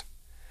heads.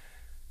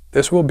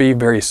 This will be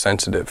very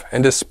sensitive,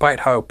 and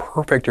despite how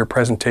perfect your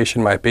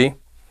presentation might be,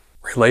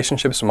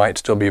 relationships might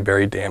still be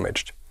very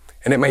damaged,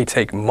 and it may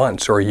take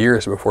months or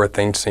years before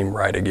things seem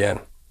right again.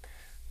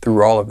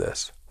 Through all of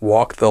this,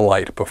 walk the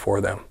light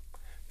before them.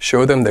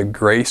 Show them the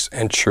grace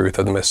and truth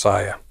of the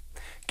Messiah.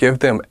 Give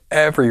them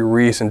every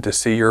reason to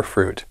see your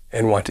fruit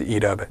and want to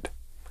eat of it,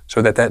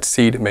 so that that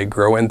seed may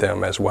grow in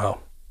them as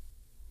well.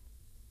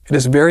 It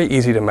is very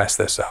easy to mess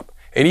this up,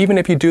 and even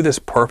if you do this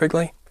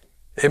perfectly,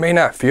 it may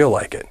not feel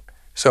like it.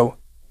 So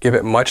give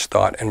it much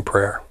thought and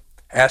prayer.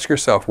 Ask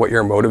yourself what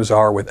your motives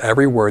are with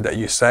every word that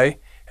you say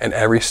and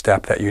every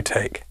step that you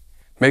take.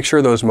 Make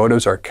sure those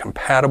motives are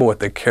compatible with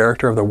the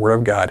character of the Word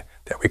of God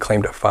that we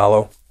claim to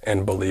follow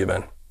and believe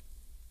in.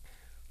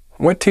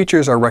 What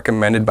teachers are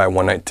recommended by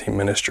 119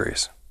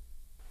 Ministries?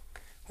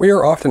 We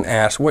are often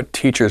asked what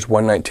teachers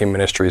 119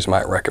 Ministries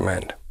might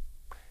recommend.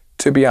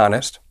 To be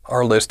honest,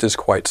 our list is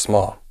quite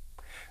small.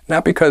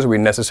 Not because we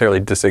necessarily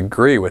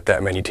disagree with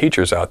that many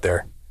teachers out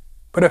there,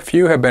 but a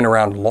few have been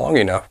around long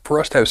enough for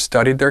us to have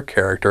studied their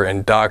character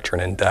and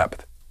doctrine in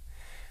depth.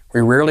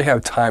 We rarely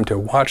have time to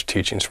watch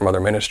teachings from other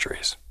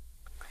ministries.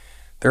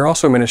 There are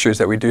also ministries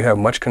that we do have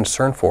much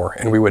concern for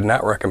and we would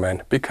not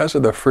recommend because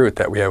of the fruit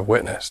that we have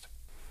witnessed.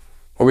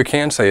 What we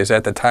can say is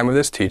at the time of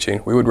this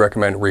teaching, we would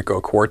recommend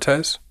Rico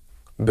Cortez,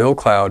 Bill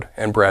Cloud,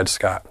 and Brad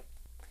Scott.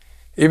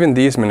 Even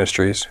these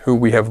ministries, who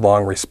we have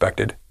long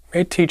respected,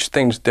 may teach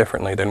things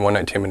differently than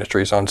 119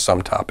 Ministries on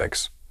some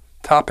topics.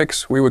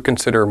 Topics we would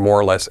consider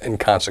more or less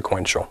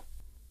inconsequential.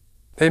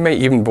 They may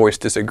even voice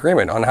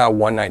disagreement on how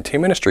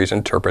 119 Ministries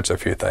interprets a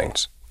few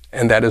things,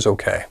 and that is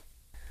okay.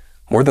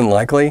 More than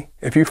likely,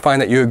 if you find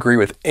that you agree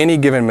with any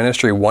given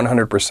ministry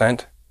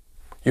 100%,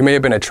 you may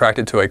have been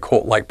attracted to a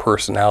cult-like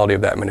personality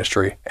of that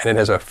ministry, and it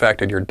has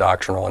affected your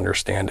doctrinal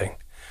understanding.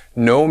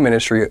 No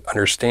ministry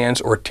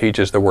understands or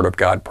teaches the Word of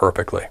God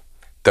perfectly,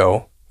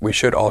 though we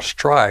should all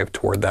strive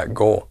toward that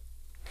goal.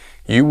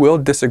 You will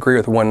disagree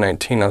with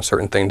 119 on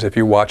certain things if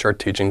you watch our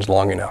teachings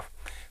long enough.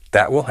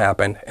 That will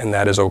happen, and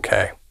that is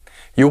okay.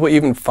 You will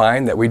even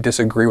find that we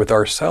disagree with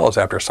ourselves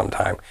after some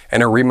time,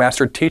 and a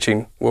remastered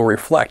teaching will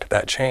reflect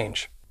that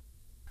change.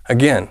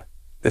 Again,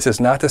 this is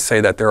not to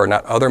say that there are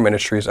not other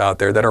ministries out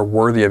there that are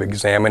worthy of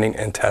examining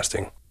and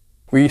testing.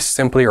 We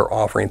simply are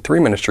offering 3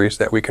 ministries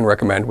that we can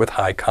recommend with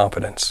high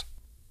confidence.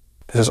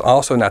 This is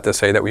also not to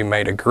say that we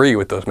might agree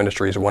with those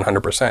ministries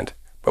 100%,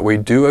 but we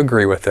do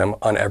agree with them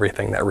on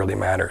everything that really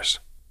matters.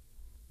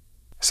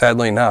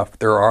 Sadly enough,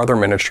 there are other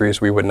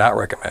ministries we would not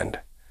recommend.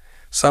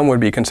 Some would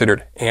be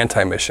considered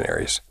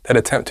anti-missionaries that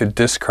attempt to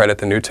discredit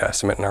the New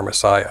Testament and our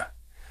Messiah.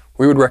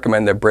 We would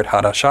recommend the Brit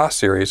Hadashah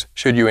series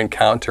should you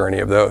encounter any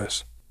of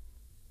those.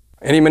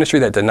 Any ministry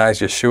that denies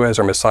Yeshua as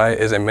our Messiah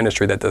is a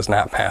ministry that does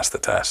not pass the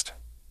test.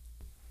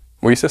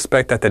 We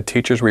suspect that the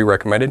teachers we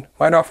recommended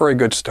might offer a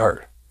good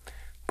start.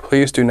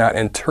 Please do not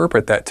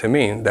interpret that to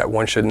mean that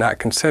one should not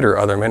consider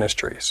other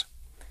ministries.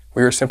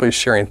 We are simply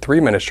sharing 3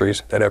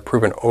 ministries that have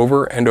proven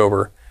over and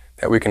over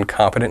that we can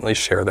confidently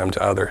share them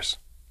to others.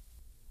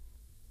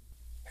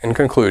 In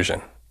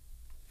conclusion,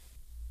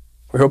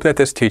 we hope that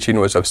this teaching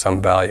was of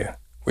some value.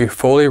 We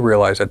fully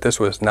realize that this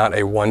was not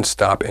a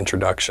one-stop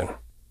introduction.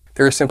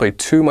 There is simply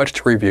too much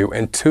to review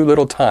and too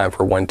little time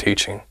for one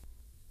teaching.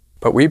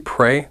 But we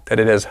pray that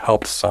it has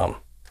helped some,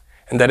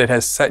 and that it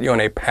has set you on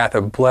a path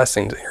of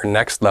blessings in your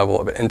next level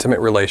of intimate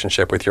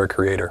relationship with your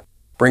Creator,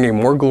 bringing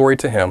more glory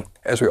to Him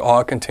as we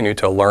all continue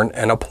to learn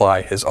and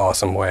apply His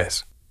awesome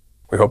ways.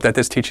 We hope that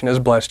this teaching has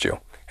blessed you,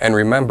 and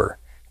remember,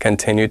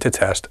 continue to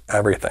test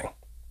everything.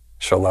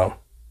 Shalom.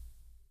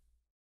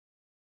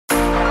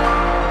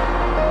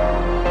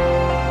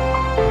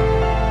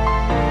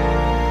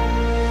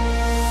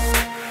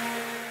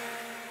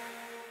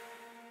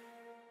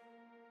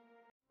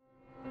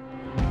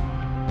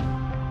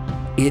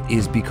 It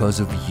is because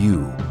of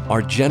you,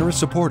 our generous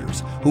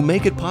supporters, who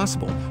make it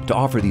possible to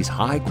offer these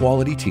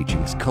high-quality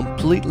teachings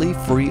completely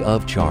free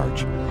of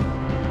charge.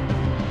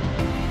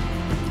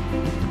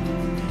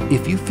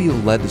 If you feel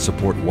led to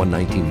support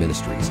 119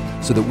 Ministries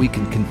so that we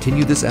can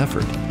continue this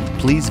effort,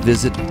 please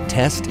visit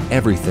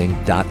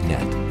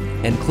testeverything.net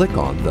and click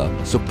on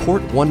the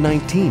Support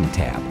 119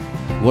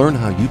 tab. Learn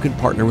how you can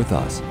partner with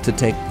us to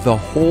take the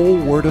whole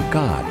Word of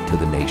God to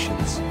the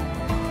nations.